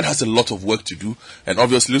the government has a lot of work to do, and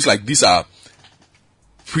obviously looks like these are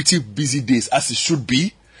pretty busy days, as it should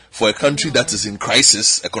be for a country that is in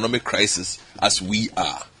crisis, economic crisis, as we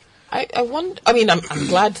are. I'm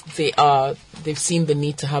glad they've seen the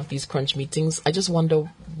need to have these crunch meetings. I just wonder,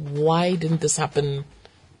 why didn't this happen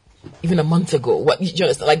even a month ago?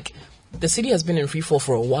 The city has been in free fall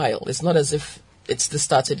for a while. It's not as if this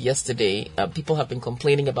started yesterday. People have been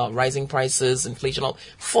complaining about rising prices, inflation,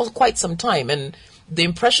 for quite some time. And the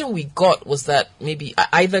impression we got was that maybe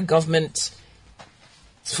either government,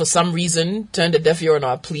 for some reason, turned a deaf ear on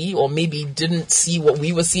our plea, or maybe didn't see what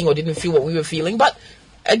we were seeing or didn't feel what we were feeling. But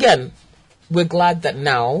again, we're glad that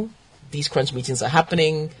now these crunch meetings are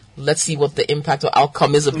happening. Let's see what the impact or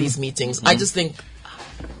outcome is of these meetings. I just think,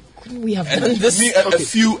 couldn't we have done this? A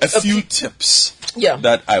few tips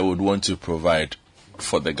that I would want to provide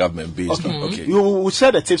for the government based on. Okay. You will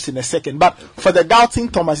share the tips in a second, but for the doubting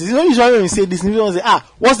Thomas, usually when you say this, you say,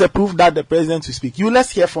 what's the proof that the president will speak?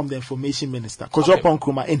 Let's hear from the information minister, Kojo Oppong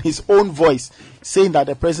Nkrumah, in his own voice, saying that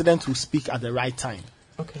the president will speak at the right time.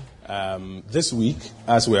 Okay. This week,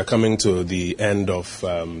 as we are coming to the end of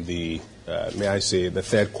the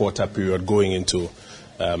third quarter period, going into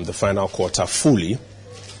the final quarter fully,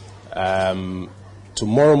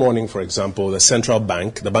 tomorrow morning, for example, the Central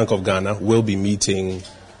Bank, the Bank of Ghana, will be meeting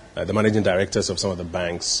the managing directors of some of the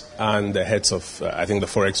banks and the heads of, the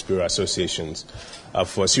Forex Bureau associations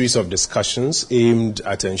for a series of discussions aimed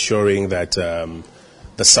at ensuring that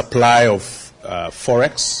the supply of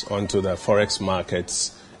Forex onto the Forex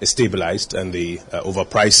markets is stabilized and the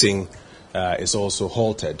overpricing is also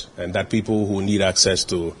halted, and that people who need access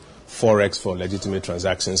to Forex for legitimate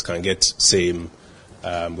transactions can get same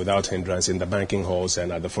without hindrance in the banking halls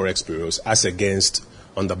and at the Forex bureaus, as against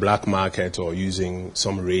on the black market or using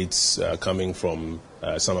some rates coming from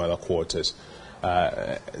some other quarters.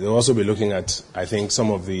 They'll also be looking at, I think, some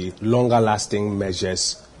of the longer-lasting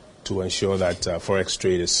measures to ensure that Forex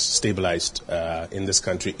trade is stabilized in this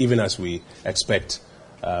country, even as we expect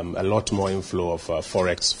a lot more inflow of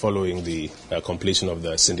Forex following the completion of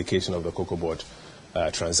the syndication of the Cocoa Board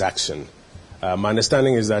transaction. My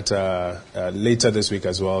understanding is that later this week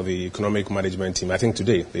as well, the economic management team, I think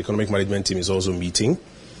today, the economic management team is also meeting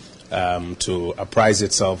to apprise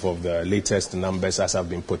itself of the latest numbers as have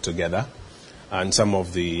been put together and some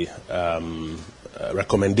of the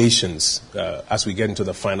recommendations as we get into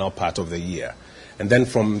the final part of the year. And then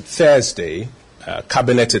from Thursday,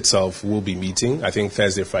 Cabinet itself will be meeting. I think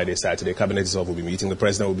Thursday, Friday, Saturday, Cabinet itself will be meeting. The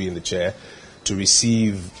President will be in the chair to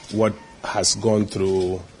receive what has gone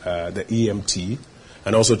through the EMT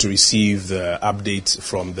and also to receive the update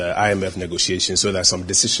from the IMF negotiations so that some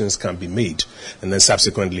decisions can be made. And then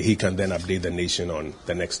subsequently, he can then update the nation on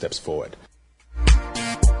the next steps forward.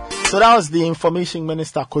 So that was the Information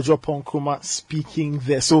Minister, Kojo Nkrumah, speaking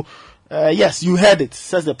there. So, yes, you heard it.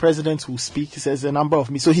 Says the President will speak. He says a number of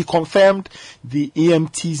me. So he confirmed the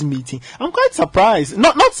EMT's meeting. I'm quite surprised.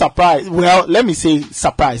 Not surprised. Well, let me say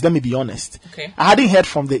surprised. Let me be honest. Okay. I hadn't heard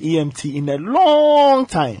from the EMT in a long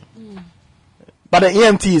time. But the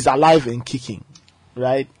EMT is alive and kicking,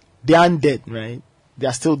 right? They aren't dead, right? They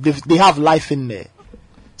are still, they have life in there.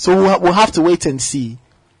 So we'll have to wait and see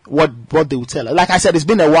what they will tell us. Like I said, it's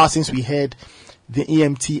been a while since we heard the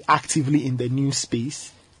EMT actively in the news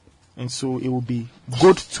space. And so it will be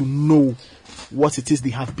good to know what it is they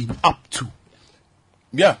have been up to.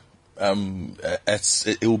 Yeah.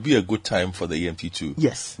 It will be a good time for the EMT to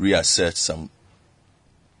reassert some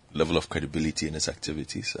level of credibility in its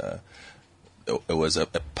activities. It was a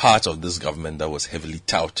part of this government that was heavily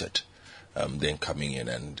touted then coming in,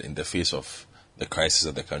 and in the face of the crisis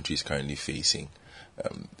that the country is currently facing,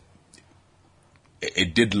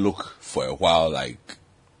 it did look for a while like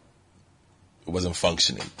it wasn't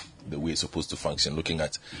functioning the way it's supposed to function, looking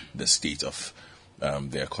at the state of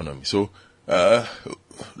the economy. So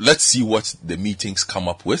let's see what the meetings come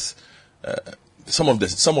up with. Some of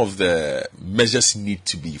the measures need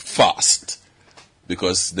to be fast,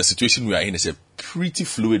 because the situation we are in is a pretty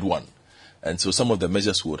fluid one. And so some of the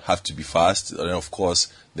measures would have to be fast. And of course,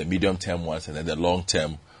 the medium-term ones and then the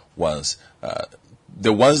long-term ones.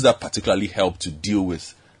 The ones that particularly help to deal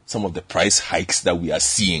with some of the price hikes that we are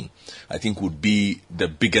seeing, I think would be the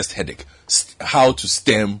biggest headache. How to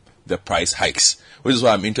stem the price hikes. Which is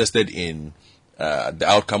why I'm interested in the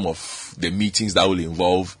outcome of the meetings that will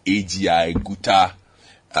involve AGI, GUTA,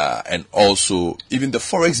 and also even the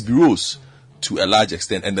forex bureaus to a large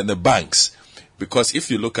extent, and then the banks. Because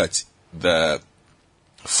if you look at the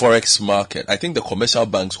forex market, I think the commercial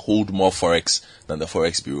banks hold more forex than the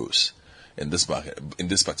forex bureaus in this market, in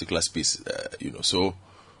this particular space. So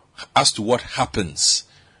as to what happens,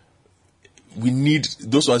 we need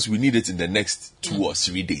those ones. We need it in the next 2 or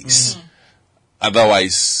 3 days.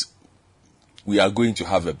 Otherwise, we are going to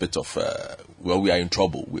have a bit of we are in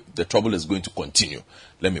trouble. The trouble is going to continue.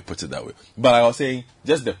 Let me put it that way. But I was saying,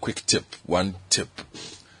 just the quick tip, one tip.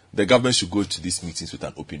 The government should go to these meetings with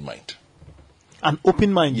an open mind. An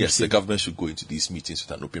open mind? Yes, the government should go into these meetings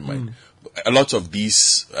with an open mind. A lot of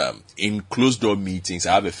these, in closed-door meetings,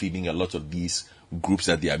 I have a feeling a lot of these groups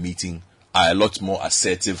that they are meeting are a lot more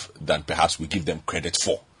assertive than perhaps we give them credit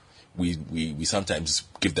for. We sometimes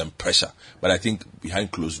give them pressure. But I think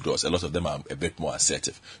behind closed doors, a lot of them are a bit more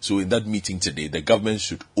assertive. So in that meeting today, the government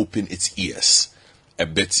should open its ears a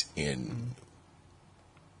bit in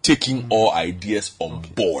taking all ideas on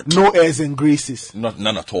board. No airs and graces.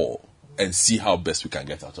 None at all. And see how best we can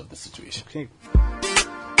get out of the situation. Okay.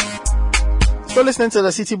 So listening to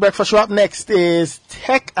the City Breakfast Show. Up next is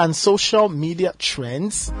tech and social media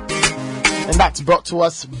trends. And that's brought to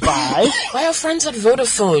us by our friends at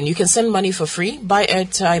Vodafone. You can send money for free, buy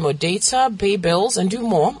airtime or data, pay bills, and do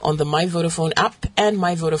more on the My Vodafone app and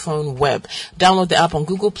My Vodafone web. Download the app on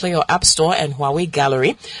Google Play or App Store and Huawei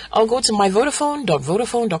Gallery, or go to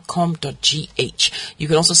myvodafone.vodafone.com.gh. You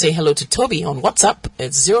can also say hello to Toby on WhatsApp.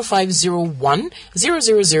 It's 0501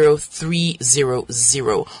 000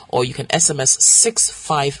 300, or you can SMS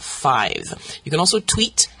 655. You can also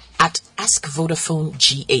tweet at Ask Vodafone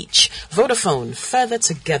GH. Vodafone, further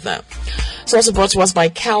together. It's also brought to us by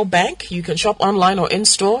Cal Bank. You can shop online or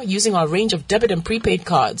in-store using our range of debit and prepaid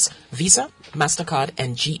cards, Visa, MasterCard,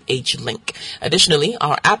 and GH Link. Additionally,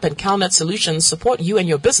 our app and CalNet solutions support you and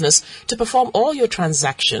your business to perform all your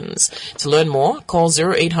transactions. To learn more, call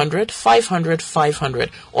 0800 500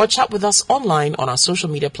 500 or chat with us online on our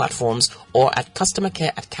social media platforms or at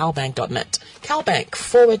customercare@calbank.net. Calbank,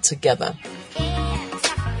 forward together.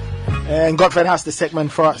 And Godfred has the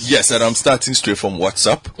segment for us. Yes, and I'm starting straight from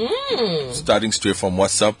WhatsApp.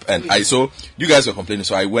 And so you guys were complaining,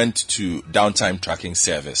 so I went to Downtime Tracking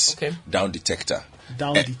Service. Okay. Down Detector.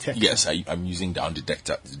 Down Detector. Yes, I'm using Down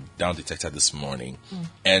Detector this morning.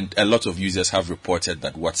 And a lot of users have reported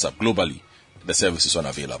that WhatsApp globally the service is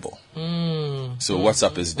unavailable. So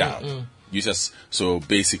WhatsApp is down. Users, so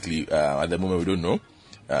basically, at the moment we don't know.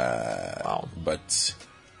 But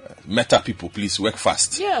Meta people, please work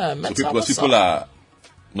fast. Yeah, Meta. So because people are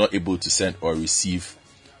not able to send or receive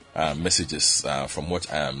messages from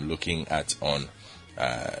what I am looking at on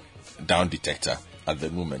Down Detector at the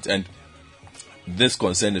moment. And this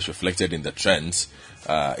concern is reflected in the trends.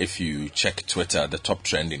 If you check Twitter, the top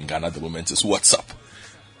trend in Ghana at the moment is WhatsApp.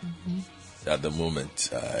 At the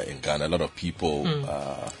moment in Ghana, a lot of people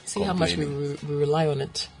see how much we rely on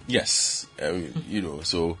it. Yes,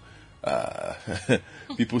 so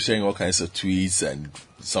people sharing all kinds of tweets, and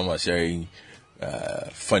some are sharing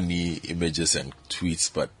funny images and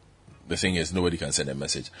tweets, but the thing is, nobody can send a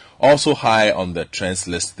message. Also high on the trends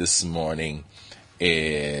list this morning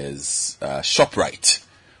is ShopRite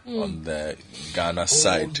on the Ghana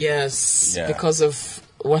side. Yes, because of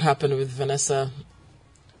what happened with Vanessa.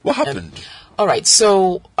 What happened? All right,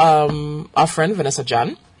 so our friend Vanessa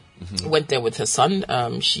Jan went there with her son.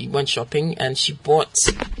 She went shopping and she bought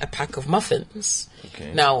a pack of muffins.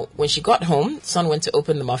 Okay. Now, when she got home, son went to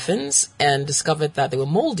open the muffins and discovered that they were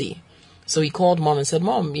moldy. So he called mom and said,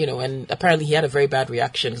 Mom, and apparently he had a very bad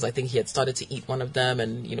reaction because I think he had started to eat one of them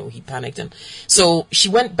and, he panicked. And so she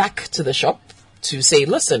went back to the shop to say,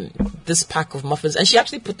 listen, this pack of muffins, and she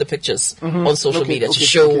actually put the pictures on social media to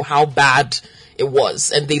show how bad it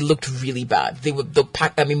was, and they looked really bad. They were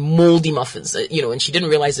moldy muffins, and she didn't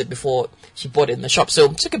realize it before she bought it in the shop. So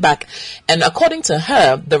took it back, and according to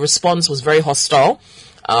her, the response was very hostile.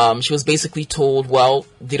 She was basically told, well,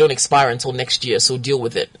 they don't expire until next year, so deal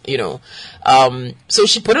with it, So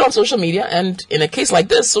she put it on social media, and in a case like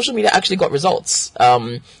this, social media actually got results.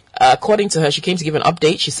 According to her, she came to give an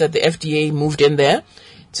update. She said the FDA moved in there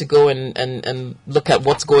to go and look at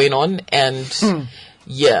what's going on, and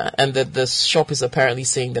and that the shop is apparently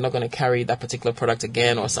saying they're not going to carry that particular product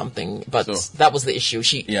again or something. But that was the issue.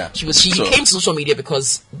 She came to social media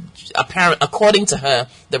because according to her,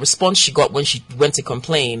 the response she got when she went to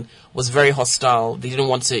complain was very hostile. They didn't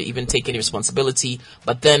want to even take any responsibility.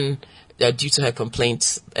 But then, due to her complaint,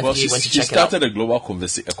 FDA went to check it out. She started a global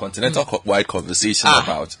a continental-wide conversation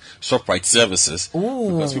about ShopRite services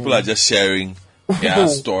because people are just sharing their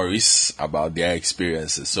stories about their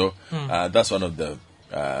experiences. So that's one of the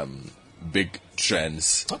big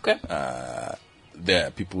trends. Okay.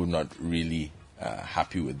 There, people not really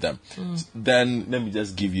happy with them. Then let me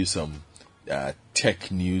just give you some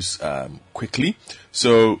tech news quickly.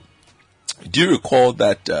 So, do you recall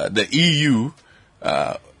that the EU,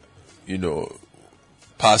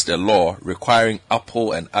 passed a law requiring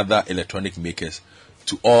Apple and other electronic makers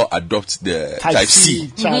to all adopt the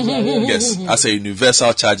Type-C yes, as a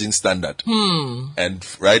universal charging standard. And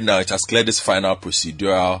right now it has cleared its final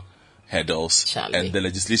procedural hurdles, and the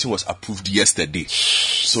legislation was approved yesterday.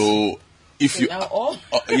 So if you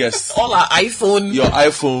yes, all our your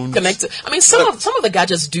iPhone connected. I mean, some of the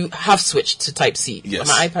gadgets do have switched to Type-C. Yes.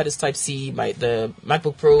 My iPad is Type-C. The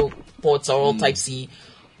MacBook Pro ports are all Type-C,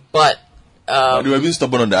 but they were being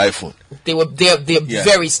stubborn on the iPhone. They're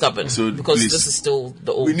very stubborn. So because please, this is still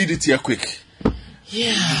the old. We need it here quick.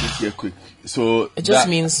 Yeah. So it just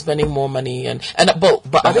means spending more money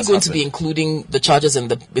but are they going to be including the chargers in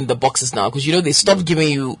the boxes now? Because they stopped giving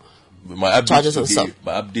you chargers and stuff.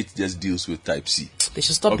 My update just deals with Type-C. They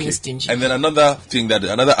should stop being stingy. And then another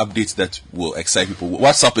update that will excite people.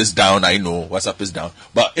 WhatsApp is down. I know WhatsApp is down,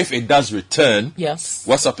 but if it does return, yes,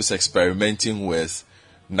 WhatsApp is experimenting with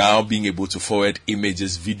now being able to forward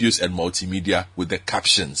images, videos, and multimedia with the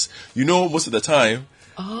captions. Most of the time,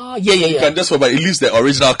 you can just forward, it leaves the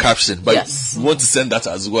original caption, but you want to send that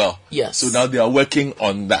as well. Yes. So now they are working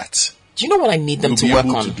on that. Do you know what I need them to work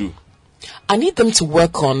on? I need them to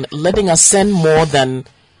work on letting us send more than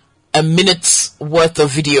a minute's worth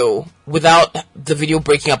of video without the video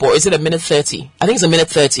breaking up. Or is it a minute 30? I think it's a minute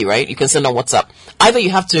 30, right? You can send on WhatsApp. Either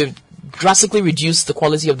you have to drastically reduce the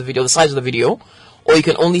quality of the video, the size of the video, or you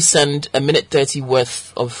can only send a minute 30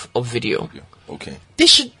 worth of video. Okay. They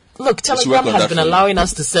should Telegram has been allowing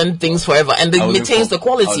us to send things forever, and it maintains the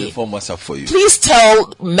quality. I'll inform WhatsApp for you. Please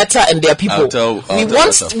tell Meta and their people. We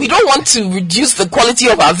don't want to reduce the quality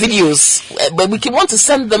of our videos, but we want to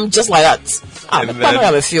send them just like that. And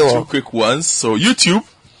then two quick ones. So YouTube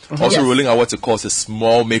also rolling out what it calls a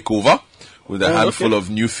small makeover with a handful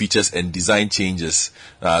of new features and design changes.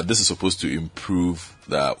 This is supposed to improve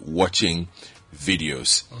the watching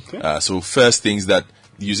videos. So first things that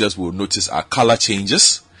users will notice are color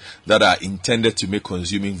changes that are intended to make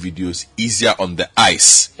consuming videos easier on the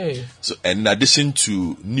eyes. So in addition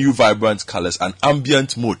to new vibrant colors, an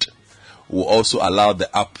ambient mode will also allow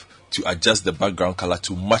the app to adjust the background color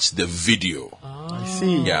to match the video. I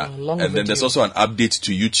see. Yeah. And then there's also an update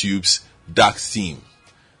to YouTube's dark theme,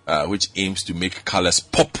 which aims to make colors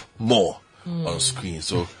pop more on screen.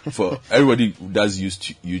 So for everybody who does use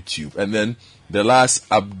YouTube. And then the last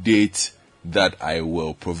update that I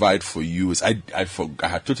will provide for you is I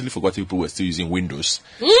had totally forgotten people were still using Windows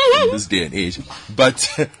in this day and age. But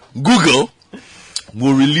Google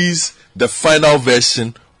will release the final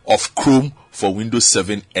version of Chrome for Windows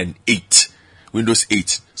 7 and 8. Windows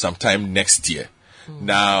 8 sometime next year.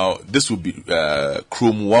 Now, this will be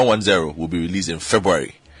Chrome 110 will be released in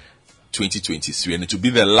February 2023, and it will be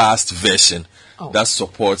the last version that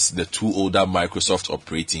supports the two older Microsoft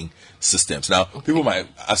operating systems. Now, people might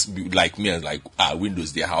ask, like me, and like,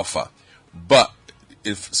 Windows, they're how far? But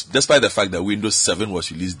despite the fact that Windows 7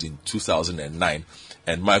 was released in 2009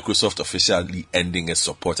 and Microsoft officially ending its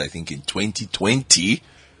support, I think, in 2020,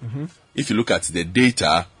 if you look at the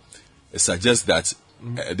data, it suggests that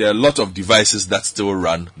there are a lot of devices that still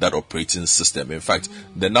run that operating system. In fact,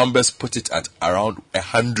 the numbers put it at around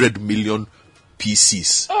 100 million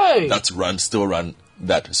PCs that still run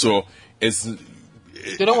that. So they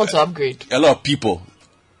don't want to upgrade. A lot of people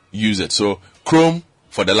use it. So Chrome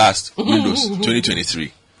for the last Windows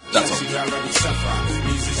 2023. That's all.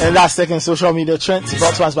 And that's second social media trends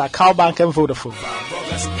brought to us by Cowbank and Vodafone.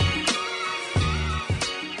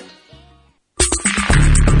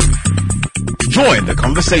 Join the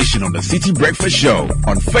conversation on the City Breakfast Show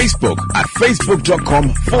on Facebook at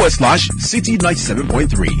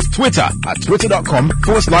facebook.com/City97.3, Twitter at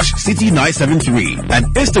twitter.com/City973, and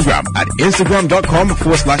Instagram at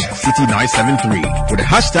instagram.com/City973 with the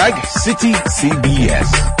hashtag CityCBS.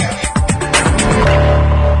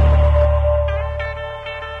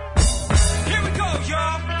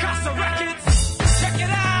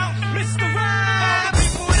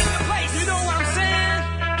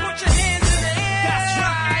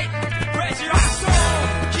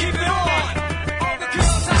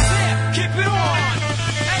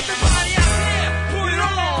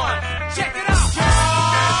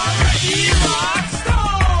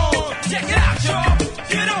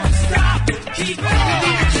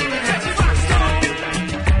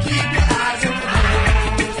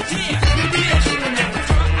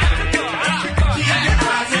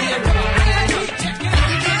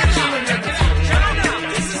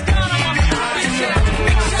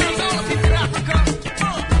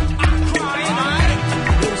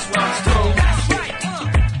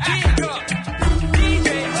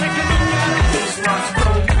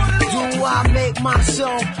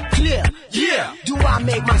 myself clear? Yeah. Do I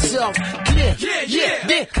make myself clear? Yeah.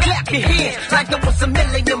 Then clap your hands like there was a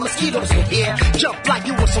million mosquitoes in here. Jump like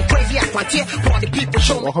you was some crazy aquantier. Party people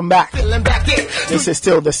show. Welcome back. This is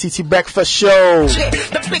still the City Breakfast Show on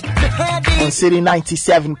City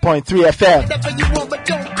 97.3 FM.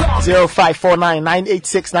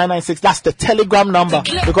 0549-986-996. That's the Telegram number.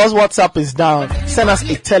 Because WhatsApp is down, send us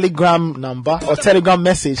a Telegram number or Telegram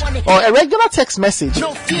message or a regular text message in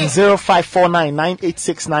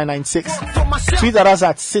 0549-986-996. Tweet at us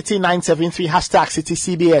at City973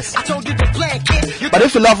 #CityCBS. But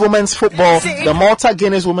if you love women's football, the Malta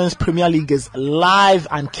Guinness Women's Premier League is live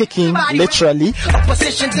and kicking, literally.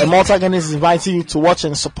 The Malta Guinness is inviting you to watch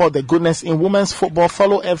and support the goodness in women's football.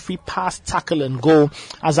 Follow every pass, tackle and goal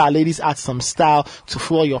as our ladies add some style to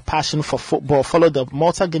fuel your passion for football. Follow the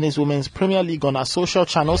Malta Guinness Women's Premier League on our social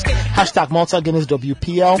channels. Malta Guinness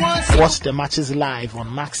WPL. Watch the matches live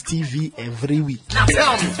on Max TV every week.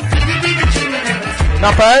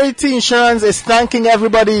 Now, Priority Insurance is thanking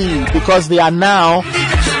everybody because they are now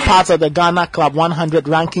part of the Ghana Club 100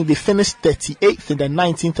 ranking. They finished 38th in the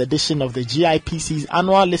 19th edition of the GIPC's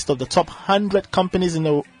annual list of the top 100 companies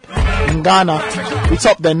in Ghana. We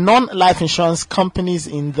top the non-life insurance companies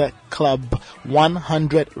in the Club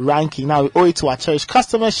 100 ranking. Now, we owe it to our cherished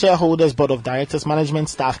customers, shareholders, board of directors, management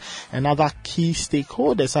staff, and other key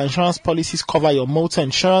stakeholders. Our insurance policies cover your motor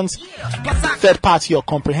insurance, third party or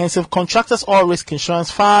comprehensive, contractors, all risk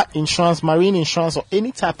insurance, fire insurance, marine insurance, or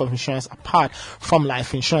any type of insurance apart from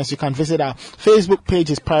life insurance. You can visit our Facebook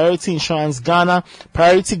pages, Priority Insurance Ghana,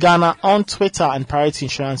 Priority Ghana on Twitter, and Priority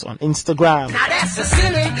Insurance on Instagram.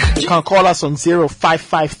 You can call us on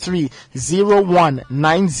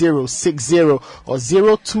 0553-019060 or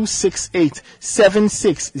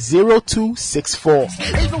 0268-760264.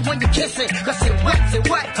 Even when you kiss it, cause it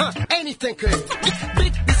wet, anything could.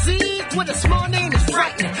 Big disease with a small name is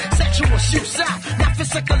frightening. Sexual suicide, not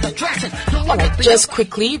physical attraction. Just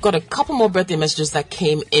quickly, got a couple more birthday messages that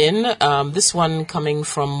came in. This one coming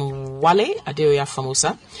from Wale Adeoya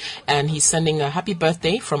Famusa, and he's sending a happy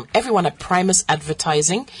birthday from everyone at Primus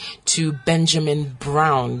Advertising. to Benjamin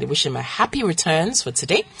Brown. They wish him a happy returns for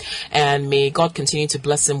today, and may God continue to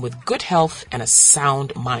bless him with good health and a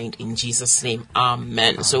sound mind in Jesus' name.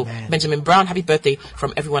 Amen. So Benjamin Brown, happy birthday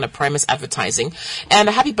from everyone at Primus Advertising. And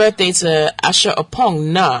a happy birthday to Asha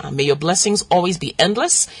Opong Na. May your blessings always be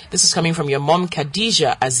endless. This is coming from your mom,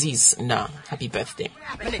 Khadija Aziz Na. Happy birthday.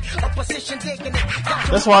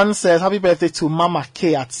 This one says, happy birthday to Mama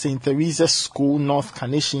K at St. Teresa's School, North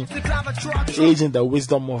Kanishing. Age in the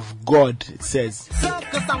wisdom of God, it says.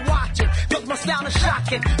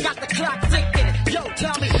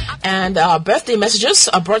 And our birthday messages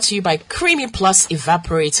are brought to you by Creamy Plus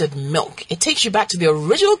Evaporated Milk. It takes you back to the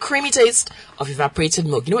original creamy taste of evaporated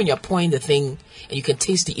milk. You know when you're pouring the thing and you can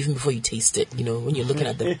taste it even before you taste it, you know, when you're looking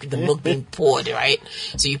at the milk being poured, right?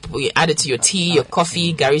 So you add it to your tea, your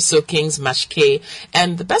coffee, Gary Soakings, Mashke.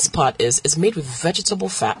 And the best part is it's made with vegetable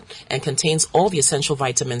fat and contains all the essential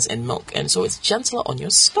vitamins in milk. And so it's gentler on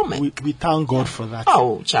your stomach. We thank God for that.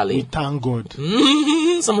 Oh, Charlie. We thank God.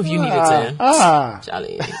 Some of you need it,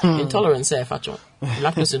 Charlie. Intolerance, Facho.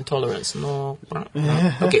 Lactose intolerance. No.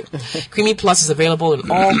 Okay. Creamy Plus is available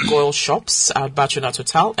in all Goyle shops at Bachonat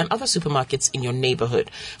Hotel and other supermarkets in your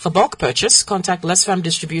neighborhood. For bulk purchase, contact Les Fam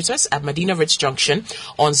Distributors at Medina Ridge Junction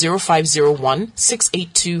on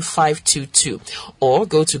 0501-682-522 or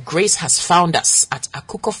go to Grace Has Found Us at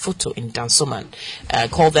Akuko Photo in Dansoman.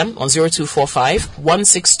 Call them on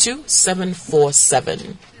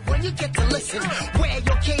 0245-162-747. When you get to listen, wear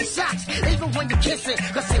your K socks, even when you're kissing,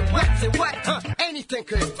 cause it wet, anything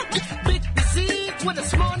could. Big seed with a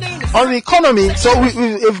small name. On the economy, so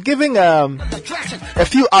we've given a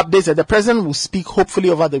few updates that the president will speak hopefully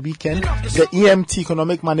over the weekend. The EMT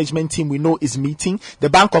Economic Management Team we know is meeting. The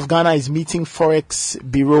Bank of Ghana is meeting Forex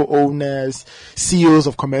Bureau owners, CEOs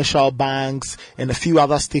of commercial banks, and a few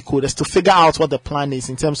other stakeholders to figure out what the plan is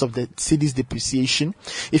in terms of the cedi's depreciation.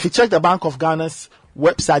 If you check the Bank of Ghana's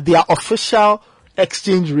website, their official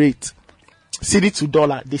exchange rate, cedi to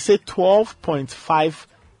dollar, they say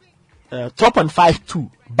 12.52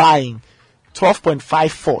 buying,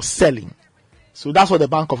 12.54 selling. So that's what the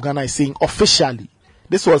Bank of Ghana is saying officially.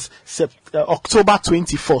 This was October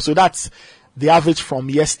 24, so that's the average from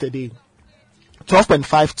yesterday.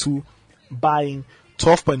 12.52 buying,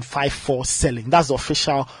 12.54 selling. That's the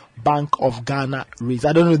official Bank of Ghana rates.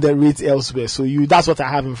 I don't know the rates elsewhere, so that's what I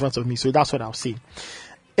have in front of me, so that's what I'll say.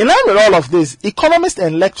 In line with all of this, economist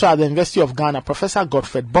and lecturer at the University of Ghana, Professor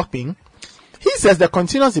Godfred Bopping, he says the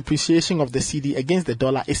continuous depreciation of the cedi against the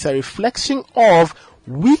dollar is a reflection of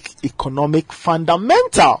weak economic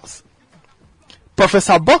fundamentals.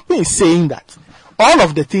 Professor Bopping is saying that all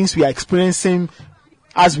of the things we are experiencing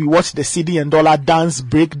as we watch the cedi and dollar dance,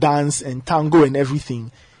 break dance, and tango and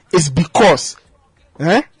everything is because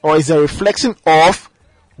or is a reflection of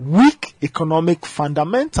weak economic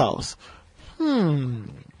fundamentals.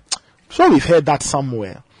 So we've heard that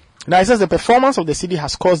somewhere. Now it says the performance of the cedi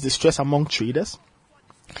has caused distress among traders,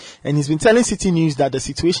 and he's been telling City News that the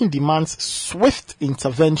situation demands swift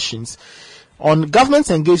interventions. On government's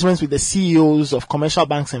engagements with the CEOs of commercial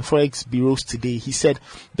banks and forex bureaus today, he said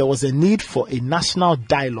there was a need for a national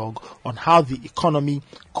dialogue on how the economy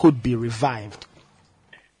could be revived.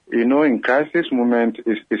 You know, in crisis moment,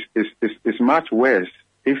 it's much worse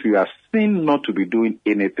if you are seen not to be doing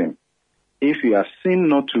anything. If you are seen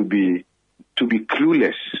not to be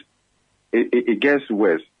clueless, it gets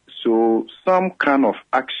worse. So some kind of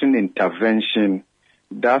action intervention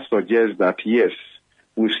that suggests that yes,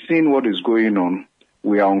 we've seen what is going on.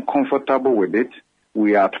 We are uncomfortable with it.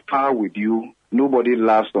 We are at par with you. Nobody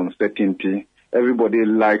loves uncertainty. Everybody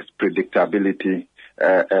likes predictability.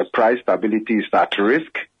 Price stability is at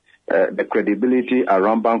risk. The credibility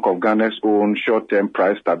around Bank of Ghana's own short-term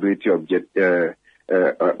price stability objective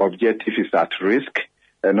is at risk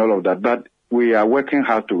and all of that. But we are working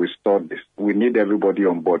hard to restore this. We need everybody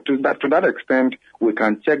on board. To that extent, we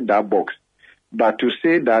can check that box. But to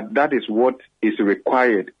say that that is what is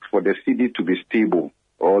required for the cedi to be stable,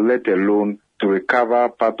 or let alone to recover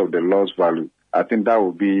part of the lost value, I think that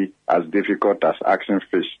would be as difficult as asking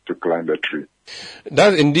fish to climb the tree.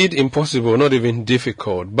 That's indeed impossible, not even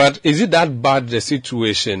difficult. But is it that bad, the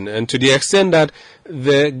situation? And to the extent that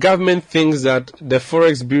the government thinks that the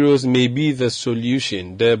forex bureaus may be the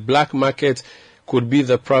solution, the black market could be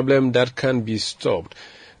the problem that can be stopped.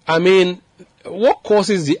 I mean, what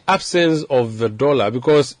causes the absence of the dollar?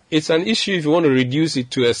 Because it's an issue, if you want to reduce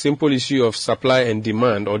it to a simple issue of supply and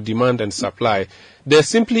demand, or demand and supply, there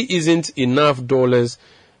simply isn't enough dollars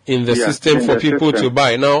in the system for people to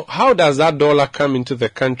buy. Now, how does that dollar come into the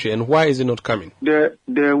country, and why is it not coming? There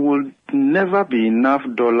will never be enough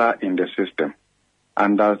dollar in the system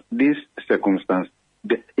under this circumstance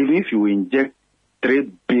even if you inject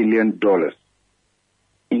 $3 billion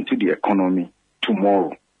into the economy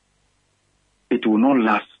tomorrow, it will not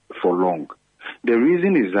last for long. The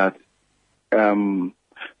reason is that,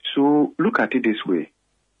 so look at it this way.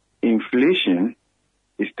 Inflation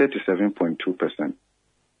is 37.2%.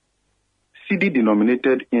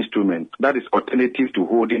 CD-denominated instrument, that is alternative to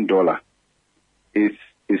holding dollar, is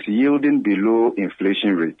yielding below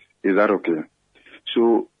inflation rate. Is that okay?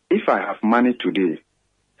 So if I have money today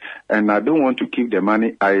and I don't want to keep the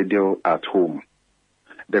money idle at home,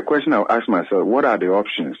 the question I'll ask myself, what are the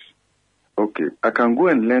options? Okay, I can go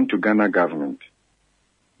and lend to Ghana government.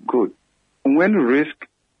 Good. When risk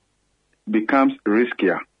becomes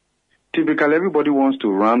riskier, typically everybody wants to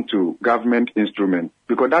run to government instruments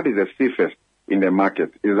because that is the safest in the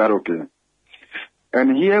market. Is that okay?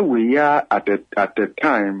 And here we are at a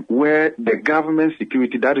time where the government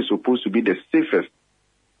security that is supposed to be the safest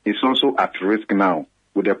is also at risk now,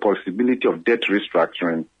 with the possibility of debt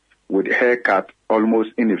restructuring, with haircut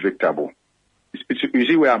almost inevitable. You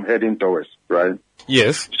see where I'm heading towards, right?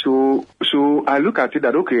 Yes. So I look at it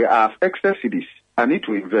that, okay, I have excess CDs. I need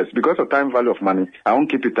to invest because of time value of money. I won't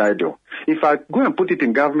keep it idle. If I go and put it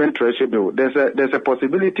in government treasury bill, there's a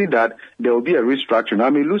possibility that there will be a restructuring. I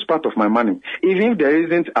may lose part of my money. Even if there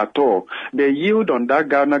isn't at all, the yield on that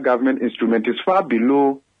Ghana government instrument is far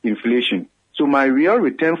below inflation. So my real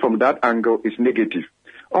return from that angle is negative.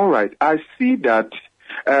 All right, I see that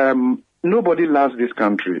nobody loves this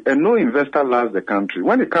country and no investor loves the country.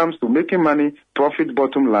 When it comes to making money, profit,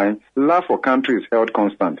 bottom line, love for country is held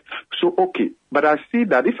constant. So, okay, but I see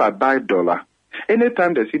that if I buy dollar,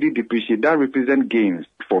 anytime the CD depreciates, that represents gains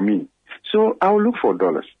for me. So I will look for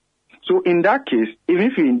dollars. So in that case,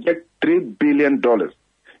 even if you inject $3 billion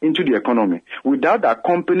into the economy without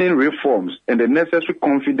accompanying reforms and the necessary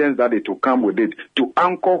confidence that it will come with it to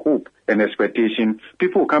anchor hope and expectation,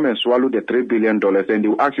 people will come and swallow the $3 billion and they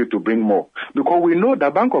will ask you to bring more. Because we know the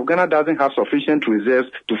Bank of Ghana doesn't have sufficient reserves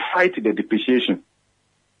to fight the depreciation.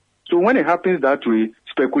 So when it happens that way,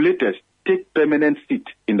 speculators take permanent seat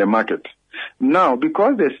in the market. Now,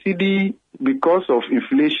 because the CD, because of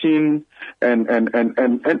inflation and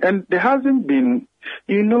there hasn't been,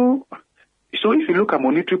 so if you look at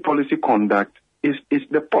monetary policy conduct, is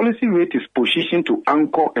the policy rate is positioned to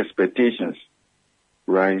anchor expectations,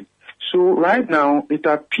 right? So right now, it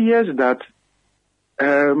appears that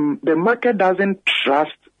the market doesn't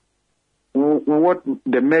trust what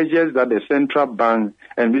the measures that the central bank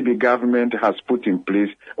and maybe government has put in place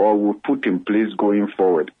or will put in place going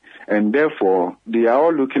forward. And therefore, they are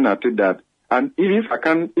all looking at it that, and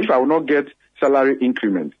if I will not get salary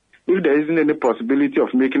increment, if there isn't any possibility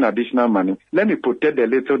of making additional money, let me protect the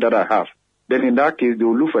little that I have. Then in that case, they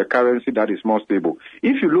will look for a currency that is more stable.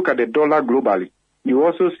 If you look at the dollar globally, you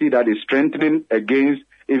also see that it's strengthening against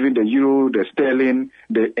even the euro, the sterling,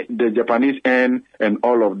 the Japanese yen, and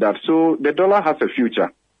all of that. So the dollar has a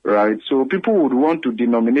future, right? So people would want to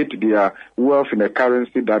denominate their wealth in a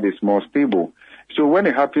currency that is more stable. So when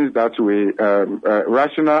it happens that way,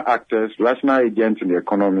 rational actors, rational agents in the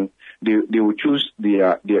economy, they will choose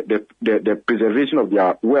the preservation of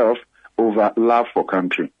their wealth over love for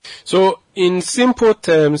country. So in simple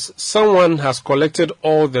terms, someone has collected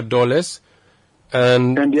all the dollars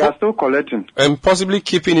and they are still collecting and possibly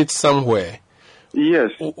keeping it somewhere. Yes.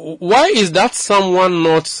 Why is that someone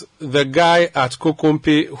not the guy at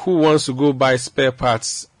Kokompe who wants to go buy spare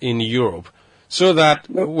parts in Europe? So that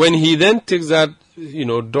when he then takes that,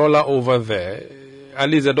 dollar over there, at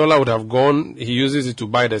least the dollar would have gone, he uses it to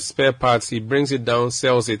buy the spare parts, he brings it down,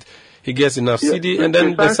 sells it, he gets enough CD, and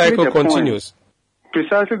then the cycle continues.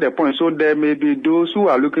 Precisely the point. So there may be those who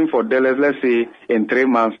are looking for dollars, let's say, in 3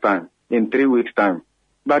 months' time, in 3 weeks' time.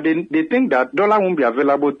 But they think that dollar won't be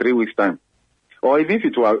available 3 weeks' time. Or even if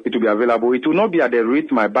it will be available, it will not be at the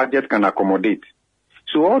rate my budget can accommodate.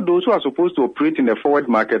 So all those who are supposed to operate in the forward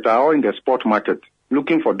market are all in the spot market,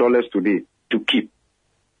 looking for dollars today to keep.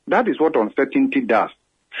 That is what uncertainty does.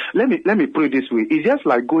 Let me put it this way. It's just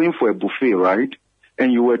like going for a buffet, right?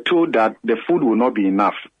 And you were told that the food will not be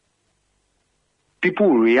enough. People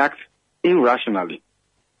will react irrationally.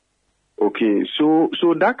 Okay, so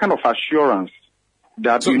that kind of assurance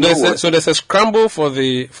that so there's a scramble for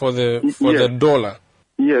the dollar.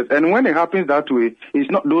 Yes, and when it happens that way,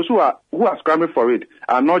 it's not those who are scrambling for it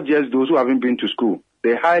are not just those who haven't been to school.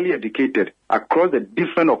 They're highly educated across the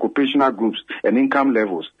different occupational groups and income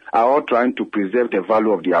levels are all trying to preserve the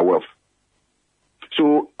value of their wealth.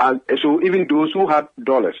 So even those who have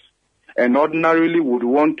dollars and ordinarily would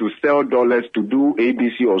want to sell dollars to do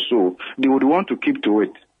ABC or so, they would want to keep to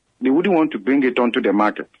it. They wouldn't want to bring it onto the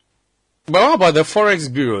market. But what about the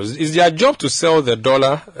forex bureaus? Is their job to sell the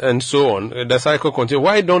dollar and so on? The cycle continues.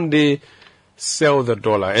 Why don't they sell the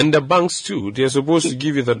dollar? And the banks too. They're supposed to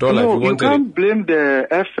give you the dollar. No, if you you can't blame the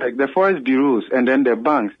effect, the forex bureaus and then the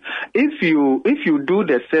banks. If you do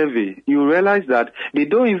the survey, you realize that they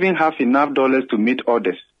don't even have enough dollars to meet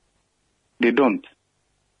orders. They don't.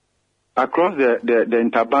 Across the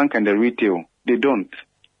interbank and the retail, they don't.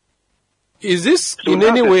 Is this So in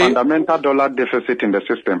that's any a way fundamental dollar deficit in the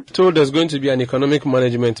system? told there's going to be an economic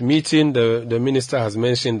management meeting? The minister has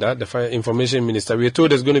mentioned that, the information minister. We are told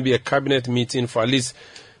there's going to be a cabinet meeting for at least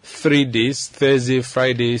 3 days, Thursday,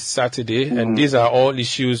 Friday, Saturday, and these are all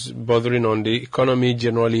issues bothering on the economy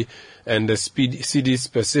generally and the CD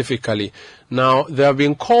specifically. Now, there have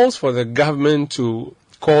been calls for the government to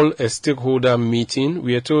call a stakeholder meeting.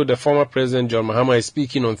 We are told the former president, John Mahama, is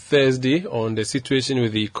speaking on Thursday on the situation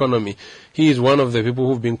with the economy. He is one of the people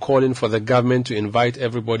who've been calling for the government to invite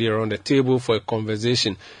everybody around the table for a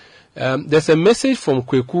conversation. There's a message from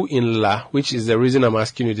Kweku Inla, which is the reason I'm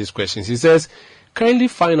asking you these questions. He says, kindly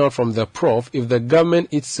find out from the Prof if the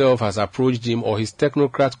government itself has approached him or his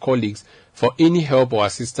technocrat colleagues for any help or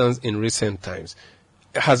assistance in recent times.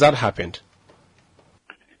 Has that happened?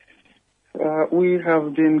 We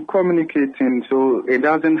have been communicating, so it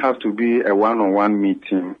doesn't have to be a one-on-one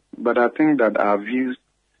meeting. But I think that our views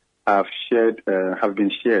have been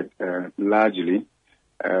shared largely.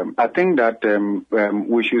 I think that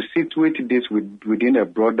we should situate this within a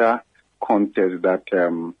broader context that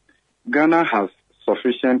Ghana has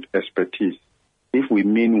sufficient expertise if we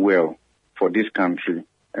mean well for this country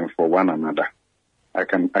and for one another. I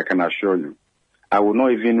can assure you. I will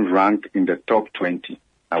not even rank in the top 20.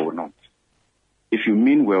 I will not. If you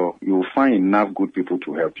mean well, you will find enough good people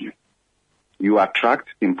to help you. You attract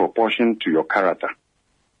in proportion to your character.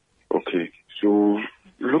 Okay, so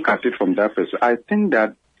look at it from that perspective. I think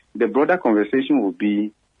that the broader conversation will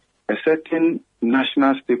be a certain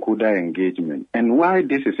national stakeholder engagement. And why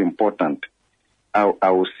this is important, I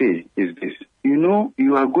will say, is this. You know,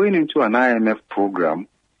 you are going into an IMF program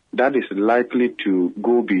that is likely to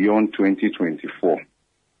go beyond 2024.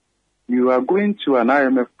 You are going to an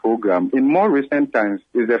IMF program. In more recent times,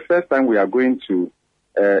 it's the first time we are going to,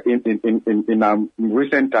 in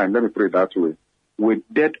recent time, let me put it that way, with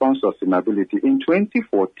debt on sustainability. In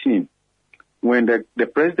 2014, when the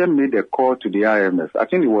president made a call to the IMF, I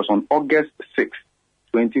think it was on August 6,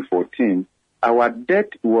 2014, our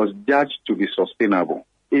debt was judged to be sustainable,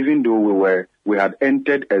 even though we had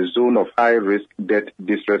entered a zone of high-risk debt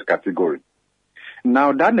distress category.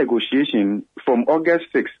 Now, that negotiation from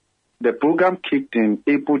August 6, the program kicked in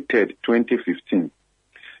April 3rd, 2015.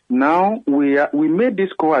 Now, we made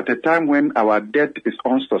this call at a time when our debt is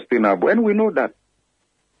unsustainable, and we know that.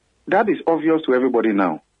 That is obvious to everybody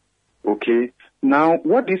now. Okay? Now,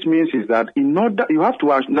 what this means is that in order, you have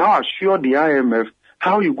to now assure the IMF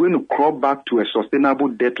how you're going to crawl back to a sustainable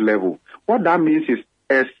debt level. What that means is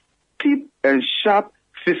a steep and sharp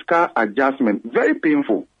fiscal adjustment, very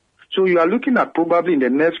painful. So you are looking at probably in the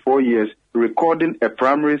next 4 years recording a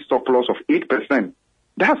primary surplus of 8%.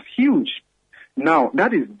 That's huge. Now,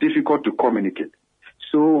 that is difficult to communicate.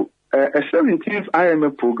 So a 17th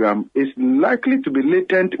IMF program is likely to be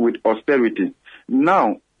latent with austerity.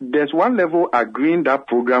 Now, there's one level agreeing that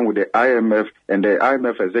program with the IMF and the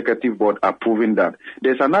IMF Executive Board approving that.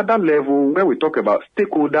 There's another level where we talk about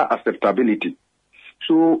stakeholder acceptability.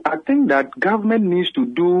 So I think that government needs to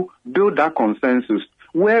build that consensus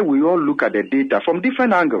where we all look at the data from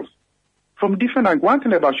different angles. One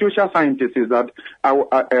thing about social scientists is that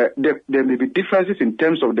there may be differences in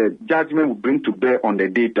terms of the judgment we bring to bear on the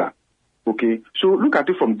data. Okay, so look at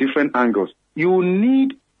it from different angles. You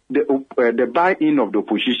need the buy-in of the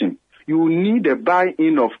opposition. You need the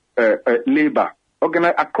buy-in of labor,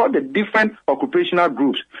 organized across the different occupational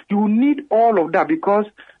groups. You need all of that because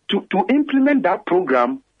to implement that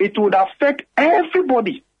program, it would affect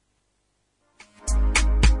everybody.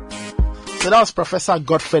 So that was Professor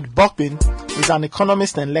Godfred Bokpin, who's an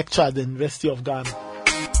economist and lecturer at the University of Ghana.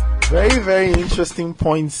 Very, very interesting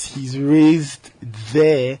points he's raised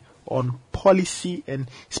there on policy, and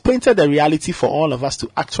he's painted the reality for all of us to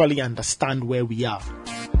actually understand where we are.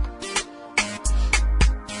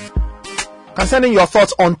 Concerning your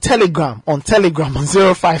thoughts on Telegram on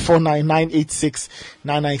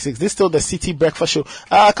 0549986996. This is still the City Breakfast Show.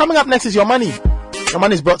 Coming up next is Your Money. Your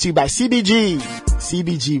Money is brought to you by CBG.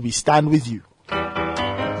 CBG, we stand with you.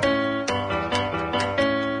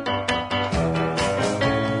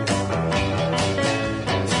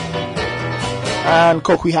 And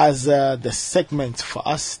Kokwi has the segment for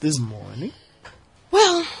us this morning.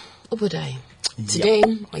 Well, Obudai, today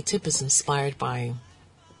my tip is inspired by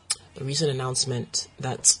a recent announcement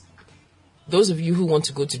that those of you who want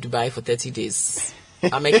to go to Dubai for 30 days,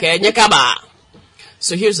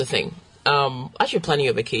 so here's the thing. As you're planning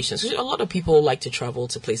your vacations, a lot of people like to travel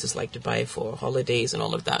to places like Dubai for holidays and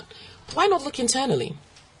all of that. Why not look internally?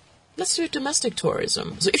 Let's do domestic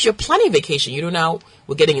tourism. So if you're planning vacation, now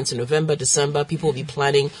we're getting into November, December, people will be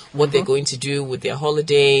planning what they're going to do with their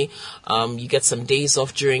holiday. You get some days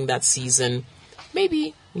off during that season.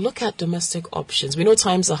 Maybe look at domestic options. We know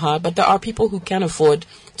times are hard, but there are people who can afford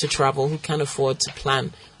to travel, who can afford to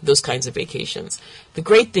plan those kinds of vacations. The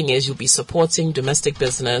great thing is you'll be supporting domestic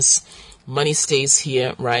business. Money stays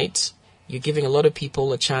here, right? You're giving a lot of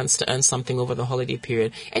people a chance to earn something over the holiday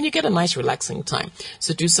period, and you get a nice relaxing time.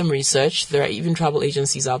 So do some research. There are even travel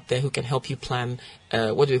agencies out there who can help you plan,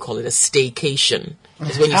 what do we call it, a staycation.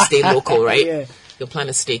 It's when you stay local, right? Yeah. You'll plan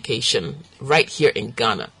a staycation right here in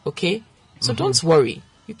Ghana, okay? So don't worry.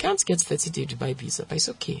 You can't get 30-day Dubai visa, but it's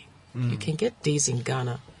okay. You can get days in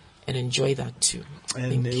Ghana and enjoy that too.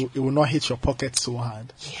 And it will not hit your pocket so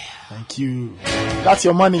hard. Yeah. Thank you. That's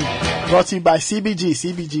your money. Brought to you by CBG.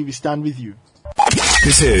 CBG, we stand with you.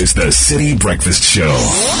 This is the City Breakfast Show.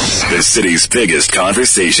 The city's biggest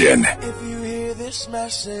conversation. If you hear this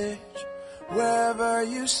message, wherever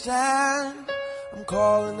you stand, I'm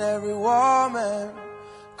calling every woman,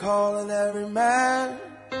 calling every man.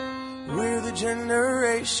 We're the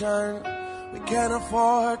generation, we can't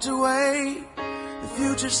afford to wait. The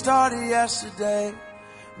future started yesterday,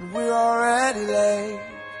 and we're already late.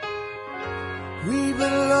 We've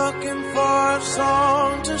been looking for a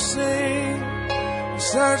song to sing,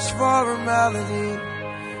 search for a melody,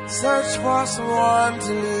 search for someone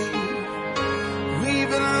to lead. We've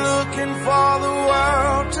been looking for the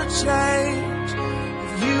world to change.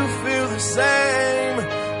 If you feel the same,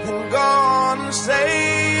 then go on and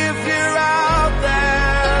say, if you're out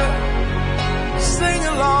there, sing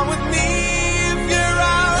along with me. If you're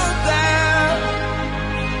out there,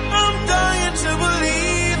 I'm dying to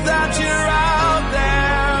believe that you're out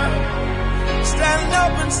there. Stand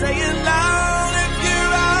up and say it loud. If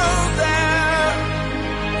you're out there,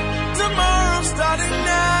 tomorrow's starting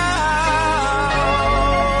now.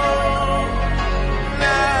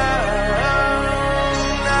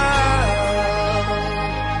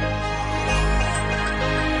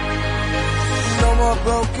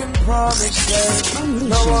 Broken promises. Unleashing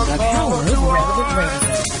the power of relevant radio.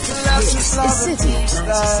 This is City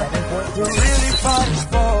 97.3. We're really fighting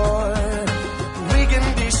for. We can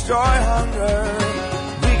destroy hunger.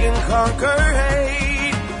 We can conquer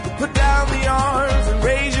hate. Put down the arms and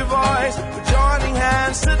raise your voice. We're joining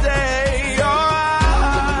hands today.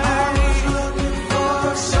 I was looking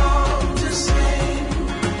for a song to sing.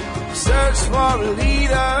 Search for a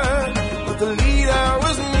leader, but the leader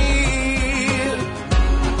was me.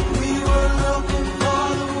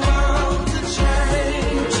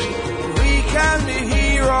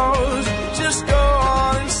 Just go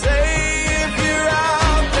on and say, if you're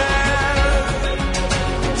out there,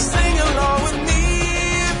 sing along with me.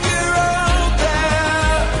 If you're out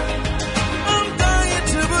there, I'm dying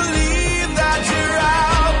to believe that you're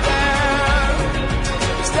out there.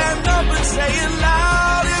 Stand up and say it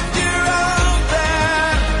loud. If you're out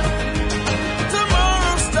there,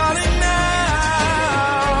 tomorrow's starting now.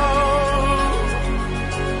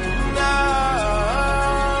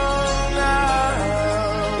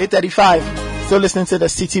 8:35. Still listening to the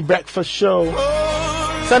City Breakfast Show.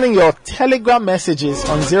 Sending your Telegram messages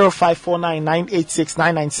on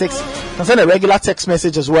 0549986996. You can send a regular text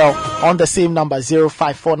message as well on the same number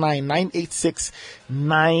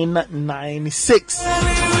 0549986996.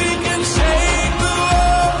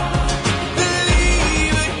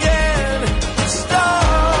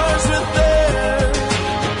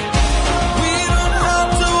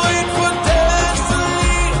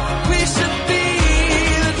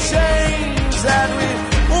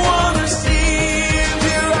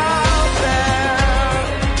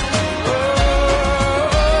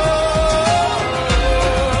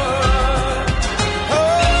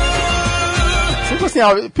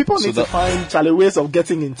 People need to find Charlie ways of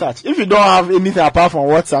getting in touch. If you don't have anything apart from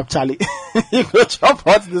WhatsApp, Charlie, you go chop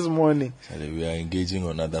out this morning. Charlie, we are engaging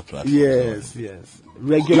on other platforms. Yes.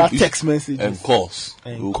 Regular text messages and calls.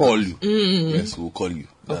 We'll call you. Yes, we'll call you.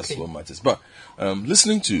 That's what matters. But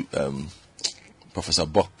listening to Professor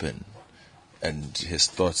Bokpen and his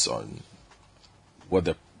thoughts on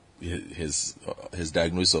what his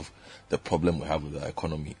diagnosis of the problem we have with the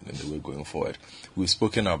economy and the way going forward, we've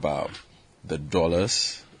spoken about the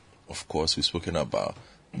dollars, of course. We've spoken about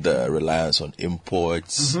the reliance on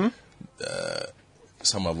imports.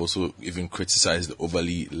 Some have also even criticized the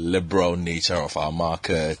overly liberal nature of our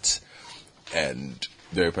market. And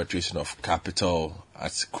the repatriation of capital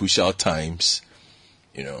at crucial times,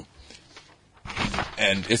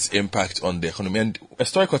 and its impact on the economy. And a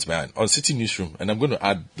story caught my eye on City Newsroom, and I'm going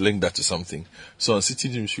to link that to something. So on City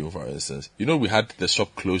Newsroom, for instance, we had the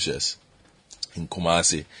shop closures in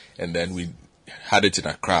Kumasi, and then we had it in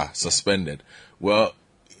Accra, suspended. Well,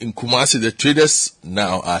 in Kumasi, the traders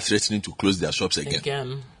now are threatening to close their shops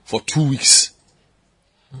again. For 2 weeks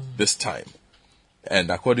this time.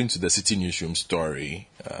 And according to the City Newsroom story,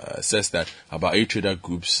 says that about 8 trader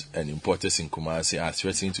groups and importers in Kumasi are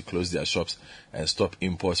threatening to close their shops and stop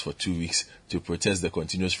imports for 2 weeks to protest the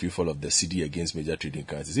continuous freefall of the cedi against major trading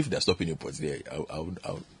currencies. If they're stopping imports, I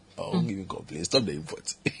won't even complain. Stop the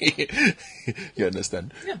imports. You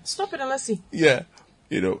understand? Yeah, stop it and let's see. Yeah.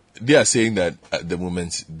 They are saying that at the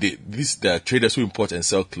moment, the traders who import and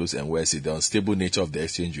sell clothes and wear, the unstable nature of the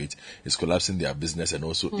exchange rate is collapsing their business and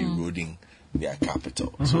also eroding their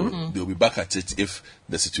capital. So they'll be back at it if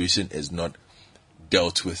the situation is not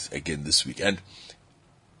dealt with again this week. And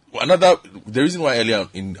the reason why earlier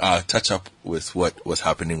in our touch up with what was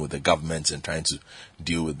happening with the government and trying to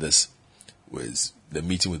deal with this was the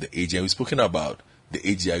meeting with the AGI. We've spoken about the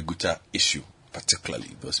AGI Guta issue,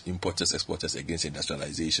 particularly those importers, exporters against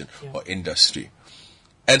industrialization or industry.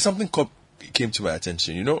 And something came to my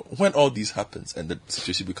attention. When all this happens and the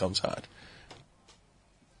situation becomes hard,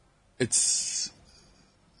 it's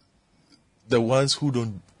the ones who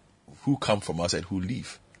come from outside who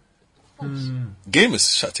leave. Game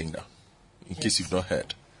is shutting down, in case you've not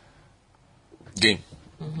heard. Game.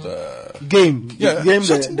 The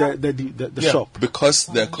shop. Because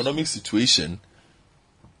the economic situation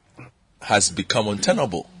has become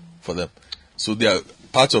untenable for them. So they are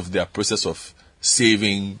part of their process of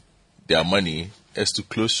saving their money is to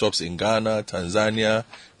close shops in Ghana, Tanzania,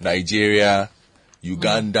 Nigeria,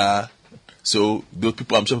 Uganda. So those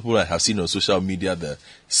people, I'm sure people have seen on social media the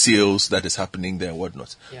sales that is happening there and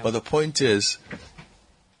whatnot. Yeah. But the point is,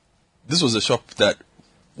 this was a shop that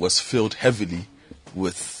was filled heavily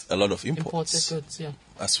with a lot of imported goods,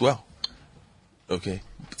 as well. Okay,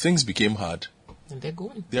 things became hard. And they're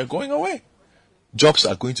going. They are going away. Jobs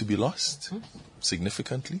are going to be lost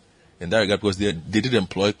significantly in that regard because they did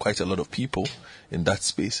employ quite a lot of people in that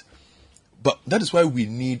space. But that is why we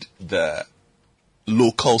need the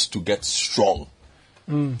locals to get strong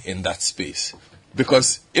in that space.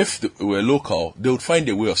 Because if they were local, they would find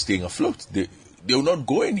a way of staying afloat. They would not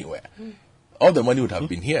go anywhere. All the money would have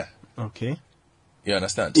been here. Okay. You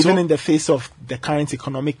understand? Even in the face of the current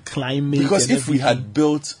economic climate. Because if we had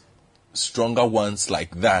built stronger ones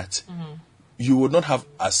like that, you would not have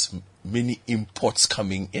as many imports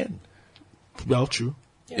coming in. Well, true.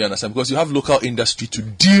 You understand? Because you have local industry to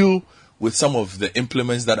deal with some of the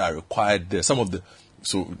implements that are required there. So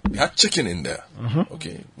they had chicken in there.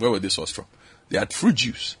 Okay, where were they sourced from? They had fruit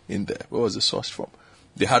juice in there. Where was it sourced from?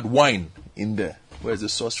 They had wine in there. Where is it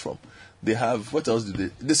sourced from? They have, what else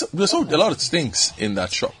did they sold a lot of things in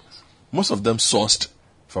that shop. Most of them sourced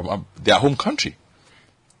from their home country.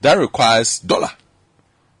 That requires dollar.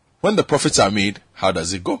 When the profits are made, how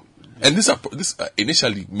does it go? And this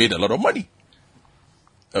initially made a lot of money.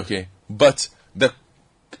 Okay, but the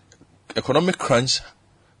economic crunch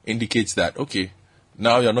indicates that, okay,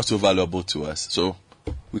 now you're not so valuable to us, so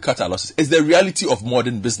we cut our losses. It's the reality of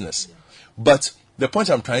modern business. But the point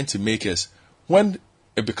I'm trying to make is, when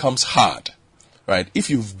it becomes hard, right, if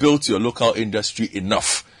you've built your local industry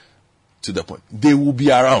enough to the point, they will be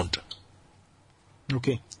around.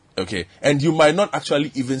 Okay, and you might not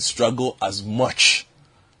actually even struggle as much.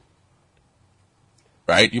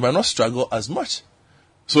 Right? You might not struggle as much.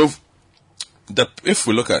 So, if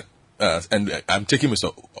we look at, and I'm taking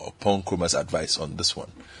Mr. Opon Nkrumah's advice on this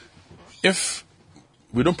one, if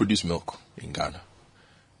we don't produce milk in Ghana,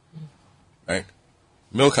 right?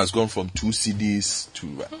 Milk has gone from 2 cedis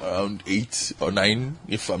to around 8 or 9,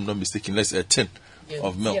 if I'm not mistaken. Let's say a tin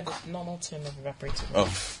of milk. Yeah, the normal tin of evaporated milk.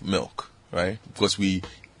 Of milk, right? Because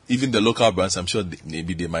even the local brands, I'm sure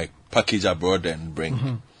maybe they might package abroad and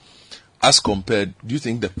bring. As compared, do you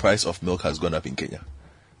think the price of milk has gone up in Kenya?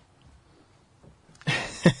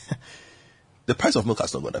 The price of milk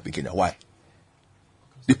has not gone up in Kenya. Why?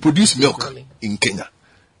 They produce milk in Kenya.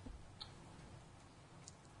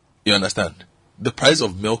 You understand? The price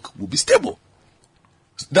of milk will be stable.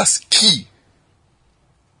 That's key.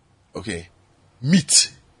 Okay.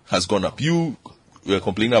 Meat has gone up. You were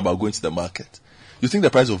complaining about going to the market. You think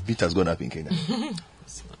the price of meat has gone up in Kenya?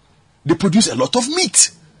 They produce a lot of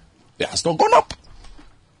meat. It has not gone up.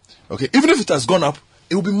 Okay. Even if it has gone up,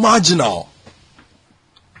 it will be marginal.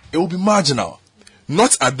 It will be marginal.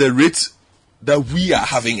 Not at the rate that we are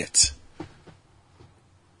having it.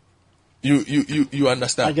 You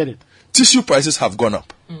understand? I get it. Tissue prices have gone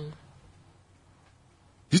up. Do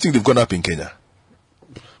you think they've gone up in Kenya?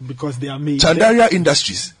 Because they are made. Chandaria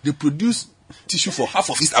Industries, they produce tissue for half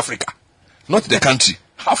of East Africa, not the country.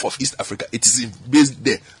 Half of East Africa. It is based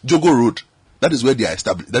there. Jogo Road. That is where they are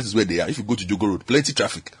established. That is where they are. If you go to Jogo Road, plenty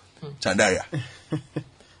traffic. Chandaria.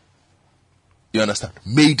 You understand?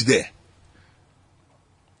 Made there.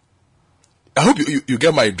 I hope you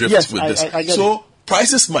get my drift with this. I get so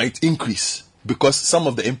prices might increase because some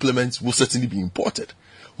of the implements will certainly be imported.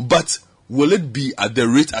 But will it be at the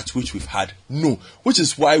rate at which we've had? No. Which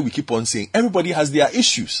is why we keep on saying everybody has their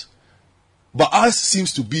issues. But ours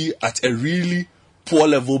seems to be at a really poor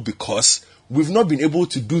level because we've not been able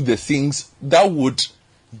to do the things that would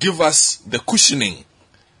give us the cushioning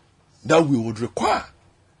that we would require.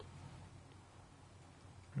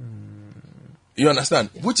 You understand?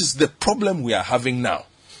 Which is the problem we are having now.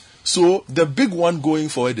 So the big one going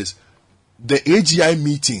forward is the AGI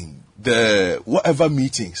meeting, the whatever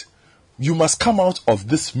meetings. You must come out of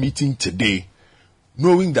this meeting today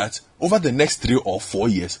knowing that over the next 3 or 4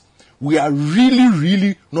 years, we are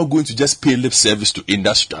really not going to just pay lip service to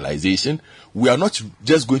industrialization. We are not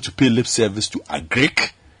just going to pay lip service to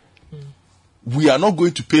agric. We are not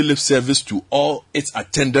going to pay lip service to all its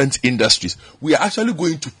attendant industries. We are actually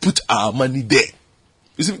going to put our money there.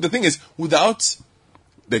 You see, the thing is, without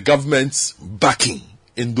the government's backing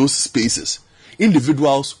in those spaces,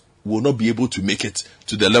 individuals will not be able to make it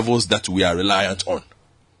to the levels that we are reliant on.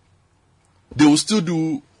 They will still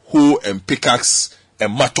do hoe and pickaxe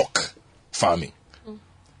and mattock farming,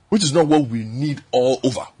 which is not what we need all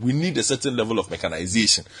over. We need a certain level of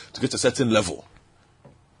mechanization to get to a certain level.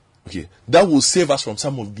 Okay, that will save us from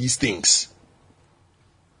some of these things.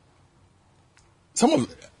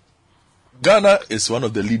 Ghana is one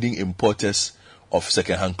of the leading importers of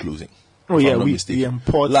second-hand clothing. Oh yeah, we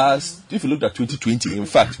import. If you look at 2020, in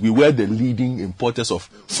fact, we were the leading importers of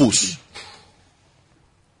Fos.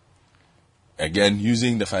 Again,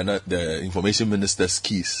 using the information minister's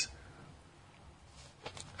keys.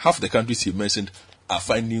 Half the countries he mentioned are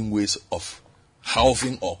finding ways of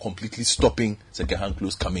halving or completely stopping second-hand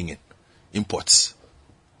clothes coming in. Imports.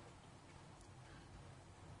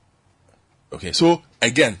 Okay, so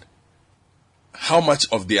again, how much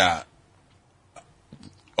of their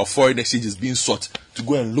foreign exchange is being sought to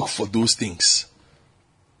go and look for those things?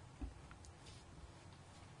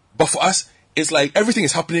 But for us, it's like everything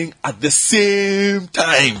is happening at the same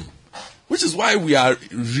time, which is why we are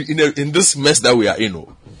in this mess that we are in.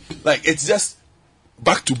 Like, it's just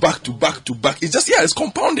back to back to back to back. It's just, it's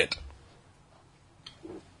compounded.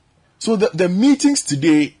 So the meetings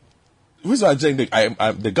today, the reason I'm saying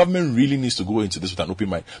that the government really needs to go into this with an open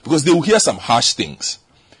mind, because they will hear some harsh things.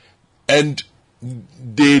 And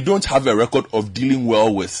they don't have a record of dealing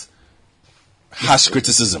well with harsh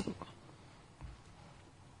criticism.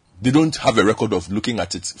 They don't have a record of looking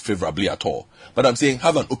at it favorably at all. But I'm saying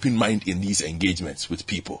have an open mind in these engagements with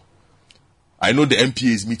people. I know the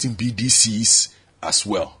MPA is meeting BDCs as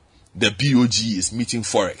well. The BOG is meeting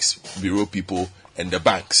Forex Bureau people and the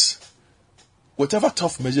banks. Whatever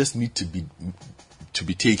tough measures need to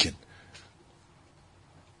be taken,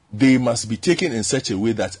 they must be taken in such a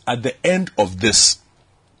way that at the end of this,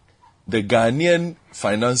 the Ghanaian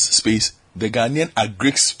finance space, the Ghanaian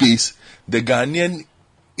agric space, the Ghanaian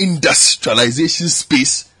industrialization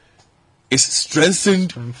space is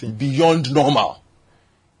strengthened beyond normal.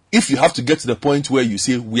 If you have to get to the point where you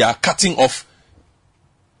say we are cutting off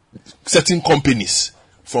certain companies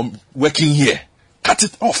from working here, cut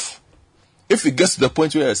it off. If it gets to the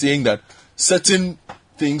point where you're saying that certain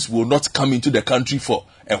things will not come into the country for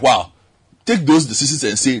a while, take those decisions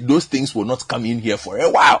and say those things will not come in here for a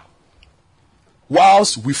while.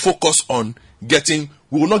 Whilst we focus on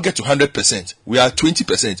we will not get to 100%. We are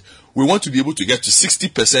 20%. We want to be able to get to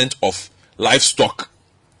 60% of livestock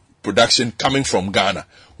production coming from Ghana.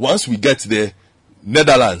 Once we get there,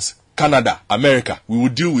 Netherlands, Canada, America, we will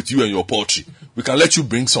deal with you and your poultry. We can let you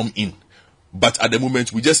bring some in. But at the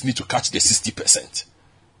moment, we just need to catch the 60%.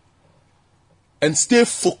 And stay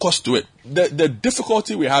focused to it. The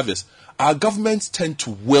difficulty we have is our governments tend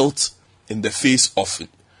to wilt in the face of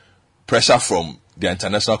pressure from their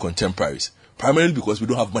international contemporaries, primarily because we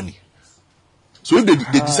don't have money. So if they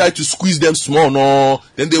decide to squeeze them small,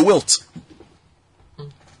 then they wilt.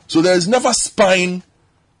 So there is never spine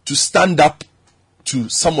to stand up to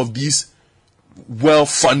some of these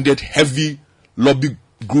well-funded, heavy lobby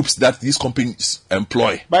groups that these companies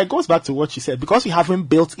employ. But it goes back to what you said, because we haven't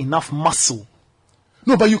built enough muscle.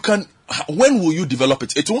 No, but you can. When will you develop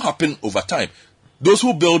it? It won't happen over time. Those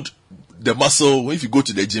who build the muscle, if you go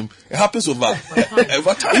to the gym, it happens over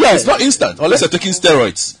time. Yeah, it's not instant unless you're taking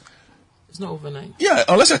steroids. It's not overnight. Yeah,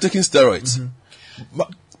 unless you're taking steroids.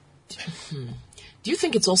 Do you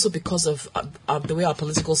think it's also because of the way our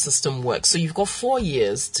political system works? So you've got 4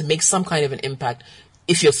 years to make some kind of an impact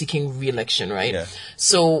if you're seeking re-election, right? Yeah.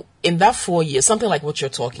 So in that 4 years, something like what you're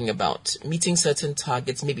talking about, meeting certain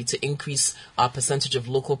targets, maybe to increase our percentage of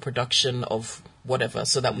local production of whatever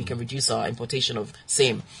so that we can reduce our importation of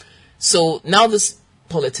same. So now this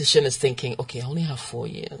politician is thinking, okay, I only have 4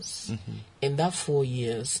 years. In that 4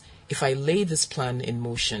 years, if I lay this plan in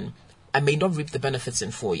motion, I may not reap the benefits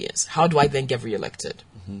in 4 years. How do I then get re-elected?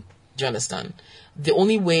 Do you understand? The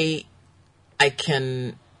only way I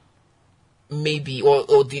can maybe,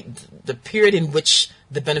 or the period in which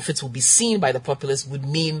the benefits will be seen by the populace would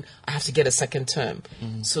mean I have to get a second term.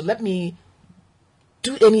 So let me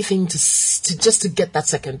do anything to just to get that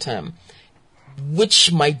second term,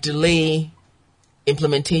 which might delay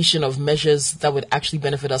implementation of measures that would actually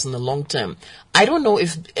benefit us in the long term. I don't know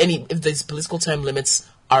if these political term limits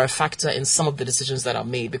are a factor in some of the decisions that are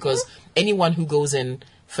made, because anyone who goes in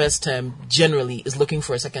first term generally is looking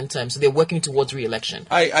for a second term, so they're working towards re-election.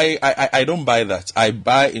 I don't buy that. I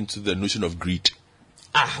buy into the notion of greed.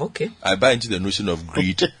 Okay. I buy into the notion of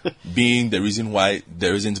greed being the reason why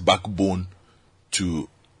there isn't backbone to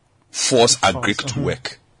force agric to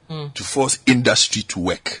work, to force industry to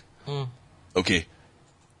work. Okay.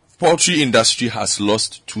 Poultry industry has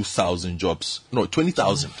lost 20,000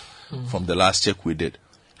 from the last check we did.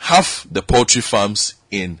 Half the poultry farms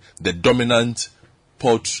in the dominant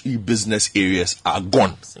poultry business areas are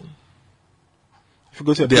gone. If you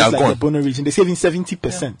go to a place like the Bono region, they're saving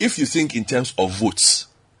 70%. If you think in terms of votes,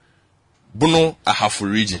 Bono,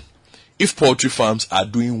 Ahafo region, if poultry farms are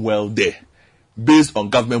doing well there, based on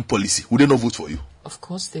government policy, would they not vote for you? Of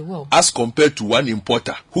course they will. As compared to one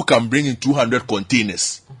importer who can bring in 200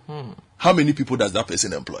 containers. How many people does that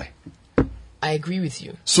person employ? I agree with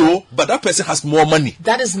you. So, but that person has more money.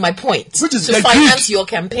 That is my point. Which is to the finance greed. your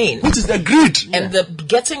campaign. Which is the greed. And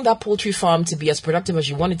getting that poultry farm to be as productive as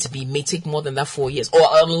you want it to be may take more than that 4 years. Or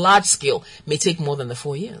on a large scale may take more than the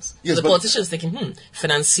 4 years. Yes, so the politician is thinking,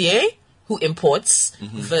 financier who imports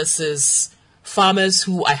versus farmers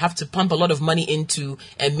who I have to pump a lot of money into,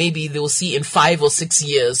 and maybe they'll see in 5 or 6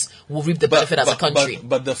 years we'll reap the benefit as a country.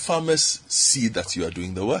 But the farmers see that you are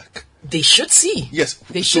doing the work. They should see. Yes.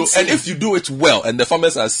 They should see. And if you do it well and the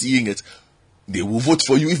farmers are seeing it, they will vote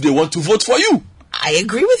for you if they want to vote for you. I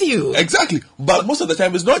agree with you. Exactly. But most of the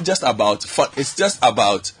time it's not just about fun, it's just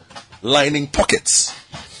about lining pockets.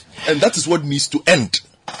 And that is what needs to end.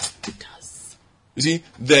 It does. You see,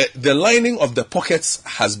 the lining of the pockets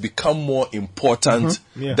has become more important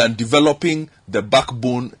than developing the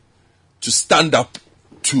backbone to stand up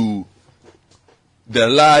to the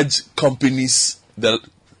large companies, the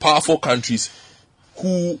powerful countries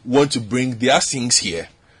who want to bring their things here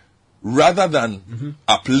rather than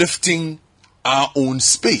uplifting our own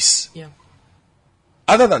space. Yeah.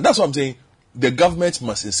 Other than that's what I'm saying, the government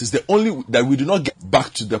must insist that we do not get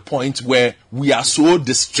back to the point where we are so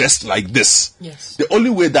distressed like this. Yes. The only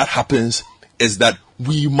way that happens is that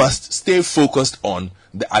we must stay focused on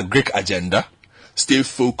the agric agenda, stay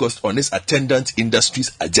focused on its attendant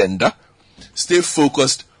industries agenda, stay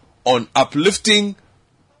focused on uplifting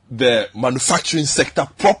the manufacturing sector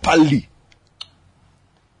properly.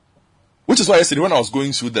 Which is why yesterday when I was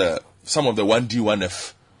going through some of the 1D,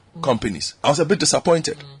 1F companies, I was a bit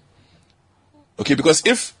disappointed. Okay, because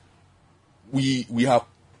if we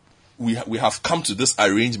have come to this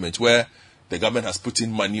arrangement where the government has put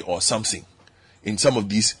in money or something in some of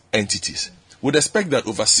these entities, we'd expect that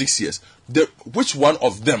over 6 years, which one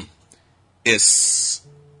of them is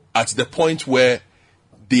at the point where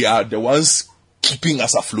they are the ones keeping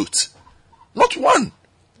us afloat? Not one.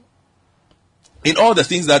 In all the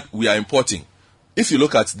things that we are importing, if you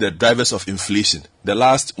look at the drivers of inflation, the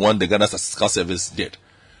last one the Ghana Statistical Service did,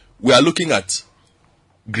 we are looking at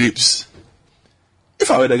grapes. If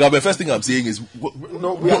I were the government, first thing I'm saying is,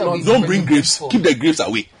 don't bring grapes. Keep the grapes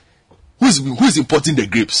away. Who is importing the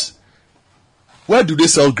grapes? Where do they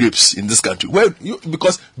sell grapes in this country?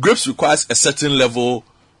 Because grapes requires a certain level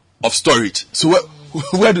of storage. So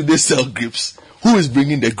where do they sell grapes? Who is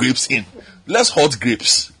bringing the grapes in? Let's halt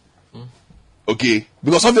grapes. Okay?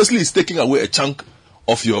 Because obviously it's taking away a chunk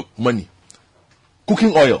of your money.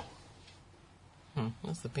 Cooking oil.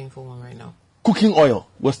 That's the painful one right now. Cooking oil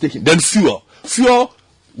was taken. Then fuel. Fuel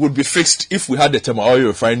would be fixed if we had the Tema Oil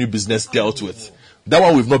refinery business dealt with. That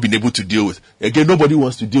one we've not been able to deal with. Again, nobody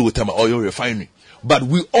wants to deal with Tema Oil refinery. But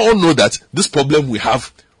we all know that this problem we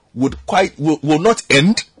have will not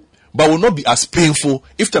end, but will not be as painful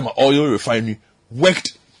if Tema Oil Refinery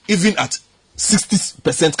worked even at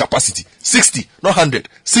 60% capacity. 60, not 100,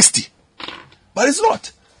 60. But it's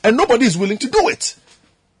not. And nobody is willing to do it.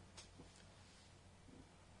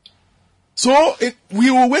 So we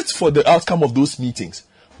will wait for the outcome of those meetings.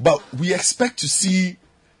 But we expect to see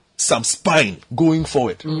some spine going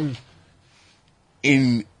forward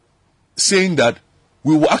in saying that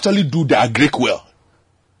we will actually do the agric well.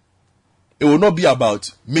 It will not be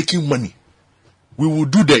about making money. We will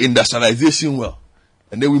do the industrialization well.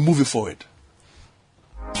 And then we move it forward.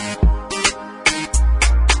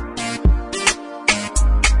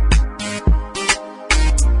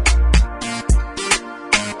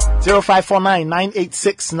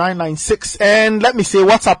 (0549-986-996) and let me say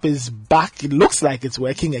WhatsApp is back. It looks like it's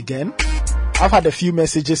working again. I've had a few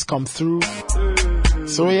messages come through.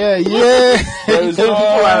 So yeah. People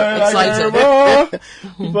are excited.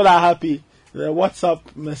 People are happy. The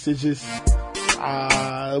WhatsApp messages.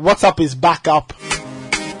 WhatsApp is back up.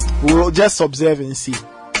 We'll just observe and see.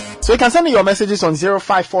 So you can send me your messages on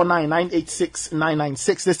 0549-986-996.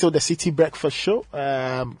 This is still the City Breakfast Show.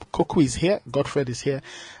 Koku is here. Godfred is here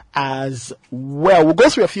as well. We'll go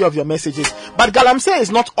through a few of your messages. But Galamsey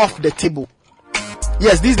is not off the table.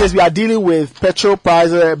 Yes, these days we are dealing with petrol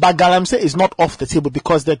prices, but Galamsey is not off the table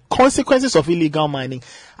because the consequences of illegal mining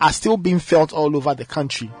are still being felt all over the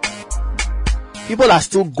country. People are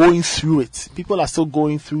still going through it. People are still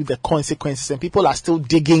going through the consequences, and people are still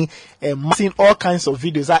digging and seeing all kinds of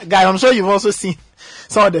videos. Guys, I'm sure you've also seen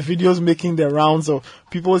some of the videos making the rounds of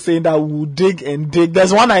people saying that we'll dig and dig.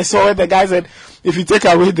 There's one I saw where the guy said, if you take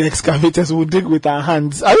away the excavators, we'll dig with our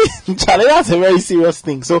hands. I mean, Charlie, that's a very serious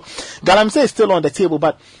thing. So, Galamsey is still on the table,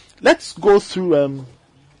 but let's go through,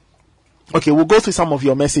 okay, we'll go through some of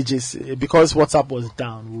your messages because WhatsApp was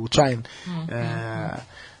down. We'll try and,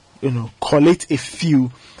 collate a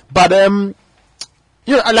few. But,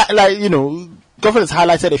 Godfred has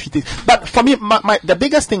highlighted a few things. But for me, the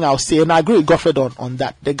biggest thing I'll say, and I agree with Godfred on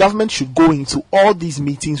that, the government should go into all these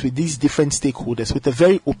meetings with these different stakeholders with a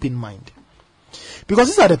very open mind. Because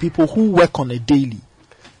these are the people who work on a daily.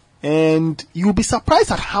 And you'll be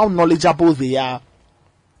surprised at how knowledgeable they are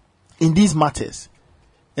in these matters.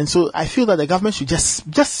 And so I feel that the government should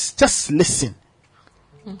just listen.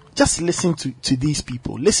 Just listen to these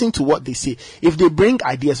people. Listen to what they say. If they bring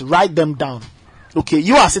ideas, write them down. Okay,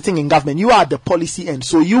 you are sitting in government. You are the policy end.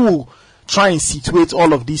 So you will try and situate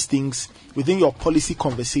all of these things within your policy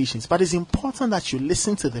conversations. But it's important that you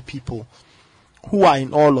listen to the people who are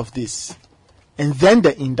in all of this. And then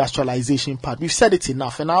the industrialization part. We've said it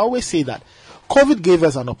enough. And I always say that COVID gave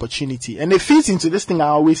us an opportunity. And it fits into this thing I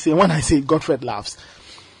always say when I say Godfred laughs.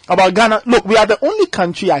 About Ghana, look, we are the only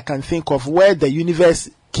country I can think of where the universe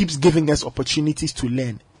keeps giving us opportunities to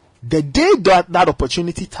learn. The day that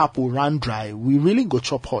opportunity tap will run dry, we really go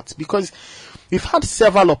chop hot because we've had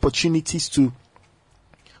several opportunities to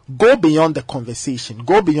go beyond the conversation,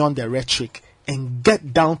 go beyond the rhetoric, and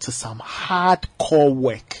get down to some hardcore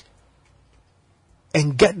work.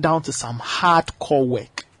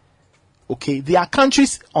 Okay, there are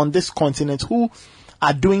countries on this continent who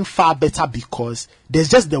are doing far better because there's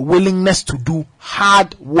just the willingness to do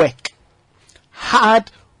hard work.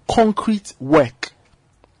 Hard, concrete work.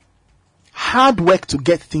 Hard work to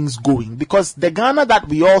get things going. Because the Ghana that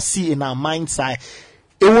we all see in our mind's eye,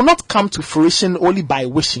 it will not come to fruition only by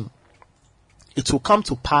wishing. It will come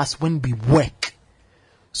to pass when we work.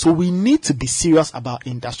 So we need to be serious about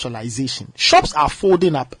industrialization. Shops are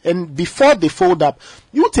folding up, and before they fold up,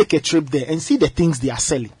 you take a trip there and see the things they are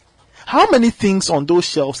selling. How many things on those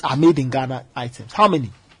shelves are made in Ghana items? How many?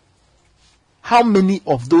 How many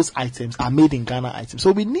of those items are made in Ghana items?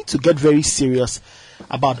 So we need to get very serious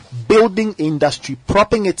about building industry,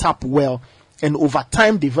 propping it up well, and over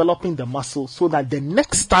time developing the muscle so that the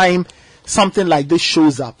next time something like this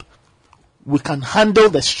shows up, we can handle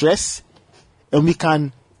the stress and we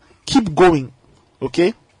can keep going.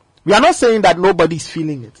 Okay? We are not saying that nobody's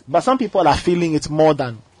feeling it, but some people are feeling it more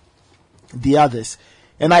than the others.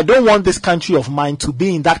 And I don't want this country of mine to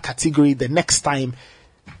be in that category the next time,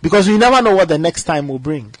 because we never know what the next time will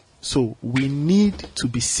bring. So we need to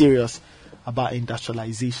be serious about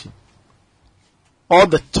industrialization. All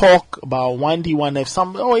the talk about 1D,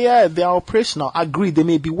 1F, they are operational. Agree, they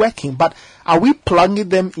may be working, but are we plugging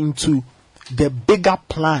them into the bigger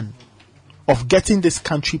plan of getting this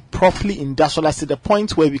country properly industrialized to the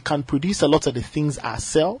point where we can produce a lot of the things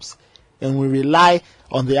ourselves and we rely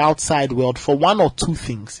on the outside world for one or two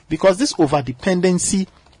things? Because this over-dependency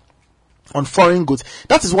on foreign goods,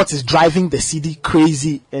 that is what is driving the city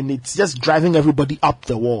crazy, and it's just driving everybody up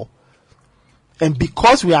the wall. And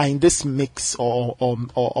because we are in this mix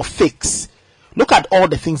or fix, look at all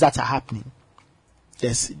the things that are happening.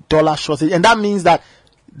 There's dollar shortage, and that means that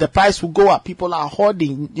the price will go up. People are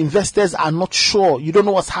hoarding. Investors are not sure. You don't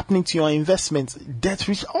know what's happening to your investments. Debt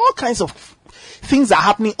reach, all kinds of things are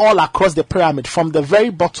happening all across the pyramid, from the very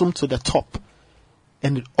bottom to the top.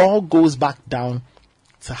 And it all goes back down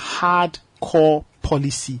to hardcore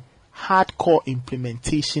policy, hardcore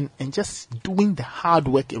implementation, and just doing the hard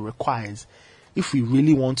work it requires if we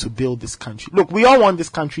really want to build this country. Look, we all want this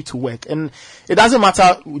country to work, and it doesn't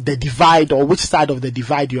matter the divide or which side of the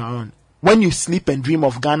divide you are on. When you sleep and dream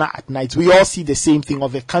of Ghana at night, we all see the same thing,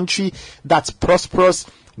 of a country that's prosperous,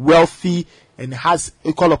 wealthy, and has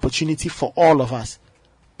equal opportunity for all of us.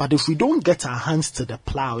 But if we don't get our hands to the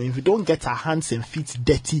plow, if we don't get our hands and feet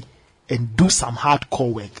dirty and do some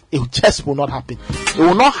hardcore work, it just will not happen. It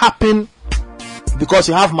will not happen because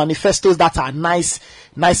you have manifestos that are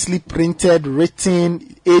nicely printed,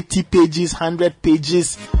 written, 80 pages, 100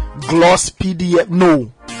 pages, gloss, PDF.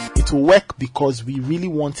 No, it will work because we really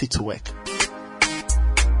want it to work.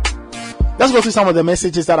 Let's go through some of the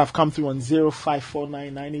messages that have come through on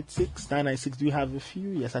 0549986996. Do you have a few?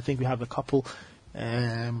 Yes, I think we have a couple.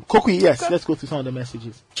 Kokui, yes, let's go through some of the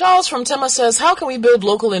messages. Charles from Tema says, how can we build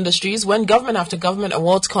local industries when government after government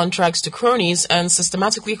awards contracts to cronies and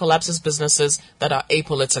systematically collapses businesses that are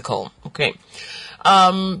apolitical? Okay.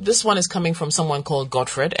 This one is coming from someone called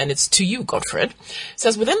Godfred, and it's to you, Godfred. It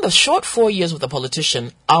says, within the short 4 years with a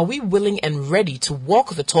politician, are we willing and ready to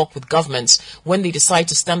walk the talk with governments when they decide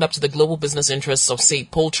to stand up to the global business interests of, say,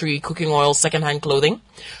 poultry, cooking oil, second-hand clothing?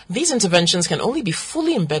 These interventions can only be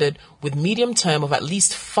fully embedded with medium term of at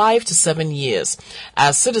least 5 to 7 years.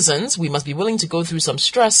 As citizens, we must be willing to go through some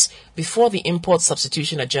stress before the import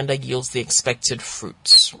substitution agenda yields the expected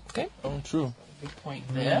fruits. Okay? Oh, true. Good point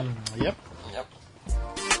there. Yep.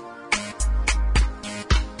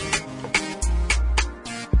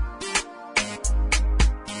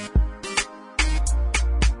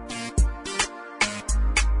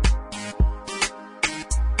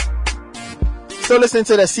 Still listening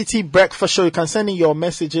to the City Breakfast Show. You can send in your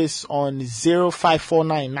messages on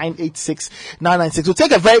 0549986996. We'll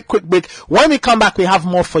take a very quick break. When we come back, we have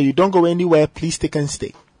more for you. Don't go anywhere. Please stick and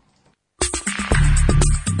stay.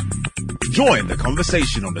 Join the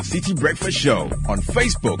conversation on the City Breakfast Show on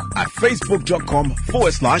Facebook at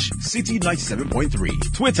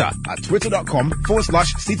facebook.com/City97.3, Twitter at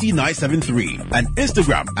twitter.com/City973, and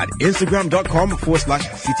Instagram at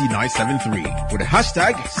instagram.com/City973 with the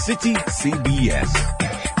hashtag CityCBS.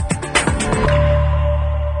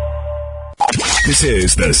 This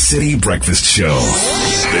is the City Breakfast Show,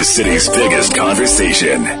 the city's biggest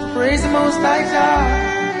conversation. Praise the Most High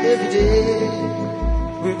God every day.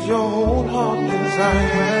 With your whole heart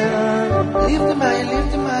inside, lift the mind,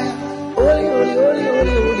 holy, holy, holy,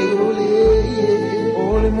 holy, holy, holy, yeah.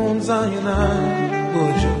 Holy Mount Zion,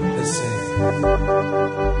 would you listen?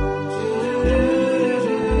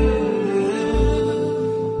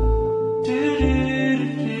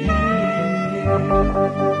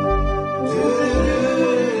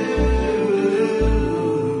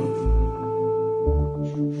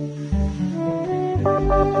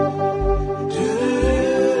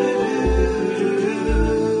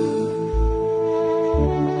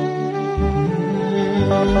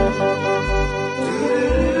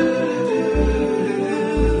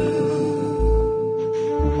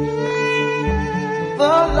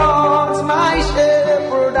 The Lord's my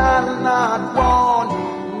shepherd, I'll not want.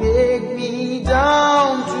 Make me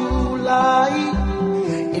down to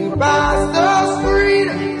lie in pastures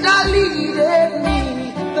green, that leadeth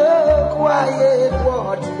me the quiet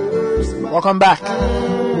waters. Welcome back.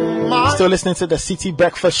 Still listening to the City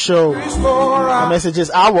Breakfast Show. The messages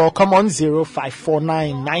are welcome on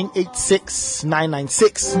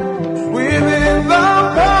 0549986996. Within the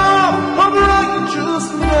path of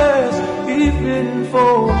righteousness, even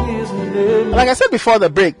for his name. Like I said before the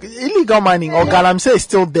break, illegal mining or Galamsey is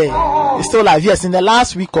still there. It's still alive. Yes, in the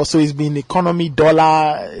last week or so, it's been economy,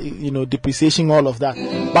 dollar, depreciation, all of that.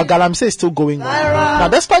 But Galamsey is still going on. Now,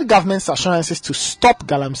 despite government's assurances to stop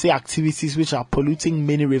Galamsey activities which are polluting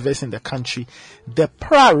many rivers in the country, the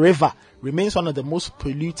Pra River remains one of the most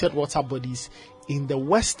polluted water bodies in the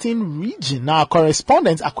western region. Now, our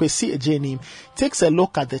correspondent Akwesi Ejenim takes a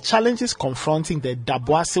look at the challenges confronting the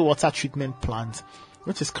Daboase water treatment plant,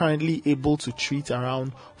 which is currently able to treat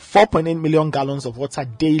around 4.8 million gallons of water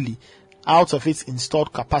daily out of its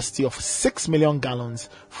installed capacity of 6 million gallons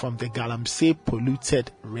from the Galamsey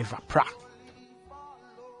polluted River Pra.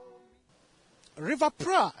 River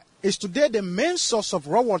Pra is today the main source of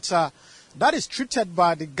raw water that is treated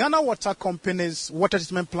by the Ghana Water Company's water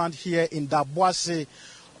treatment plant here in Daboase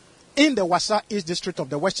in the Wasa East District of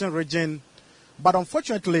the Western Region. But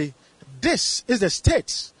unfortunately, this is the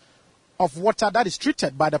state of water that is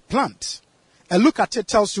treated by the plant. A look at it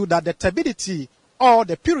tells you that the turbidity or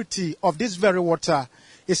the purity of this very water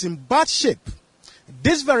is in bad shape.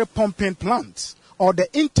 This very pumping plant or the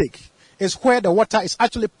intake is where the water is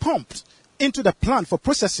actually pumped into the plant for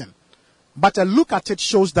processing. But a look at it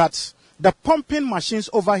shows that the pumping machines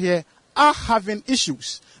over here are having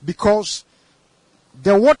issues because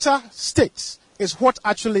the water state is what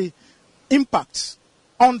actually impacts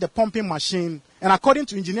on the pumping machine. And according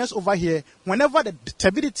to engineers over here, whenever the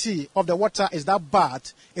turbidity of the water is that bad,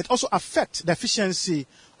 it also affects the efficiency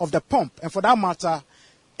of the pump. And for that matter,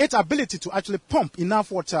 its ability to actually pump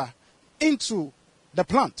enough water into the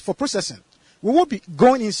plant for processing. We will be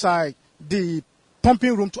going inside the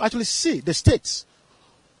pumping room to actually see the states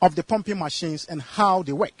of the pumping machines and how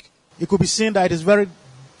they work. You could be seeing that it is very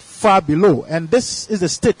far below. And this is the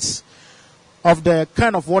state of the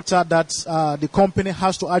kind of water that the company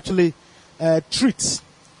has to actually treat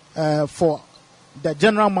for the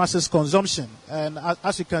general masses consumption. And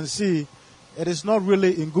as you can see, it is not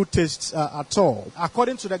really in good taste at all.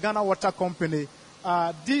 According to the Ghana Water Company,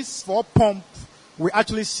 these 4 pumps we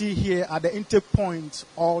actually see here at the intake point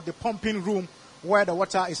or the pumping room where the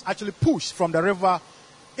water is actually pushed from the river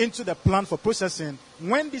into the plant for processing.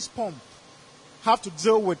 When this pump have to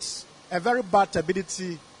deal with a very bad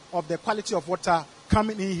turbidity of the quality of water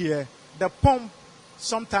coming in here, the pump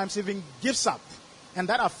sometimes even gives up, and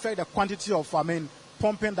that affects the quantity of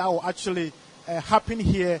pumping that will actually happen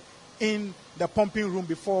here in the pumping room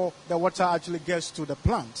before the water actually gets to the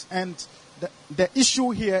plant. And the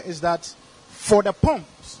issue here is that for the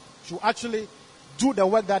pumps to actually do the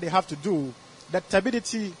work that they have to do, the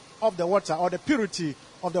turbidity of the water or the purity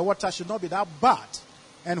of the water should not be that bad.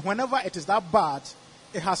 And whenever it is that bad,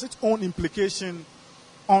 it has its own implication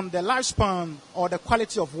on the lifespan or the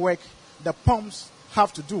quality of work the pumps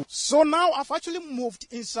have to do. So now I've actually moved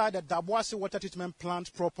inside the Daboase water treatment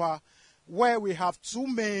plant proper, where we have 2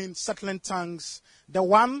 main settling tanks. The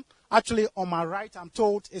one actually on my right, I'm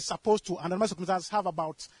told, is supposed to, under normal circumstances, have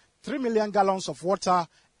about 3 million gallons of water.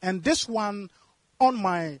 And this one on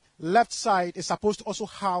my left side is supposed to also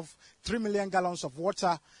have 3 million gallons of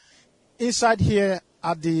water. Inside here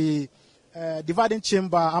at the dividing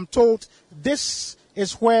chamber, I'm told this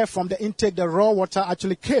is where from the intake the raw water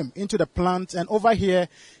actually came into the plant, and over here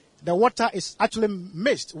the water is actually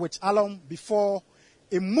mixed with alum before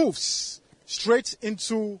it moves straight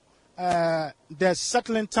into the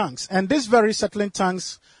settling tanks. And this very settling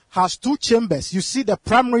tanks has 2 chambers. You see the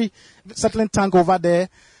primary settling tank over there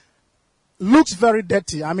looks very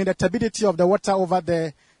dirty. I mean, the turbidity of the water over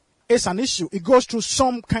there is an issue. It goes through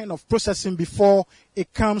some kind of processing before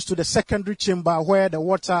it comes to the secondary chamber where the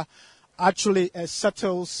water actually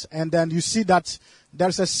settles. And then you see that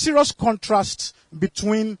there's a serious contrast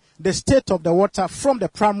between the state of the water from the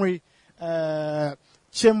primary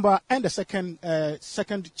chamber and the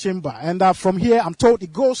second chamber. And from here, I'm told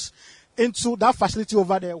it goes into that facility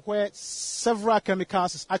over there where several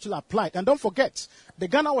chemicals is actually applied. And don't forget, the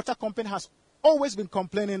Ghana Water Company has always been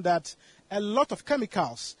complaining that a lot of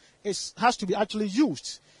chemicals has to be actually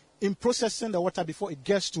used in processing the water before it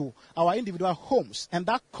gets to our individual homes. And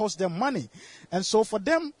that costs them money. And so for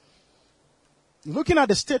them, looking at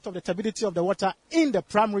the state of the turbidity of the water in the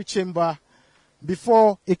primary chamber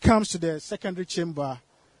before it comes to the secondary chamber,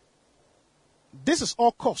 this is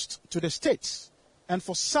all cost to the states. And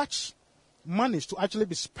for such monies to actually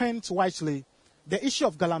be spent wisely, the issue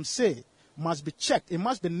of galamsey must be checked. It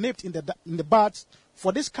must be nipped in the bud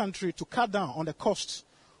for this country to cut down on the cost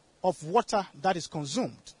of water that is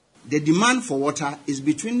consumed. The demand for water is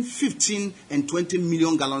between 15 and 20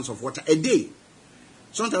 million gallons of water a day.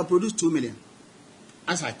 Sometimes I produce 2 million.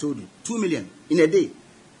 As I told you, 2 million in a day.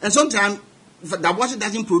 And sometimes the water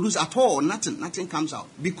doesn't produce at all. Nothing comes out.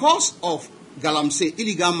 Because of galamsey,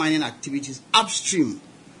 illegal mining activities upstream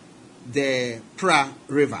the Pra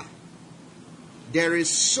River, there is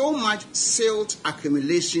so much silt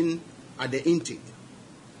accumulation at the intake.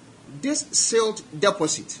 This silt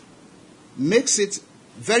deposit makes it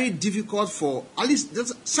very difficult for at least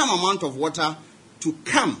some amount of water to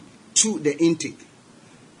come to the intake.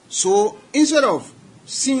 So instead of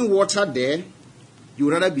seeing water there, you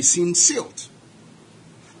would rather be seeing silt.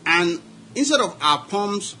 And instead of our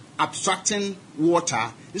pumps abstracting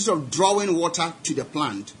water, instead of drawing water to the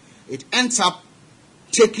plant, it ends up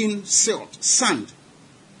taking silt, sand,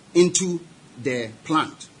 into the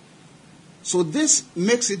plant. So this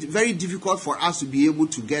makes it very difficult for us to be able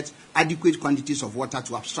to get adequate quantities of water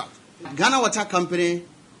to abstract. Ghana Water Company,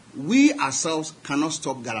 we ourselves cannot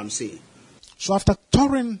stop Galamsey. So after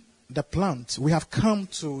touring the plant, we have come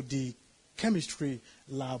to the chemistry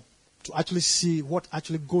lab to actually see what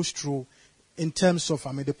actually goes through in terms of,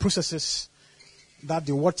 the processes that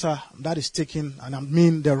the water that is taken,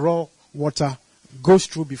 and the raw water goes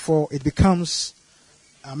through before it becomes,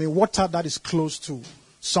 water that is close to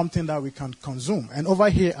something that we can consume. And over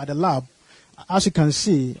here at the lab, as you can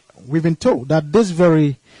see, we've been told that this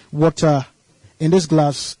very water in this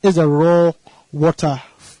glass is a raw water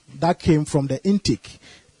that came from the intake,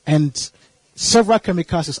 and several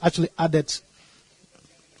chemicals is actually added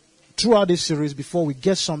throughout this series before we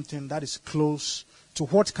get something that is close to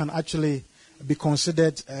what can actually be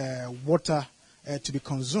considered water to be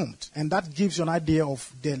consumed. And that gives you an idea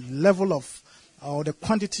of the level of or the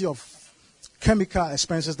quantity of chemical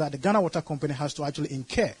expenses that the Ghana Water Company has to actually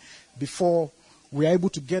incur before we are able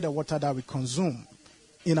to get the water that we consume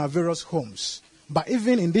in our various homes. But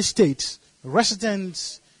even in this state,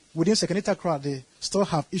 residents within Sekenita Accra, they still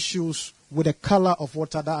have issues with the color of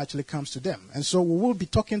water that actually comes to them. And so we will be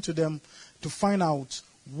talking to them to find out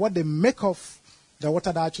what they make of the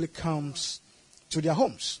water that actually comes to their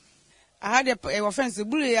homes. I had a offense, the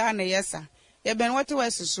blue and a yesa. You been what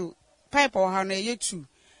was so pipe or how ye too.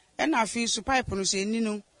 And I feel so pipe on say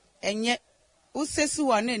Nino, and yet who says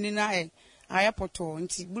one in I apoto, and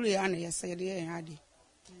tea blue and a yesa, dear Haddy.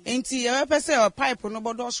 Ain't he ever say a pipe on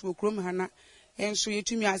about us will crum hana, and so you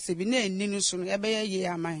to me as a bine, Nino soon, ever ye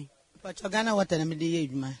are mine. But Ghana Water and the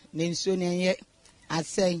man, then soon and yet I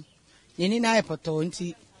say, Yenina apoto, and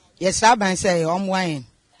tea. Yes, I say, wine.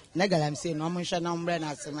 Negalam say, no one shall number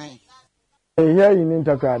as a man. Here in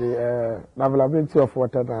Intercrady, the availability of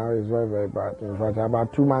water now is very, very bad. In fact,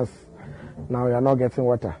 about 2 months now, we are not getting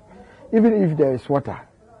water. Even if there is water,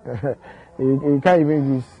 you can't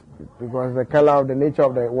even use it because the color of the nature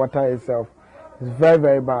of the water itself is very,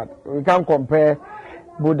 very bad. We can't compare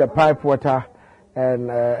both the pipe water and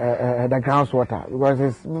the ground water because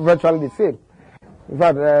it's virtually the same. In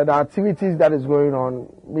fact, the activities that is going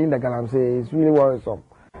on in the Galamsey is really worrisome.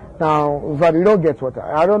 Now, in fact, we don't get water.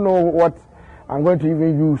 I don't know what I'm going to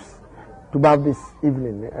even use to bath this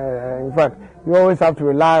evening. In fact, you always have to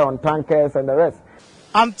rely on tankers and the rest.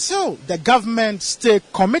 Until the government stay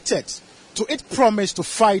committed to its promise to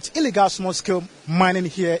fight illegal small-scale mining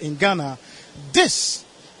here in Ghana, this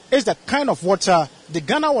is the kind of water the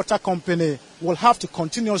Ghana Water Company will have to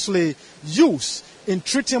continuously use in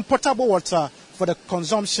treating potable water for the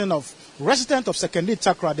consumption of residents of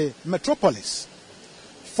Sekenita Accra, the metropolis.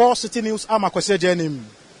 For City News, I'm Akwese Jenim.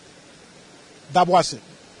 Dabwase.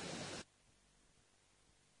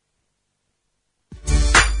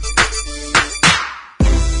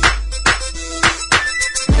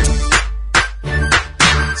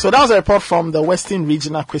 So that was a report from the Western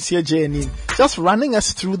Region, Akwese Jenim, just running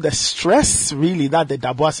us through the stress really that the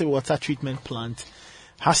Dabwase water treatment plant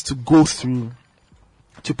has to go through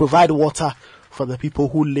to provide water for the people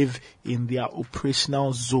who live in their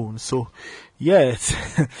operational zone. So, yes,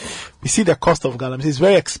 we see the cost of Galamsey. It's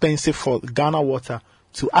very expensive for Ghana Water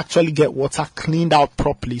to actually get water cleaned out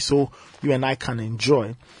properly so you and I can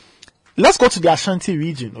enjoy. Let's go to the Ashanti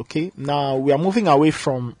region, okay? Now, we are moving away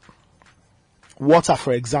from water,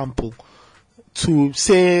 for example, to,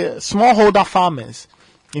 say, smallholder farmers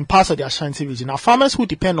in parts of the Ashanti region. Now, farmers who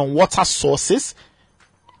depend on water sources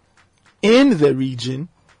in the region,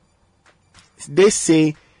 they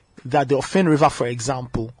say that the Ofen River, for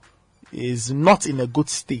example, is not in a good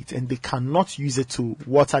state and they cannot use it to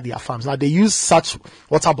water their farms. Now, they use such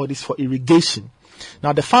water bodies for irrigation.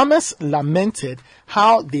 Now, the farmers lamented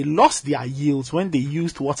how they lost their yields when they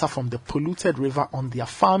used water from the polluted river on their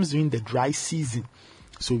farms during the dry season.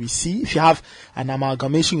 So we see if you have an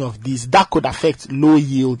amalgamation of these, that could affect low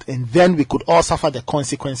yield, and then we could all suffer the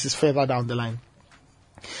consequences further down the line.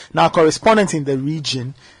 Now, correspondent in the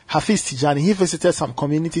region, Hafiz Tijani, he visited some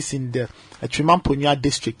communities in the Twimamponua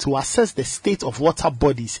district to assess the state of water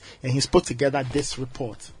bodies, and he's put together this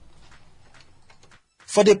report.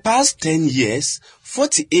 For the past 10 years,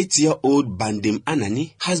 48-year-old Bandim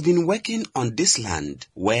Anani has been working on this land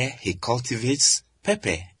where he cultivates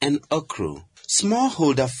pepper and okra.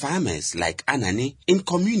 Smallholder farmers like Anani in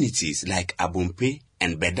communities like Abumpe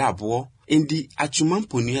and Bedabwo in the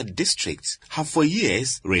Achumamponua district have for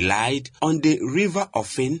years relied on the River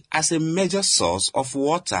Ofen as a major source of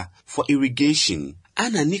water for irrigation.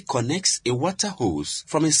 Anani connects a water hose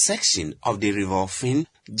from a section of the River Ofen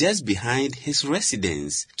just behind his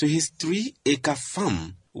residence to his 3-acre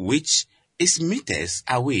farm, which is meters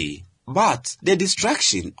away. But the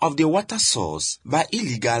destruction of the water source by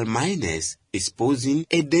illegal miners is posing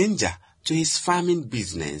a danger to his farming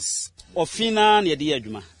business. Ofina near the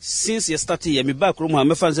Ajuma. Since you started, I'm back room. I'm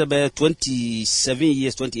 27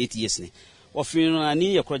 years, 28 years. Ofina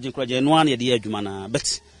ni ya kwaje no near the Ajuma na.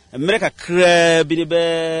 But America crab be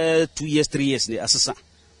 2 years, 3 years. Asasa.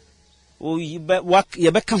 Oh, you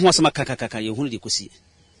be kan ho sama kaka ye hunu de kosi.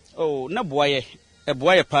 Oh, na boye. E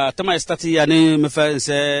boye pa. Tama started ya ne me fa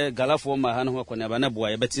se galafo ma ha no ho kona ba na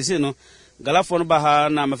boye. But you see no galafo no ba ha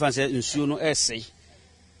na me fa se nsuo no essay.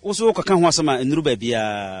 Also, can was a man in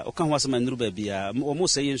Rubabia, or can was a man in Rubabia, or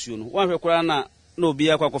most say soon. One require no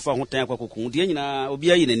beer, quack of time, Diana, or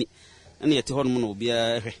beer in any, and yet Hormon will be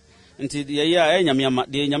a. Until the year,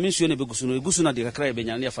 the Yamission Gusuna de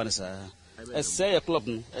Caribbean, near Fanasa. As say a club,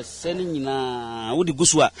 as sending in a woody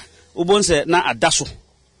Guswa, Ubon said, na a dasso.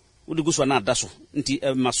 Woody Guswa na dasso.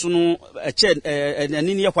 Until Masuno, a chain, and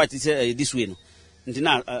India white is this way. Until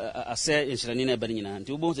now, I say in Shanina Benina,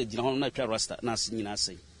 until both the General Rasta, Nasina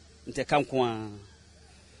say. Nte kamkwa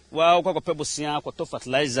wa kwa pebo sia kwa to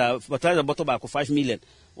fertilizer bottle back 5 million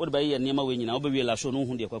what ba ye niam we nyina obewie la so no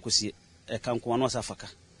hu de kwa kosi kamkwa no asafaka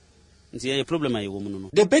nti ye problem ayi wo mu no.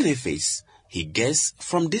 The benefits he gets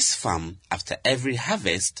from this farm after every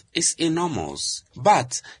harvest is enormous,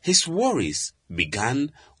 but his worries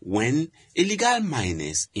began when illegal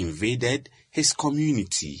miners invaded his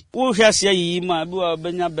community. Wo hwa sia yi ma bi wa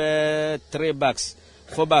benya be 3 bags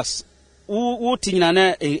 4 bags what in an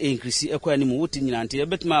increase equanimu, what in an a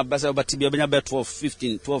bit my basa but to be a bet 12,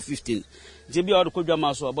 15. JB or Koja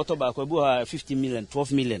Maso, a bottle back, 50 million,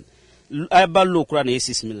 12 million. I bought low crown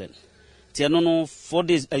 6 million. Tiano 4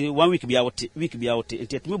 days, 1 week be out,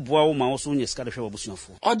 and yet we bow my also in a Scottish Bushon.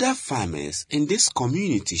 Other farmers in this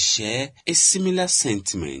community share a similar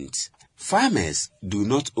sentiment. Farmers do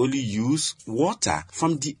not only use water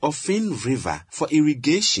from the Ofin River for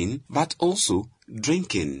irrigation, but also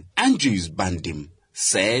drinking. Andrews Bandim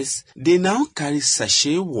says they now carry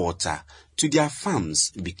sachet water to their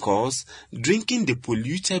farms because drinking the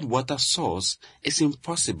polluted water source is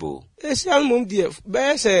impossible. From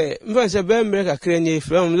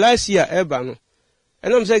last year, Ebano.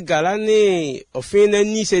 And I'm saying, Galani, Ofina,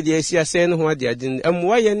 ni said, yes, yes, and what they didn't. And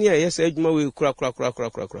why any yes, Edma will crack.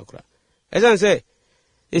 As I say,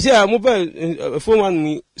 you see, I'm mobile for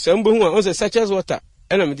one, some who are also such as water.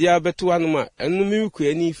 And I'm dear bet to animal, and no milk,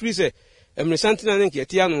 any freezer, and Ressantina and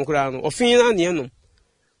Ketiano crown, or Fina Niano.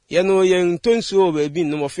 Yano young Tonso, baby,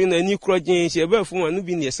 no more fin, and you crojin, she ever from one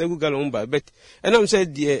being a several gallon by bet. And I'm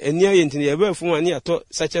said, dear, and near into the ever from one near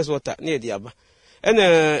such as water near the Abba. And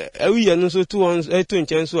we are no so 2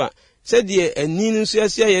 inches, said the and Nino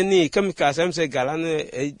Sia any chemicals, I'm say Galan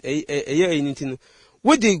a year in it.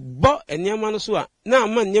 Would the bought and Yamanasua? Now,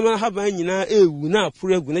 man, never have any now, now,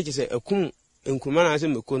 poor Gunaches a coon. In Kumana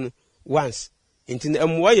Mekon once. Into the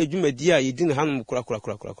Mwaya Jumedia, you didn't hand crack.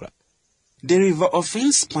 The River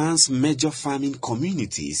Ofin spans major farming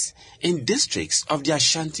communities in districts of the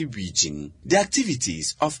Ashanti region. The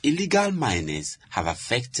activities of illegal miners have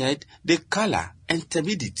affected the color and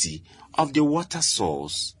turbidity of the water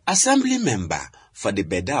source. Assembly member for the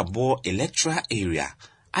Bedabo electoral area,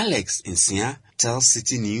 Alex Insia, tells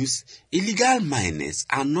City News illegal miners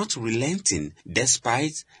are not relenting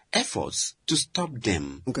despite efforts to stop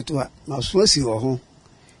them.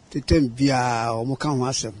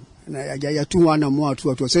 Ya tu wana mo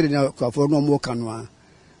tu se na kwa for no mo kanwa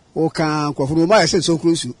o kan kwa for no ma se so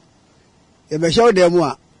krusu e be shaw dem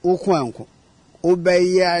a o ko anko o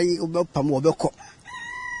be ya o be pam o be ko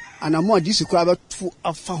ana mo disi kwa ba tu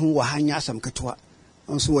afa ho wa hanya asam ketwa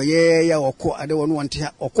nso ye ya okọ ade wono wonte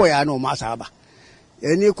ha okọ ya na o ma sa ba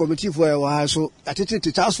any committee for wa so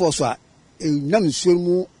atete task force a nam nsuo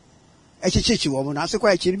mu echichichi wo mo na se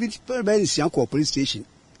kwa chiri bi be nsia ko police station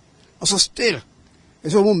also still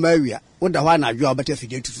eso mu mawia woda hwa na adwo abata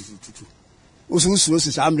fide tutututu osu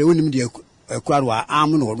sisa amre wonim de akurwa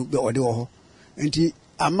am no be ode wo ho enti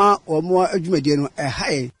ama omo adwumadie no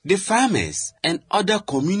ehai. The farmers and other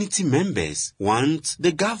community members want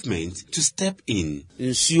the government to step in.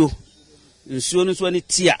 Nsuo no so ani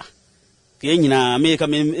tia ke nyina me ka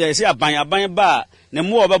me se aban ba na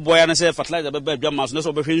mo obeboya na se fertilizer be adwama so na so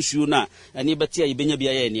obehwe nsuo na ani betia ibenya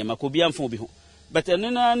bia ya ene mako bia mfo bi ho but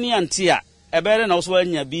eno na ni antia ebere na so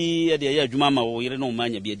anya bi e de ya adwuma ma wo yire no ma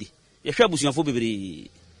anya bi adi ye hwa busuafo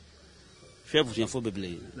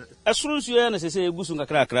bebre asuru nsuo na se egusu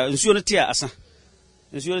nkakrakra nsuo no tia asa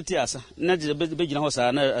na je be gina ho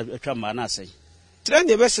sa na atwa ma na asai tren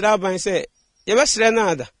ye be sra ban se ye be sra na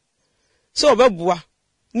ada so obeboa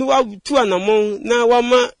ni wa tu anamon na wa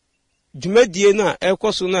ma dwumadie na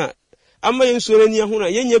ekoso na ama ye nsuo ni ahuna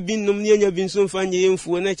ye nya bi nnum ni nya bi nso mfa nya ye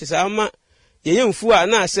mfuo na kyesa ama ye mfuo a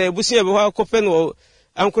na asai busia be ho akopɛ no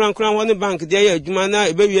Ankura one bank there adwuma na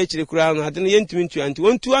ebewi akire kura no ade no yentumi ntua nti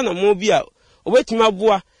wontua na mo bi a obetumi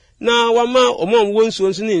aboa na wama omom wonsuo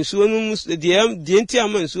nso ne nsuo no de nti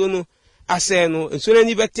ama nsuo no asɛ no nsuo no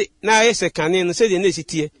ni bɛte na ayɛ kane no sɛ de na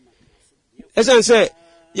esitie esan sɛ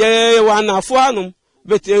ye wanafo anum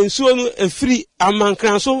bet nsuo no efiri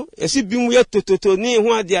amankran so esi bi mu ye tototo ni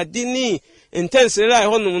ho ade ni intense la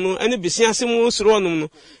honum no ene bisia ase mu soro honum no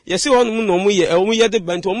yesi honum no mu ye de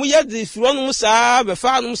bant mu ye de firi honum saa be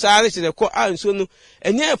fa honum saa re kire ko a nsuo no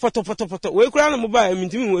enye poto we kura no mu ba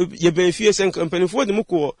mintimi ye ben fie sen kampanifo de mu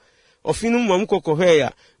ko ofinu mam kokko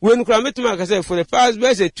hweya we no kura metuma ka say for the past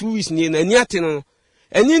best 2 weeks ni na ni ate no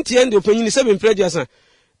eni ntie ndo panyin 7 prejudice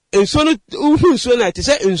nsuo no uhu nsuo na te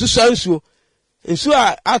say nsuo nsuo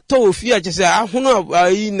a atɔ ofi a kyese ahono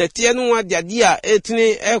ayi nete no ade a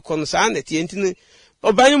etini ekon saa nete ntini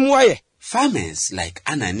oban mu aye. Farmers like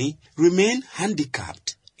Anani remain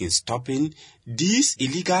handicapped in stopping these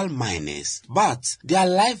illegal miners, but their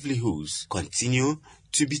livelihoods continue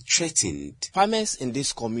to be threatened. Farmers in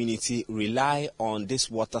this community rely on this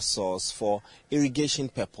water source for irrigation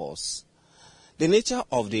purpose. The nature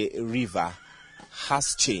of the river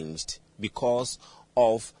has changed because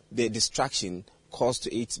of the distraction caused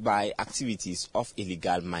to it by activities of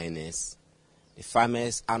illegal miners. The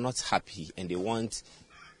farmers are not happy and they want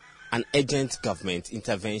an urgent government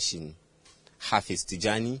intervention. Hafiz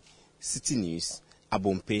Tijani, City News,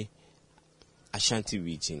 Abompe, Ashanti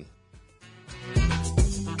region.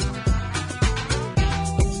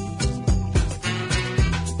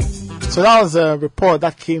 So that was a report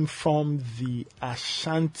that came from the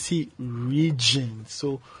Ashanti region.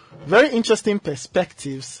 So very interesting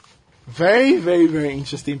perspectives. Very, very, very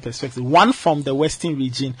interesting perspective. One from the Western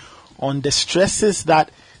region on the stresses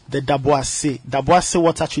that the Daboase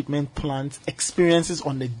water treatment plant experiences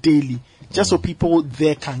on the daily, just so people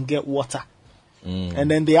there can get water.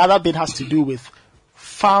 And then the other bit has to do with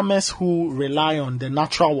farmers who rely on the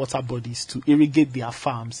natural water bodies to irrigate their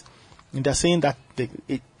farms. And they're saying that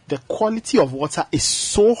the quality of water is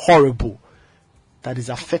so horrible that is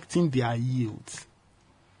affecting their yields.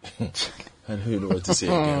 I don't know what to say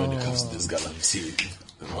again when it comes to this galamsey.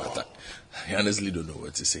 I honestly don't know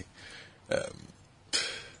what to say.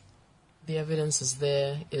 The evidence is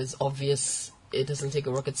there. It is obvious. It doesn't take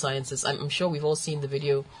a rocket scientist. I'm sure we've all seen the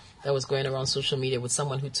video that was going around social media with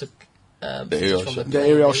someone who took the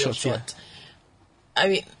aerial shot. Yeah. I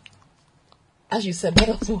mean, as you said,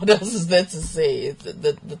 what else is there to say?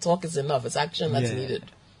 The talk is enough. It's action that's needed.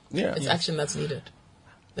 Yeah, it's action that's needed,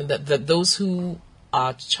 and that those who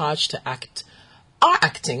are charged to act are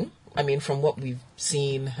acting. I mean, from what we've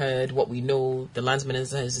seen, heard, what we know, the landsman and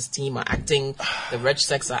his team are acting, the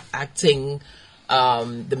RegSecs are acting,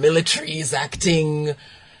 the military is acting,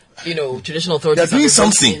 traditional authorities they're doing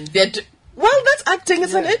something. Well, that's acting,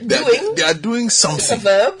 isn't it? They are doing something. It's a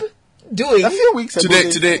verb. Doing. A few weeks ago.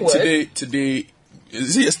 Today,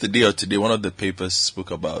 is it yesterday or today, one of the papers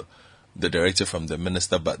spoke about the directive from the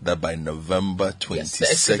minister, but that by November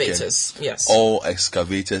 22nd, all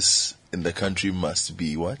excavators in the country must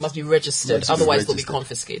be what? Must be registered, otherwise they'll be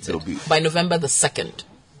confiscated. By November the 2nd.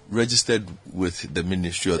 Registered with the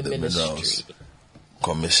Ministry of the Minerals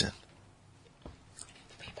Commission.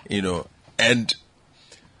 And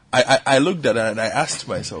I looked at it and I asked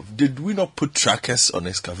myself, did we not put trackers on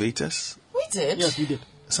excavators? We did. Yes, we did.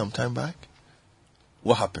 Some time back?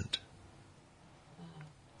 What happened?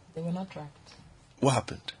 They were not tracked. What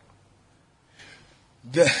happened?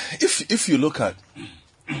 If you look at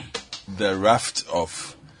the raft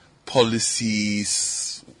of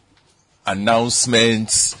policies,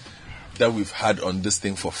 announcements that we've had on this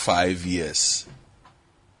thing for 5 years,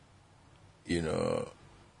 and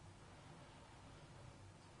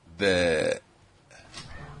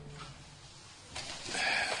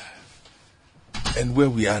where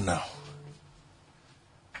we are now,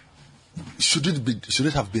 should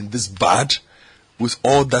it have been this bad with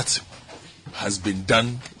all that has been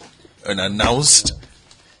done and announced?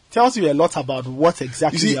 Tells you a lot about what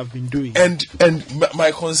exactly we have been doing. And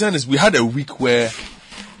my concern is we had a week where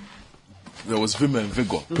there was vim and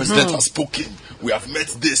vigor. President has spoken. We have met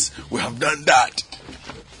this. We have done that.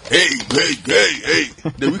 Hey.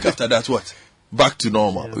 The week after that, what? Back to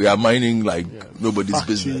normal. We are mining like nobody's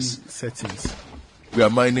business. Settings. We are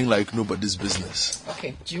mining like nobody's business.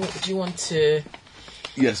 Okay. Do you want to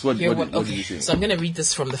Yes, what Here, did you say? So I'm going to read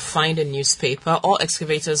this from the Finder newspaper. All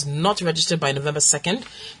excavators not registered by November 2nd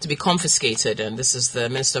to be confiscated. And this is the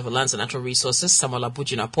Minister of Lands and Natural Resources, Samuel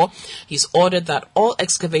Abujinapo. He's ordered that all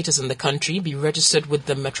excavators in the country be registered with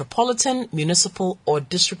the Metropolitan, Municipal or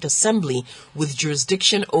District Assembly with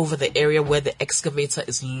jurisdiction over the area where the excavator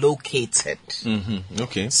is located. Mm-hmm.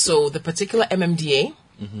 Okay. So the particular MMDA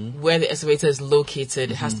where the excavator is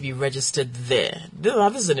located has to be registered there. This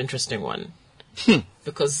is an interesting one.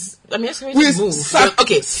 Because, I mean, excavators move. Sack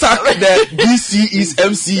the DCEs,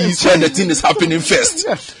 MCEs when the thing is happening first.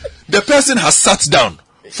 The person has sat down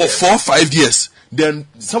for 4 or 5 years. Then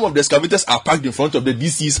some of the excavators are parked in front of the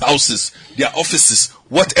DCEs' houses, their offices,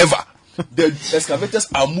 whatever. The excavators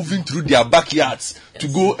are moving through their backyards to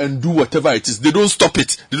go and do whatever it is. They don't stop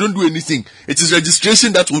it. They don't do anything. It is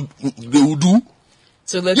registration that they will do.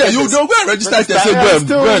 So they'll go and register it and say, go and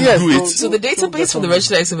do it. So the database for the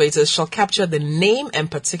registered excavators shall capture the name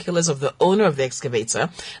and particulars of the owner of the excavator,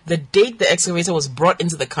 the date the excavator was brought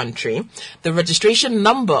into the country, the registration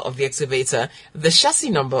number of the excavator, the chassis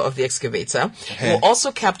number of the excavator. Will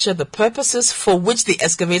also capture the purposes for which the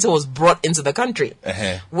excavator was brought into the country,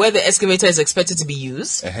 where the excavator is expected to be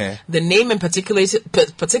used, the name and particulars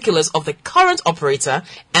of the current operator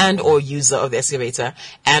and or user of the excavator,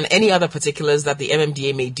 and any other particulars that the MMDA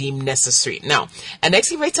may deem necessary. Now, an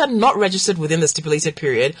excavator not registered within the stipulated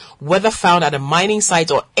period, whether found at a mining site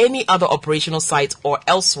or any other operational site or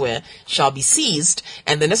elsewhere, shall be seized,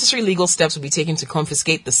 and the necessary legal steps will be taken to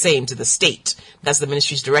confiscate the same to the state. That's the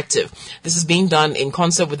ministry's directive. This is being done in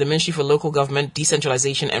concert with the Ministry for Local Government,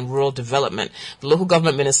 Decentralization and Rural Development. The Local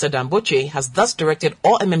Government Minister, Dan Boche, has thus directed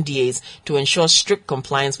all MMDAs to ensure strict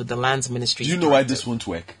compliance with the Lands Ministry. Do you know why this won't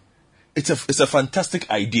work? It's a fantastic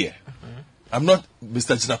idea.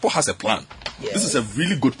 Mr. Jinapo has a plan. Yes. This is a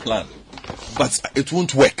really good plan. But it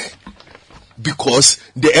won't work because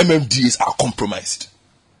the MMDAs are compromised.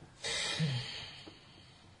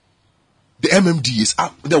 The MMDAs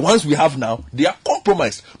are, the ones we have now, they are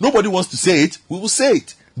compromised. Nobody wants to say it. We will say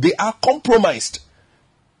it. They are compromised.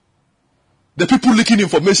 The people leaking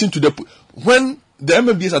information to when the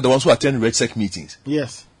MMDAs are the ones who attend RegSec meetings.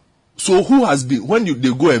 Yes. So who has been, when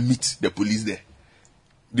they go and meet the police there,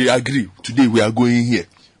 they agree, today we are going here.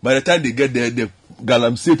 By the time they get there, the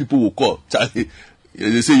Galamsey people will call. Charlie,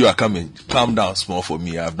 they say you are coming. Calm down small for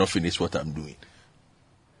me. I have not finished what I'm doing.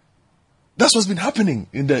 That's what's been happening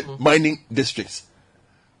in the mining districts.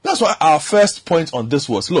 That's why our first point on this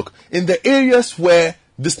was, look, in the areas where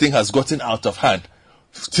this thing has gotten out of hand,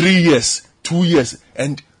 3 years, 2 years,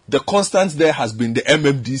 and the constant there has been the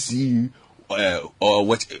MMDC or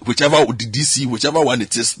whichever the DC, whichever one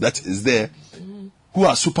it is that is there, who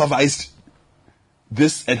has supervised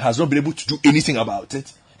this and has not been able to do anything about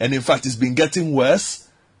it. And in fact, it's been getting worse.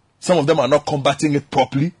 Some of them are not combating it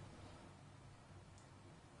properly.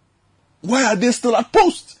 Why are they still at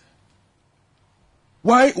post?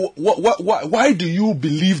 Why do you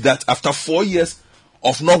believe that after 4 years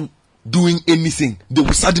of not doing anything, they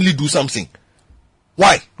will suddenly do something?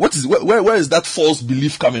 Why? Where is that false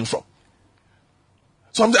belief coming from?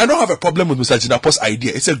 So I don't have a problem with Mr. Jinapo's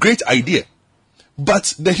idea. It's a great idea.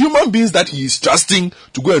 But the human beings that he is trusting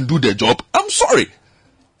to go and do the job, I'm sorry.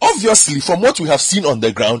 Obviously, from what we have seen on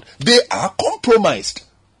the ground, they are compromised.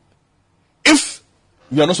 If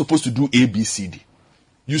you are not supposed to do A, B, C, D,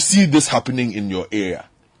 you see this happening in your area,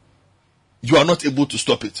 you are not able to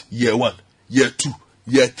stop it. Year 1, year 2,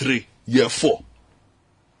 year 3, year 4.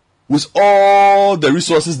 With all the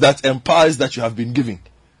resources that empires that you have been given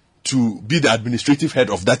to be the administrative head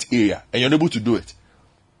of that area, and you're unable to do it.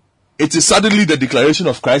 It is suddenly the declaration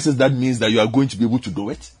of crisis that means that you are going to be able to do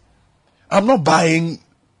it. I'm not buying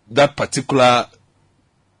that particular,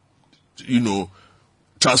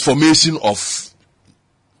 transformation of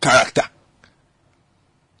character.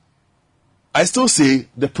 I still say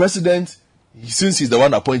the president, since he's the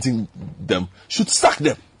one appointing them, should sack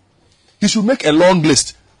them. He should make a long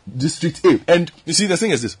list. District A. And you see, the thing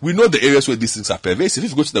is this. We know the areas where these things are pervasive. If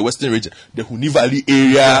you go to the Western region, the Huni Valley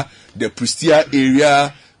area, the Prestia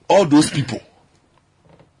area, all those people,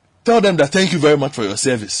 tell them that thank you very much for your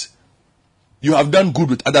service. You have done good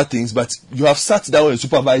with other things, but you have sat down and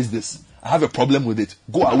supervised this. I have a problem with it.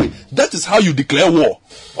 Go away. That is how you declare war.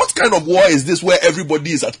 What kind of war is this where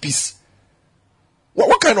everybody is at peace?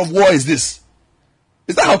 What kind of war is this?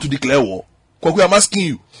 Is that how to declare war? Kwaku, I'm asking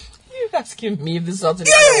you. You're asking me if this is how to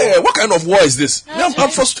declare war. What kind of war is this?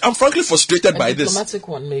 I'm frankly frustrated by this. A diplomatic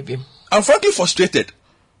one, maybe. I'm frankly frustrated.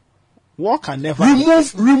 War can never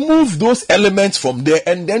remove those elements from there,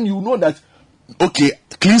 and then you know that, okay,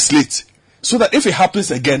 clean slate. So that if it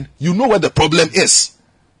happens again, you know where the problem is.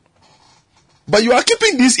 But you are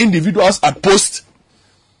keeping these individuals at post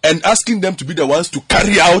and asking them to be the ones to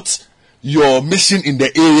carry out your mission in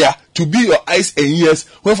the area, to be your eyes and ears,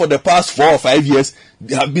 when for the past 4 or 5 years,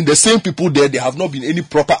 they have been the same people there. There have not been any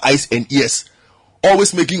proper eyes and ears.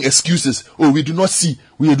 Always making excuses. Oh, we do not see.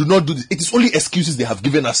 We do not do this. It is only excuses they have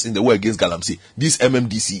given us in the war against Galamsey. These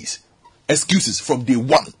MMDCs. Excuses from day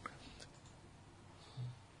one.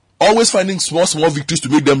 Always finding small victories to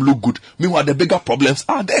make them look good. Meanwhile, the bigger problems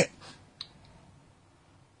are there.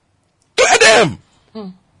 Clear them!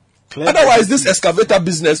 Otherwise, this excavator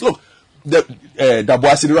business, look, the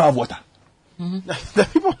Boise, they don't have water. The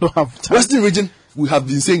people don't have water. Western region, we have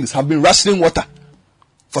been saying this, have been rationing water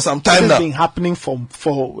for some time now. This has been happening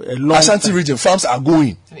for a long Ashanti time. region, farms are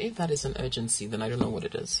going. If that is an urgency, then I don't know what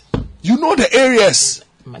it is. You know the areas.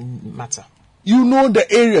 Matter. You know the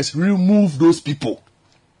areas. Remove those people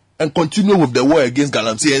and continue with the war against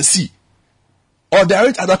Galamsey and see. Or there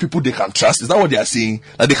aren't other people they can trust. Is that what they are saying?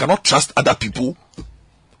 That they cannot trust other people?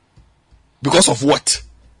 Because of what?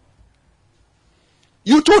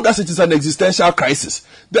 You told us it is an existential crisis.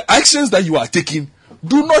 The actions that you are taking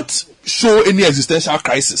do not show any existential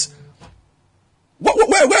crisis.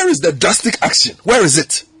 Where is the drastic action? Where is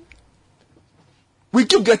it? We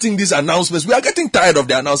keep getting these announcements. We are getting tired of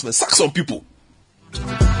the announcements. Sack some people.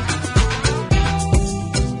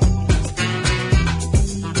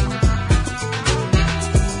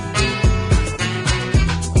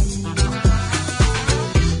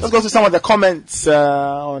 Let's go to some of the comments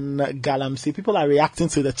on Galamsey. People are reacting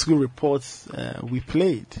to the 2 reports we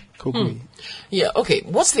played. Yeah, okay.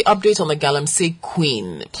 What's the update on the Galamsey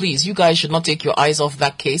Queen? Please, you guys should not take your eyes off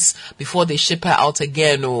that case before they ship her out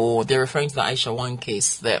again, or they're referring to the Aisha 1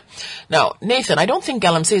 case there. Now, Nathan, I don't think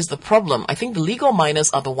Galamsey is the problem. I think the legal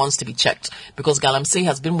miners are the ones to be checked, because Galamsey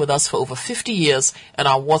has been with us for over 50 years and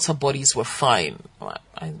our water bodies were fine.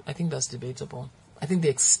 I think that's debatable. I think the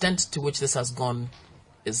extent to which this has gone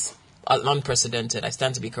is unprecedented. I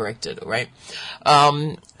stand to be corrected, right?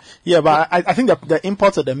 Yeah, but I think the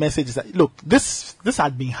import of the message is that, look, this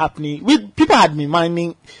had been happening. People had been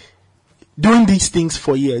mining, doing these things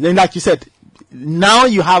for years. And like you said, now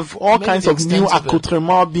you have all kinds of new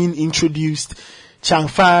accoutrements being introduced,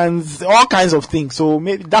 Changfans, all kinds of things. So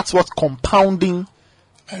maybe that's what's compounding.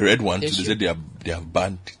 I read one today, they said they have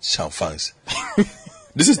banned Changfans.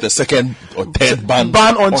 This is the second or third ban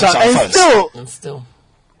on Changfans. And still.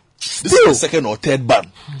 This is the second or third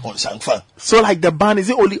ban on Changfan. So like the ban, is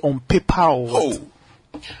it only on paper or what?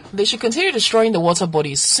 They should continue destroying the water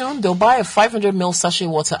bodies. Soon they'll buy a 500 ml sachet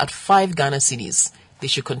water at 5 Ghana cedis. They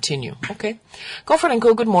should continue. Okay. Godfred and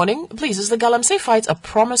Co, good morning. Please, is the Galamsey fight a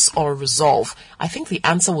promise or a resolve? I think the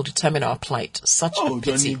answer will determine our plight. Such a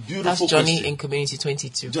pity. Johnny, that's Johnny question. In Community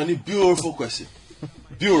 22. Johnny, beautiful question.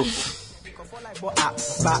 Beautiful.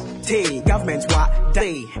 Government what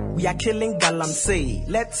day? We are killing Galamsey.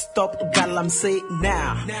 Let's stop Galamsey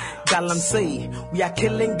now. Galamsey, we are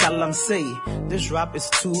killing Galamsey. This rap is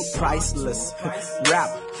too priceless. Rap.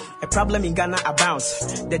 A problem in Ghana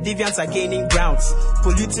abounds. The deviants are gaining grounds.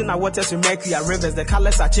 Polluting our waters with mercury and rivers. The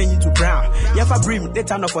colors are changing to brown. Yafa brim, they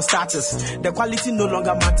turn up for status. The quality no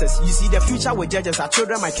longer matters. You see, the future with judges, our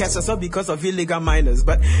children might catch us all because of illegal miners.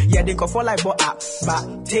 But yeah, they can fall like but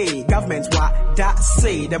government what that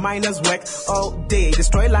say. The miners work all day,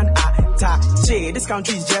 destroy land attache. This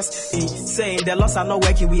country is just insane. The laws are not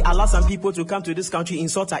working. We allow some people to come to this country,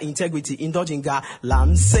 insult our integrity, indulging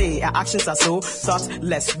Galamsey. Our actions are so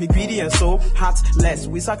thoughtless. We greedy and so heartless.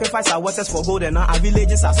 We sacrifice our waters for gold and our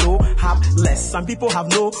villages are so hapless. Some people have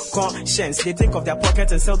no conscience. They think of their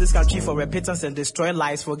pocket and sell this country for repentance and destroy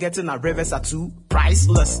lives, forgetting our rivers are too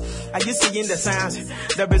priceless. Are you seeing the signs?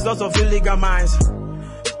 The results of illegal mines.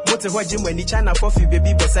 What a Jim when the China coffee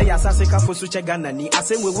baby, but say Asaka for such a Ganani. I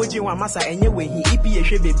say we would you want massa anyway. He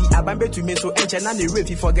EPA baby, Abambe to me so ancient and the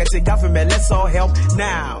rip forget the government. Let's all help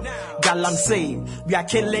now. Galamsey, we are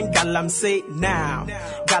killing Galamsey now.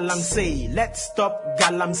 Galamsey, let's stop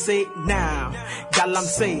Galamsey now.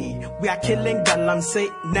 Galamsey, we are killing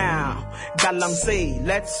Galamsey now. Galamsey,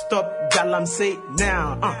 let's stop Galamsey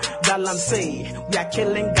now. Galamsey, we are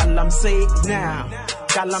killing Galamsey now.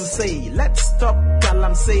 Galamsey, let's stop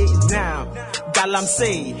Galamsey now.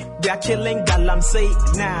 Galamsey, we are killing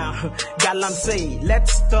Galamsey now. Galamsey,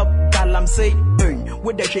 let's stop Galamsey.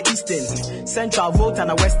 With the Eastern, Central, Volta,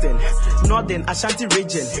 and Western, Northern, Ashanti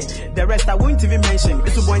region. The rest I won't even mention.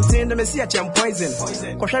 It's a point in the Messiah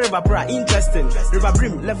poison. Kosher River Bra, interesting. River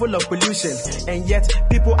Brim, level of pollution. And yet,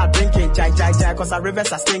 people are drinking, jai, cause our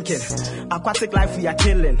rivers are stinking. Aquatic life we are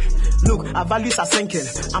killing. Look, our values are sinking.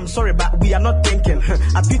 I'm sorry, but we are not thinking.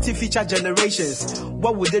 Our beauty future generations.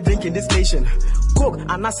 What would they drink in this nation? Coke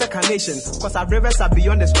and a second nation, cause our rivers are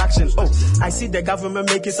beyond distraction. Oh, I see the government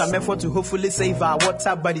making some effort to hopefully save our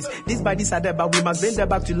water bodies. These bodies are there, but we must bring them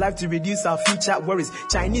back to life to reduce our future worries.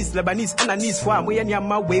 Chinese, Lebanese, and Anise for we and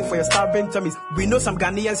Yama way for your starving tummies. We know some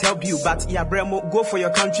Ghanaians helped you, but yeah, Bremo, go for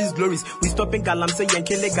your country's glories. We stopping Galamsey and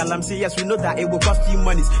killing Galamsey. Yes, we know that it will cost you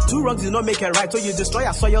money. Two wrongs do not make it right, so you destroy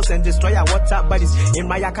our soils and destroy our water bodies. In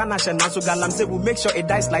Mayakana and also Galamsey will make sure it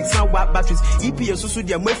dies like some watt batteries. EPS Susu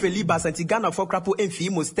dia Mwefe Libas and Tigana for Crapo and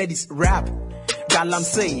Fimo studies rap.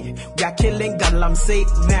 Galamsey, we are killing Galamsey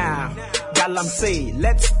now. Galamsey,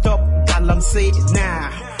 let's stop Galamsey now.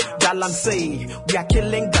 Galamsey, we are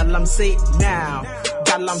killing Galamsey now.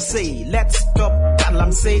 Galamsey, let's stop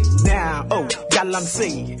Galamsey now. Oh,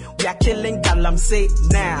 Galamsey, we are killing Galamsey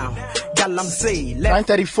now. Galamsey,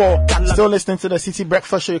 9:34. Still listening to the City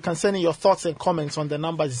Breakfast Show. You can send in your thoughts and comments on the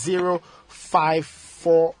number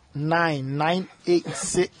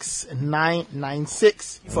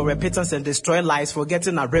 0549986996. For repentance and destroy lives,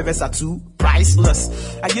 forgetting our rivers are too priceless.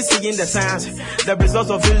 Are you seeing the signs? The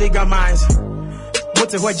results of illegal minds.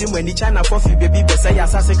 Let's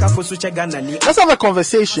have a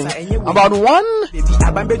conversation about one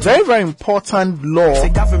very, very important law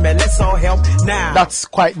that's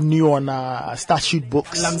quite new on statute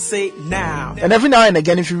books. And every now and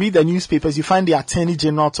again, if you read the newspapers, you find the Attorney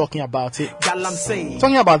General talking about it.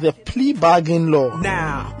 Talking about the plea bargain law.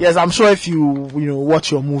 Yes, I'm sure if you watch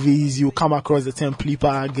your movies, you come across the term plea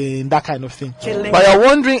bargain, that kind of thing. But you're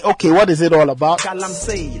wondering, okay, what is it all about?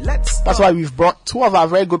 That's why we've brought two of our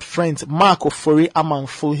very good friends, Mark Ofori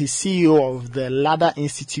Amangfo, he's CEO of the Ladder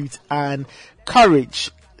Institute, and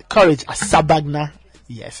Courage Asabagna.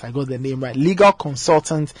 Yes, I got the name right. Legal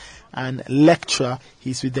consultant and lecturer.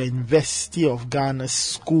 He's with the University of Ghana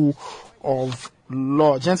School of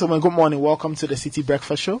Law. Gentlemen, good morning. Welcome to the City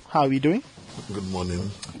Breakfast Show. How are we doing? Good morning.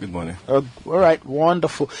 Good morning. All right,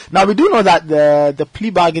 wonderful. Now, we do know that the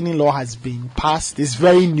plea bargaining law has been passed. It's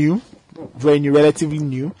very new, relatively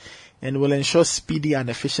new, and will ensure speedy and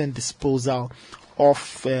efficient disposal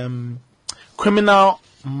of criminal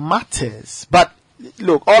matters. But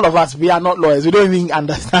look, all of us, we are not lawyers. We don't even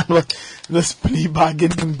understand what this plea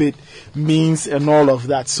bargaining bit means and all of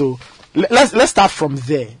that. So let's start from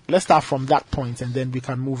there. Let's start from that point, and then we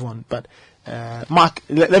can move on. But Mark,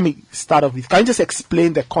 let me start off with, can you just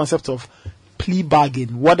explain the concept of plea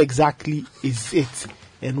bargain? What exactly is it,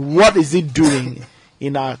 and what is it doing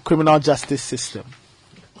in our criminal justice system?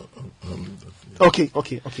 Okay.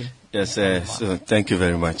 Yes, so thank you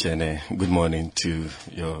very much, and good morning to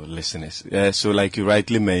your listeners. So like you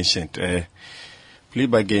rightly mentioned, plea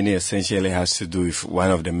bargaining essentially has to do with one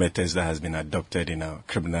of the methods that has been adopted in our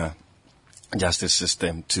criminal justice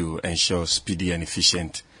system to ensure speedy and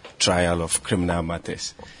efficient trial of criminal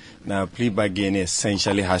matters. Now, plea bargaining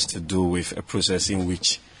essentially has to do with a process in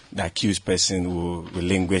which the accused person will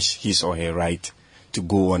relinquish his or her right to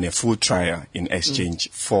go on a full trial in exchange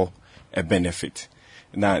for a benefit.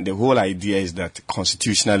 Now, the whole idea is that,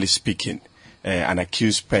 constitutionally speaking, an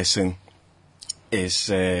accused person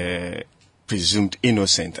is presumed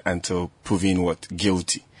innocent until proven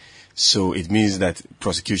guilty. So it means that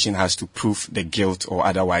prosecution has to prove the guilt or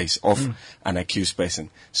otherwise of an accused person.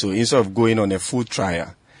 So instead of going on a full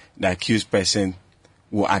trial, the accused person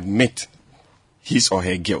will admit his or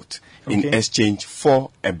her guilt in exchange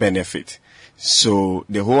for a benefit. So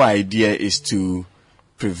the whole idea is to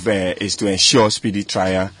ensure speedy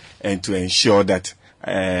trial and to ensure that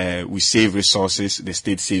we save resources, the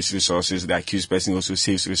state saves resources, the accused person also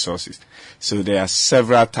saves resources. So there are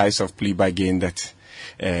several types of plea bargain that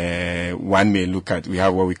one may look at. We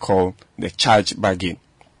have what we call the charge bargain.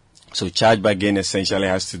 So charge bargain essentially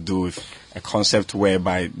has to do with a concept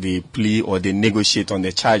whereby they plea or they negotiate on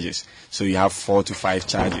the charges. So you have 4 to 5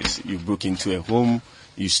 charges. You broke into a home,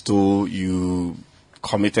 you stole, you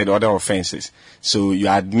committed other offenses. So you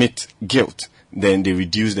admit guilt. Then they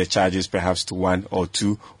reduce the charges perhaps to 1 or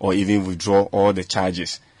 2 or even withdraw all the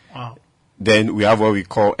charges. Wow. Then we have what we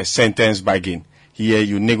call a sentence bargain. Here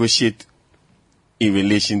you negotiate in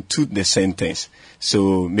relation to the sentence.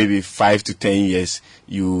 So maybe 5 to 10 years,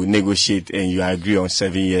 you negotiate and you agree on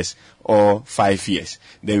 7 years or 5 years.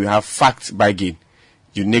 Then we have fact bargain.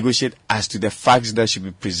 You negotiate as to the facts that should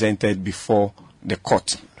be presented before the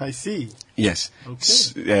court. I see. Yes.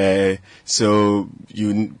 Okay. So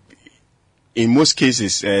you, in most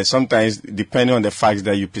cases, sometimes depending on the facts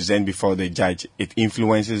that you present before the judge, it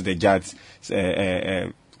influences the judge's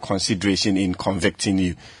consideration in convicting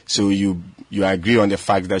you. So you agree on the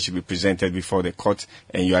facts that should be presented before the court,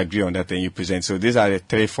 and you agree on that and you present. So these are the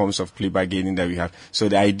 3 forms of plea bargaining that we have. So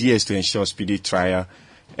the idea is to ensure speedy trial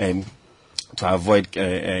and to avoid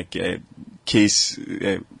case,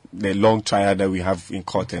 the long trial that we have in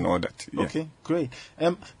court and all that. Yeah. Okay, great.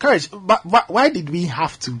 Courage, but why did we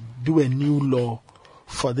have to do a new law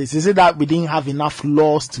for this? Is it that we didn't have enough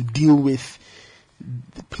laws to deal with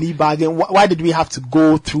the plea bargain? Why did we have to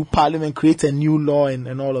go through Parliament, create a new law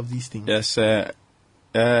and all of these things? Yes,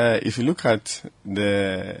 if you look at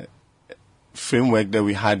the framework that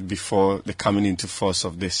we had before the coming into force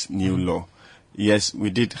of this new law, yes, we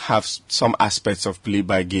did have some aspects of plea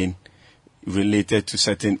bargain related to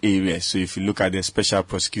certain areas. So if you look at the Special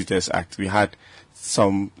Prosecutors Act, we had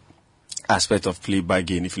some aspect of plea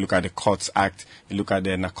bargain. If you look at the Courts Act, you look at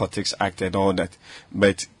the Narcotics Act and all that.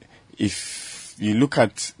 But if you look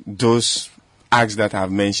at those acts that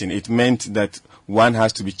I've mentioned, it meant that one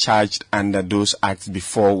has to be charged under those acts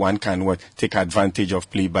before one can take advantage of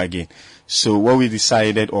plea bargain. So what we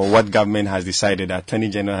decided, or what government has decided, the Attorney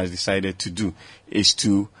General has decided to do, is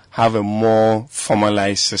to have a more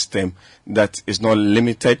formalized system that is not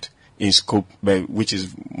limited in scope, but which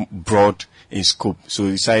is broad in scope. So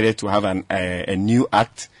we decided to have a new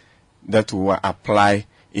act that will apply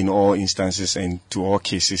in all instances and to all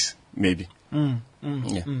cases, maybe.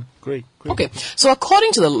 Great. Okay, so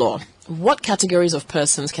according to the law, what categories of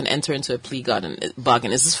persons can enter into a plea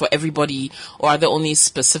bargain? Is this for everybody, or are there only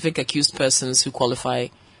specific accused persons who qualify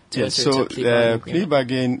to enter into a plea bargain? Plea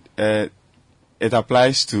bargain, it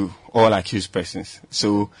applies to all accused persons.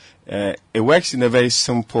 So it works in a very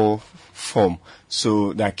simple form.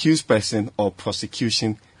 So the accused person or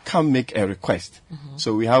prosecution can make a request.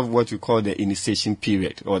 So we have what we call the initiation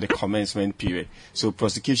period or the commencement period. So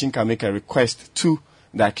prosecution can make a request to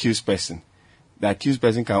the accused person. The accused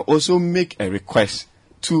person can also make a request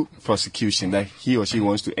to prosecution that he or she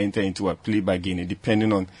wants to enter into a plea bargain,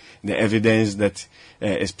 depending on the evidence that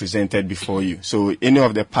is presented before you. So any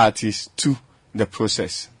of the parties to the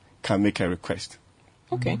process can make a request.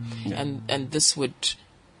 Okay. And this would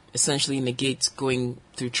essentially negate going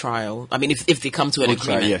through trial. I mean, if they come to an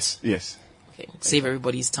agreement. Yes. Okay. Save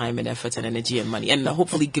everybody's time and effort and energy and money, and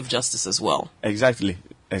hopefully give justice as well. Exactly.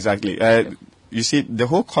 You see, the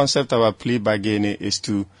whole concept of a plea bargain is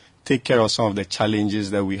to take care of some of the challenges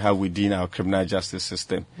that we have within our criminal justice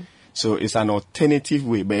system. So it's an alternative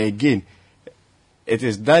way, but again, it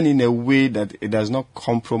is done in a way that it does not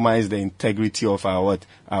compromise the integrity of our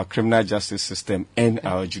criminal justice system and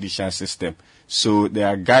our judicial system. So there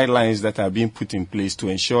are guidelines that are being put in place to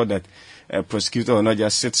ensure that a prosecutor will not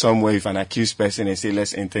just sit somewhere with an accused person and say,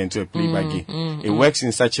 let's enter into a plea bargain. It works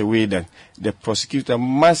in such a way that the prosecutor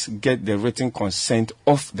must get the written consent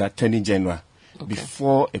of the Attorney General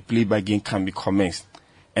before a plea bargain can be commenced.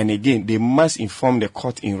 And again, they must inform the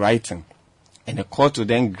court in writing. And the court will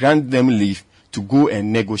then grant them leave to go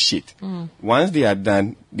and negotiate. Once they are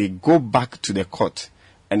done, they go back to the court.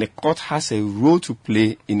 And the court has a role to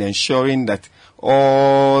play in ensuring that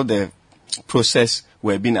all the process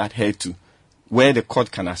were being adhered to, where the court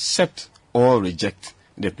can accept or reject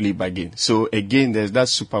the plea bargain. So again, there's that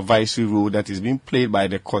supervisory role that is being played by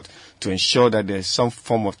the court to ensure that there's some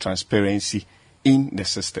form of transparency in the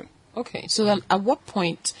system. Okay, so then at what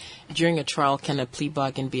point during a trial can a plea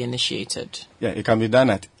bargain be initiated? Yeah, it can be done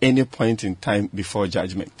at any point in time before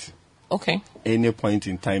judgment. Okay. Any point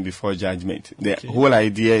in time before judgment. The whole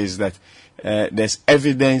idea is that there's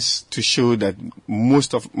evidence to show that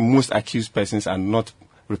most accused persons are not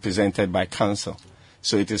represented by counsel.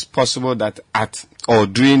 So it is possible that at or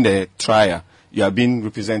during the trial, you are being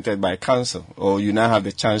represented by counsel, or you now have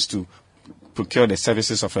the chance to procure the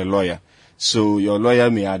services of a lawyer. So your lawyer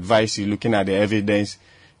may advise you, looking at the evidence,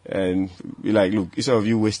 and be like, look, instead of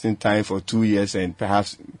you wasting time for 2 years and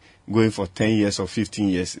perhaps going for 10 years or 15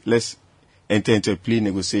 years, let's enter into a plea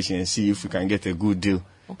negotiation and see if we can get a good deal,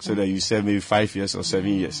 so that you serve maybe 5 years or 7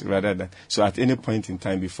 years rather than. So at any point in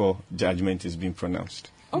time before judgment is being pronounced.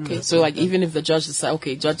 Okay, so like even if the judge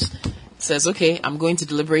judge says, okay, I'm going to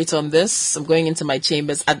deliberate on this, I'm going into my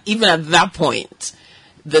chambers, and even at that point,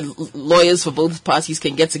 the lawyers for both parties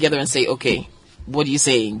can get together and say, okay, what are you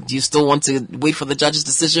saying? Do you still want to wait for the judge's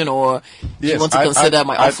decision, or do you want to consider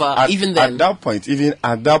my offer? Even then, at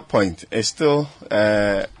that point, it's still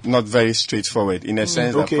not very straightforward in a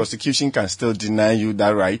sense that prosecution can still deny you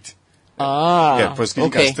that right.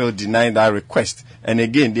 Prosecution can still deny that request. And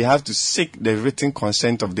again, they have to seek the written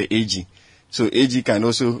consent of the AG. So AG can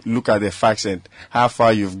also look at the facts and how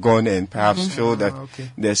far you've gone and perhaps feel that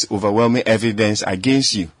there's overwhelming evidence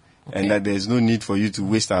against you. And that there's no need for you to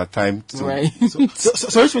waste our time. So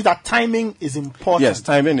which means that timing is important. Yes,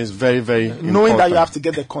 timing is very, very important. Knowing that you have to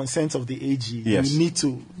get the consent of the AG, you need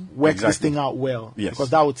to work this thing out well. Yes.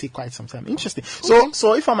 Because that will take quite some time. Interesting.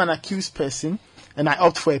 So if I'm an accused person and I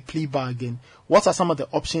opt for a plea bargain, what are some of the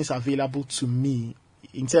options available to me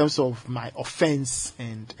in terms of my offense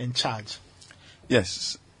and charge?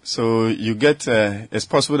 Yes. So you get, it's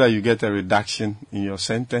possible that you get a reduction in your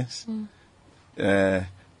sentence.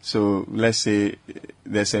 So let's say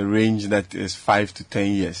there's a range that is 5 to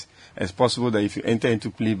 10 years. It's possible that if you enter into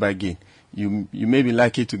plea bargain, you may be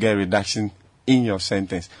likely to get a reduction in your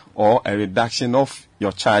sentence, or a reduction of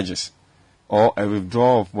your charges, or a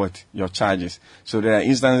withdrawal of your charges. So there are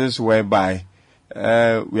instances whereby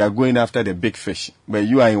we are going after the big fish, but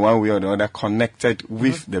you are in one way or the other connected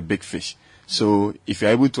with the big fish. So if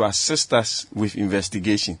you're able to assist us with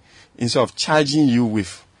investigation, instead of charging you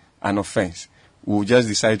with an offense, we'll just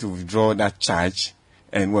decide to withdraw that charge,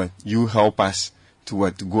 and you help us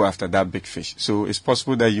to go after that big fish. So it's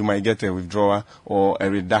possible that you might get a withdrawal or a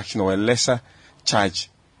reduction or a lesser charge.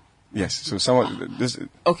 Yes. So this.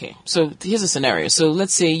 Okay. So here's a scenario. So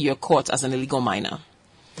let's say you're caught as an illegal miner,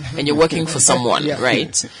 and you're working for someone,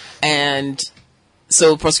 right? And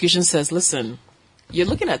so prosecution says, listen, you're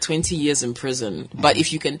looking at 20 years in prison, but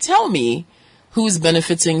if you can tell me who's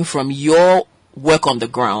benefiting from your work on the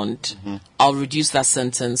ground, I'll reduce that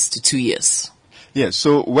sentence to 2 years. Yes.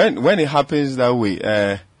 So when it happens that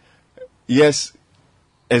way, yes,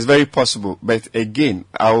 it's very possible. But again,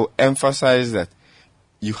 I'll emphasize that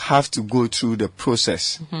you have to go through the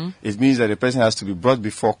process. It means that the person has to be brought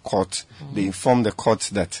before court. They inform the court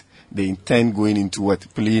that they intend going into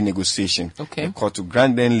plea negotiation. Okay. The court to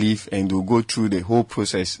grant them leave, and they'll go through the whole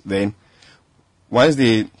process. Then, once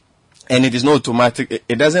and it is not automatic.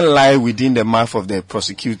 It doesn't lie within the mouth of the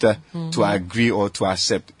prosecutor to agree or to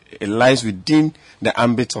accept. It lies within the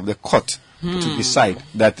ambit of the court to decide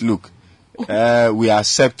that, look, we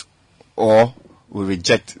accept or we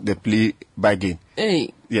reject the plea bargain.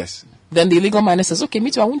 Hey. Yes. Then the illegal miner says, okay,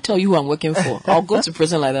 me too, I won't tell you who I'm working for. I'll go to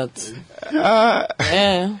prison like that.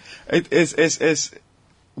 Yeah. It's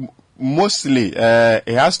mostly, it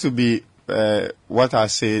has to be, what I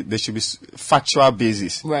say, there should be factual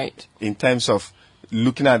basis. Right. In terms of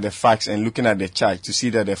looking at the facts and looking at the charge to see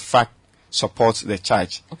that the fact supports the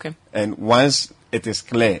charge. Okay. And once it is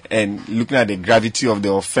clear and looking at the gravity of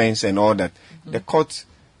the offense and all that, the court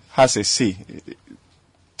has a say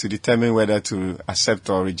to determine whether to accept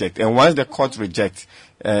or reject. And once the court rejects,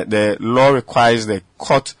 the law requires the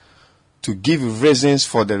court to give reasons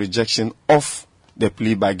for the rejection of the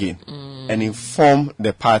plea bargain and inform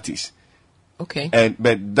the parties. Okay.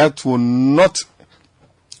 But that will not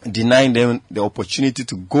deny them the opportunity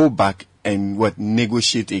to go back and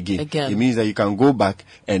negotiate again. It means that you can go back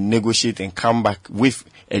and negotiate and come back with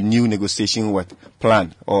a new negotiation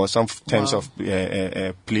plan or some terms of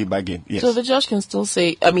plea bargain. Yes. So the judge can still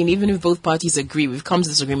say, I mean, even if both parties agree, we've come to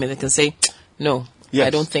this agreement, they can say, no,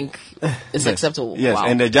 I don't think it's acceptable. Yes, wow.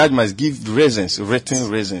 And the judge must give reasons, written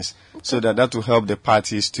reasons, so that will help the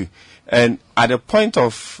parties too. And at the point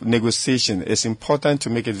of negotiation, it's important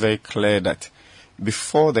to make it very clear that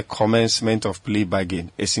before the commencement of plea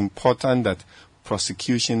bargain, it's important that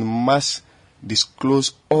prosecution must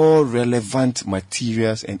disclose all relevant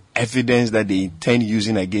materials and evidence that they intend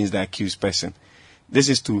using against the accused person. This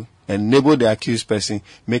is to enable the accused person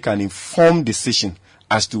make an informed decision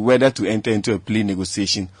as to whether to enter into a plea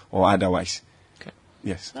negotiation or otherwise. Okay.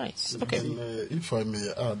 Yes. Nice. Okay. And, if I may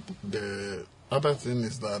add, the other thing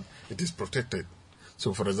is that it is protected.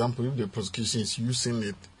 So, for example, if the prosecution is using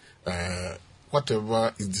it,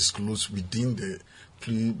 whatever is disclosed within the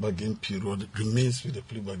plea bargain period remains with the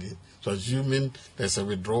plea bargain. So, assuming there's a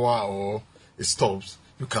withdrawal or it stops,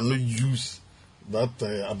 you cannot use that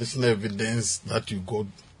additional evidence that you got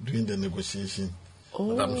during the negotiation.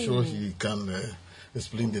 Oh. But I'm sure he can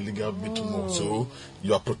explain the legal bit more. So,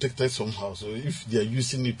 you are protected somehow. So, if they are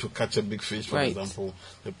using it to catch a big fish, for example,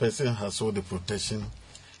 the person has all the protection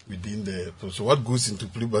within the. So what goes into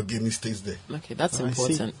plea bargain stays there. Okay, that's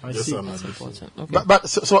important. I see. That's important. Okay. But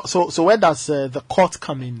so where does the court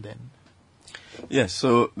come in then? Yes,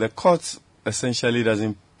 so the court essentially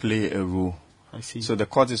doesn't play a role. I see. So the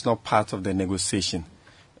court is not part of the negotiation.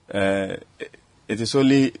 It is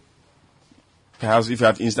only perhaps if you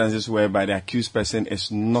have instances whereby the accused person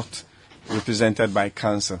is not represented by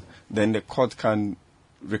counsel, then the court can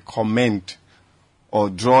recommend or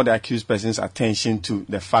draw the accused person's attention to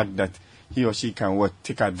the fact that he or she can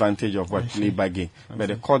take advantage of plea bargain. But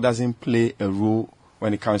the court doesn't play a role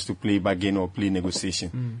when it comes to plea bargain or plea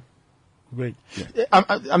negotiation. Great. Yeah.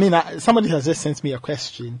 I mean, somebody has just sent me a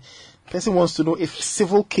question. Person wants to know if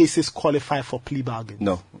civil cases qualify for plea bargain.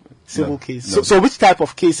 No. Civil No, cases. no. So which type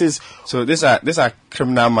of cases? So these are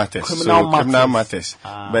criminal matters. Criminal matters.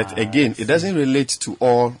 But again, it doesn't relate to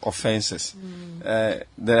all offences. There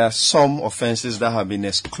are some offences that have been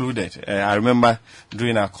excluded. I remember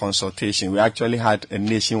during our consultation, we actually had a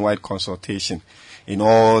nationwide consultation in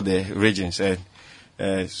all the regions.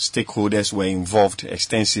 Stakeholders were involved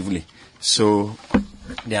extensively. So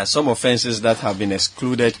there are some offences that have been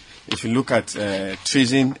excluded. If you look at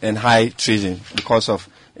treason and high treason, because of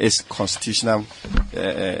its constitutional,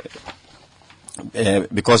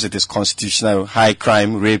 because it is constitutional, high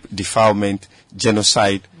crime, rape, defilement,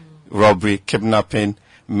 genocide, robbery, kidnapping,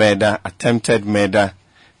 murder, attempted murder,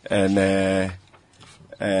 and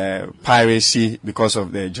piracy because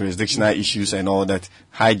of the jurisdictional issues and all that,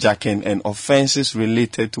 hijacking, and offences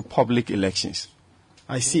related to public elections.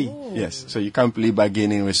 I see. Yes, so you can't plea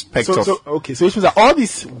bargain in respect of... So which means that all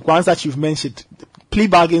these ones that you've mentioned, plea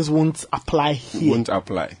bargains won't apply here. Won't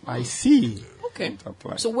apply. I see. Okay.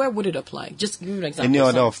 Apply. So where would it apply? Just give me an example. Any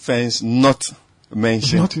other offence not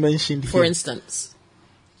mentioned. Not mentioned For here. instance.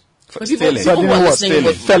 For people stealing. who are listening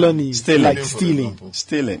with felony, Stealing. like stealing.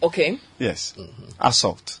 Stealing. Okay. Yes.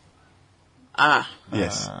 Assault.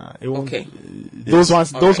 Yes. Okay. Those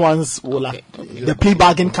ones will the plea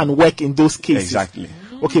bargain can work in those cases. Exactly.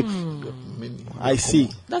 Okay. I see.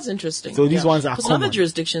 That's interesting. So these ones are because in other common.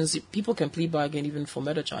 jurisdictions, people can plea bargain even for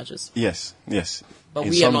murder charges. Yes. But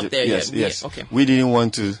In we are some not there yes, yet. Yes. Okay. We didn't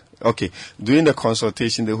want to. Okay. During the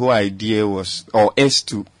consultation, the whole idea was, or is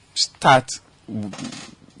to start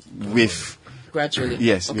with. Gradually.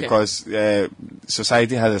 Yes, Okay. because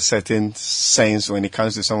society has a certain sense when it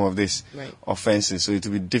comes to some of these Right. offences. So it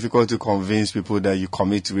will be difficult to convince people that you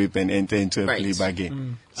commit rape and enter into a Right. plea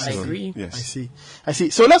bargain. I agree. Yes. I see.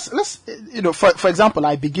 So let's for example,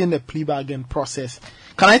 I begin a plea bargain process.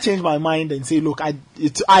 Can I change my mind and say, look,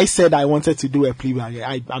 I said I wanted to do a plea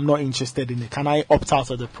bargain. I'm not interested in it. Can I opt out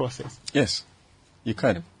of the process? Yes, you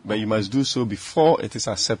can, but you must do so before it is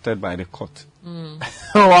accepted by the court.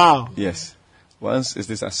 Wow. Yes. Once it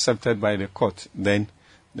is accepted by the court, then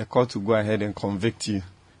the court will go ahead and convict you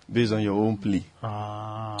based on your own plea.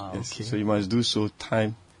 Yes. Okay. So you must do so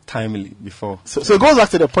timely before. So it goes back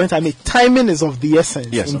to the point I made. Timing is of the essence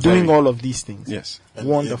Yes, in doing very. all of these things. Yes. And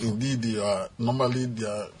Wonderful. Indeed, they are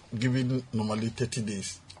given 30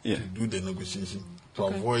 days Yeah. to do the negotiation to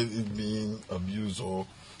avoid it being abused or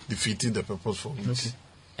defeating the purpose for which.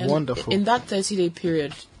 And Wonderful. In that 30-day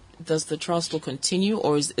period, does the trial still continue,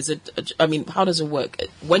 or is it? I mean, how does it work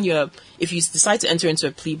when if you decide to enter into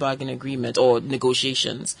a plea bargain agreement or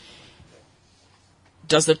negotiations?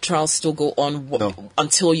 Does the trial still go on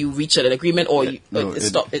until you reach an agreement, or it's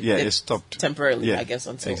stopped? It's stopped temporarily, Yeah, I guess.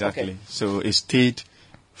 Until exactly. Okay. So it's stayed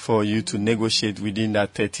for you to negotiate within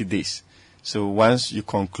that 30 days. So once you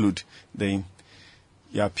conclude, then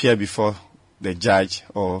you appear before the judge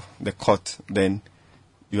or the court. Then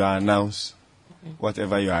you are announced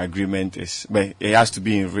whatever your agreement is, but it has to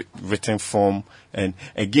be in written form. And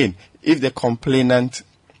again, if the complainant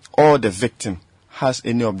or the victim has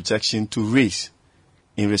any objection to raise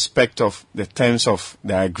in respect of the terms of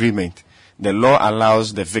the agreement, the law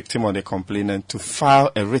allows the victim or the complainant to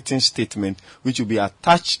file a written statement which will be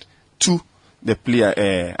attached to the plea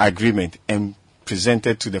agreement and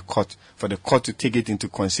presented to the court for the court to take it into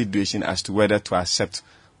consideration as to whether to accept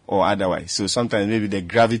or otherwise. So sometimes maybe the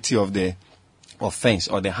gravity of the offense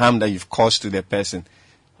or the harm that you've caused to the person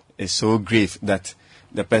is so grave that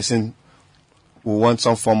the person will want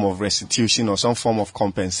some form of restitution or some form of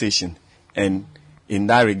compensation. And in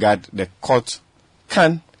that regard, the court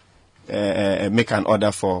can make an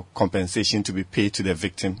order for compensation to be paid to the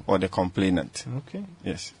victim or the complainant. Okay.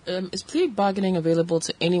 Yes. Is plea bargaining available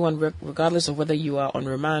to anyone regardless of whether you are on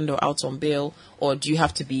remand or out on bail, or do you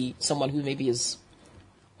have to be someone who maybe is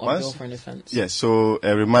on bail for an offense? Yes, so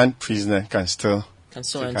a remand prisoner can still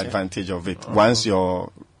take enter. advantage of it. Once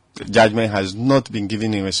your judgment has not been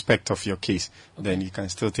given in respect of your case, then you can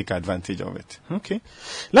still take advantage of it. Okay.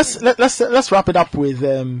 Let's wrap it up with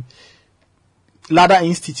Ladder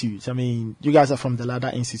Institute. I mean, you guys are from the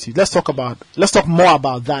Ladder Institute. Let's talk more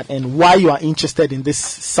about that and why you are interested in this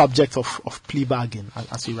subject of plea bargain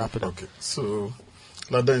as we wrap it up. Okay. So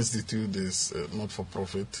Ladder Institute is a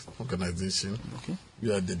not-for-profit organization. Okay.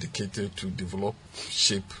 We are dedicated to develop,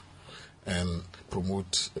 shape, and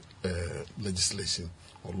promote legislation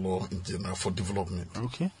or law in general for development.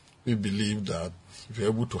 Okay. We believe that if you're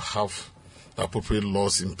able to have the appropriate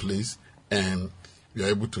laws in place and we are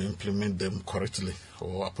able to implement them correctly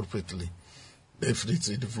or appropriately,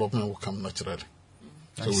 definitely development will come naturally.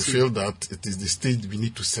 So we feel that it is the stage we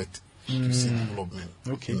need to set to see development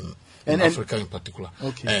Okay. in Africa in particular.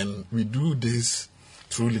 Okay. And we do this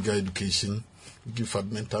through legal education. We give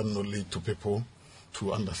fundamental knowledge to people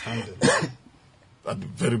to understand them at the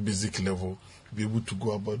very basic level, be able to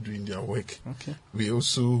go about doing their work. Okay. We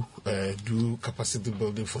also do capacity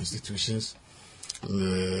building for institutions.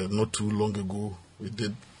 Not too long ago, we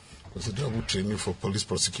did considerable training for police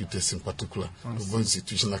prosecutors in particular, to build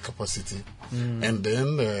institutional capacity. And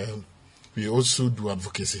then we also do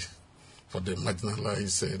advocacy for the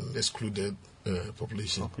marginalized and excluded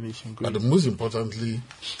population. But the most importantly,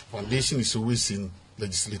 foundation is always in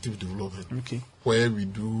legislative development, where we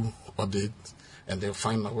do audit and then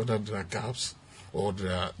find out whether there are gaps or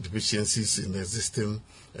there are deficiencies in existing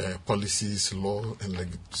policies, law, and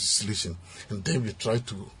legislation. And then we try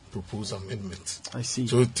to propose amendments. I see.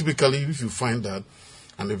 So typically, if you find that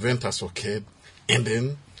an event has occurred and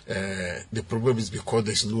then the problem is because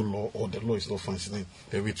there's no law or the law is not functioning,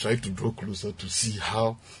 then we try to draw closer to see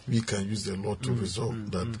how we can use the law to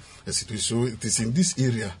resolve that situation. So it is in this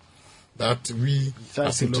area that we,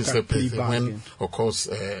 as interested persons, when, of course,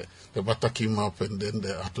 the matter came up and then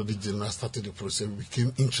the Attorney General started the process, we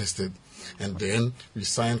became interested. And then we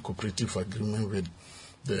signed cooperative agreement with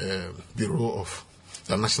the Bureau of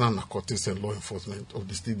the National Narcotics and Law Enforcement of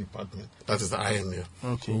the State Department, that is the INL,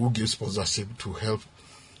 who gives sponsorship to help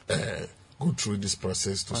go through this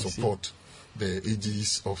process to support the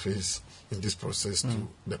AG's office in this process to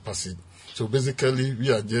the passage. So basically,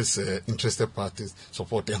 we are just interested parties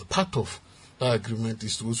support. And part of that agreement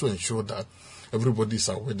is to also ensure that everybody is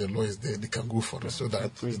aware the law is there, they can go for it, so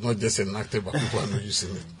that it's not just enacted, but people are not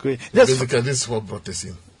using it. Great. Basically, this is what brought us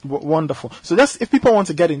in. Wonderful. So just if people want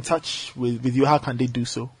to get in touch with you, how can they do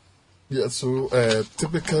so? Yeah, so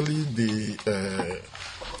typically they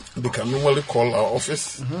can normally call our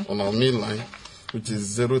office on our main line, which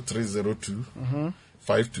is 0302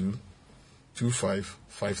 52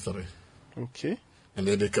 2553. Okay. And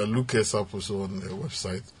then they can look us up also on the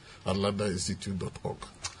website at ladainstitute.org.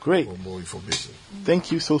 Great. For more information.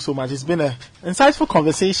 Thank you so much. It's been an insightful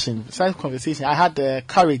conversation. I had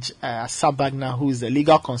Courage Sabagna, who is a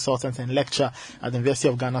legal consultant and lecturer at the University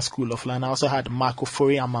of Ghana School of Law. And I also had Marco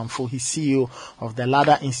Fori Amanfo, he's CEO of the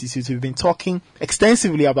Lada Institute. We've been talking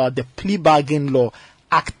extensively about the plea bargain law,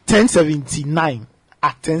 Act 1079.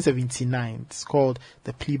 Act 1079. It's called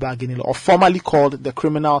the Plea Bargaining Law, or formerly called the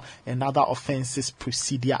Criminal and Other Offences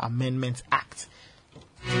Procedure Amendment Act.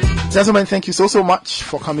 Gentlemen, thank you so much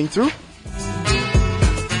for coming through.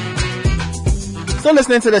 Still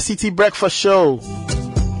listening to the City Breakfast Show.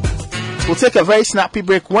 We'll take a very snappy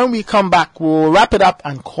break. When we come back, we'll wrap it up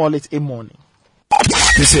and call it a morning.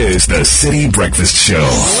 This is the City Breakfast Show,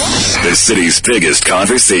 the city's biggest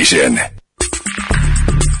conversation.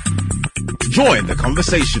 Join the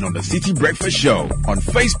conversation on the City Breakfast Show on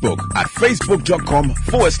Facebook at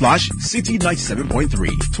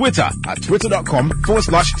facebook.com/City97.3, Twitter at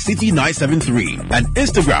twitter.com/City973, and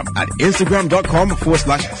Instagram at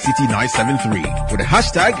instagram.com/City973 with the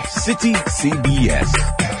hashtag CityCBS.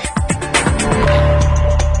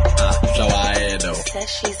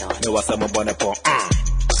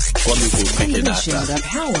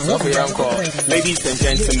 Ladies and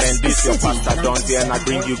gentlemen, this is your Pastor Donzi, and I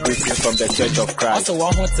bring you greetings from the Church of Christ.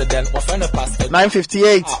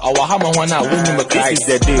 9:58. This is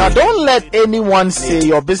the day. Now, don't let anyone say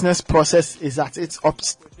your business process is at its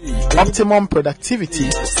optimum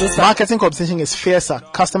productivity. Marketing competition is fiercer,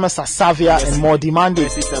 customers are savvier and more demanding.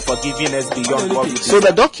 So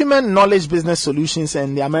the Document Knowledge Business Solutions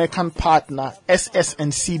and the American partner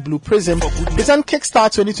SS&C Blue Prism is on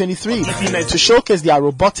Kickstart 2023 to showcase their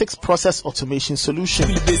robotics process automation solution.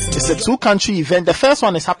 It's a 2-country event. The first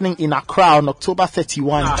one is happening in Accra on October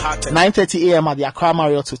 31, 9:30 a.m. at the Accra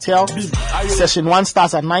Marriott Hotel. Session 1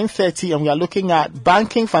 starts at 9:30 and we are looking at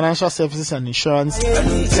banking, financial services and insurance.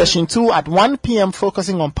 Session 2 at 1 p.m.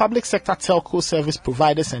 focusing on public sector telco service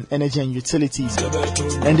providers and energy and utilities.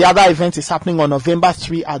 And the other event is happening on November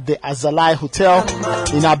 3 at the Azalai Hotel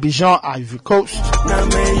in Abidjan, Ivory Coast.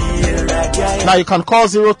 Now you can call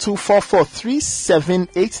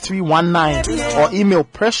 0244378319 or email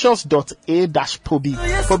precious.a-pobi,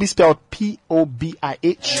 Pobi spelled Pobih, at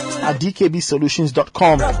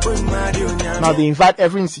dkbsolutions.com. Now they invite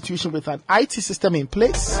every institution with an IT system in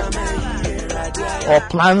place or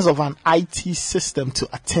plans of an IT system to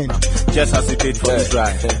attend. Just as it paid for this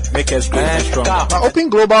ride, make us great and strong. Now, open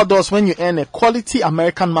global doors when you earn a quality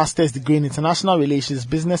American master's degree in international relations,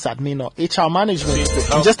 business admin, or HR management.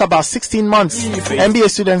 In just about 16 months, MBA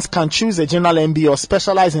students can choose a general MBA or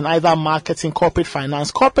specialize in either marketing, corporate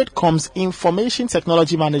finance, corporate comms, information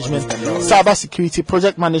technology management, cyber security,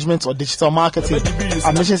 project management, or digital marketing.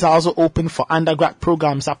 Admissions are also open for undergrad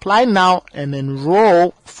programs. Apply now and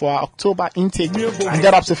enroll for our October intake and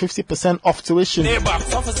get up to 50% off tuition. Call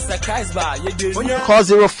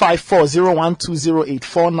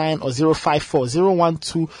 054-012-0849 or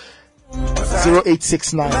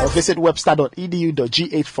 054-012-0869 or visit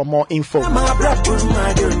webster.edu.gh for more info.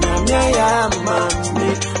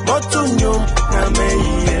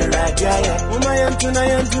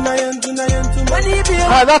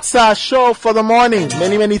 That's our show for the morning.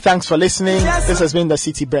 Many thanks for listening. This has been the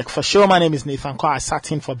City Breakfast Show. My name is Nathan Kwa. I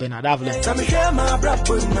sat in for Bernard Avlin.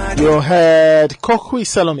 You heard Kokui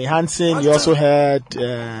Salome Hansen. You also heard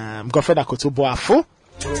Godfred Akoto-Boafo.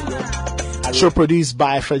 Show produced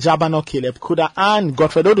by Fred Jabano, Caleb Kuda, and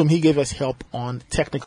Godfred Odum. He gave us help on technical.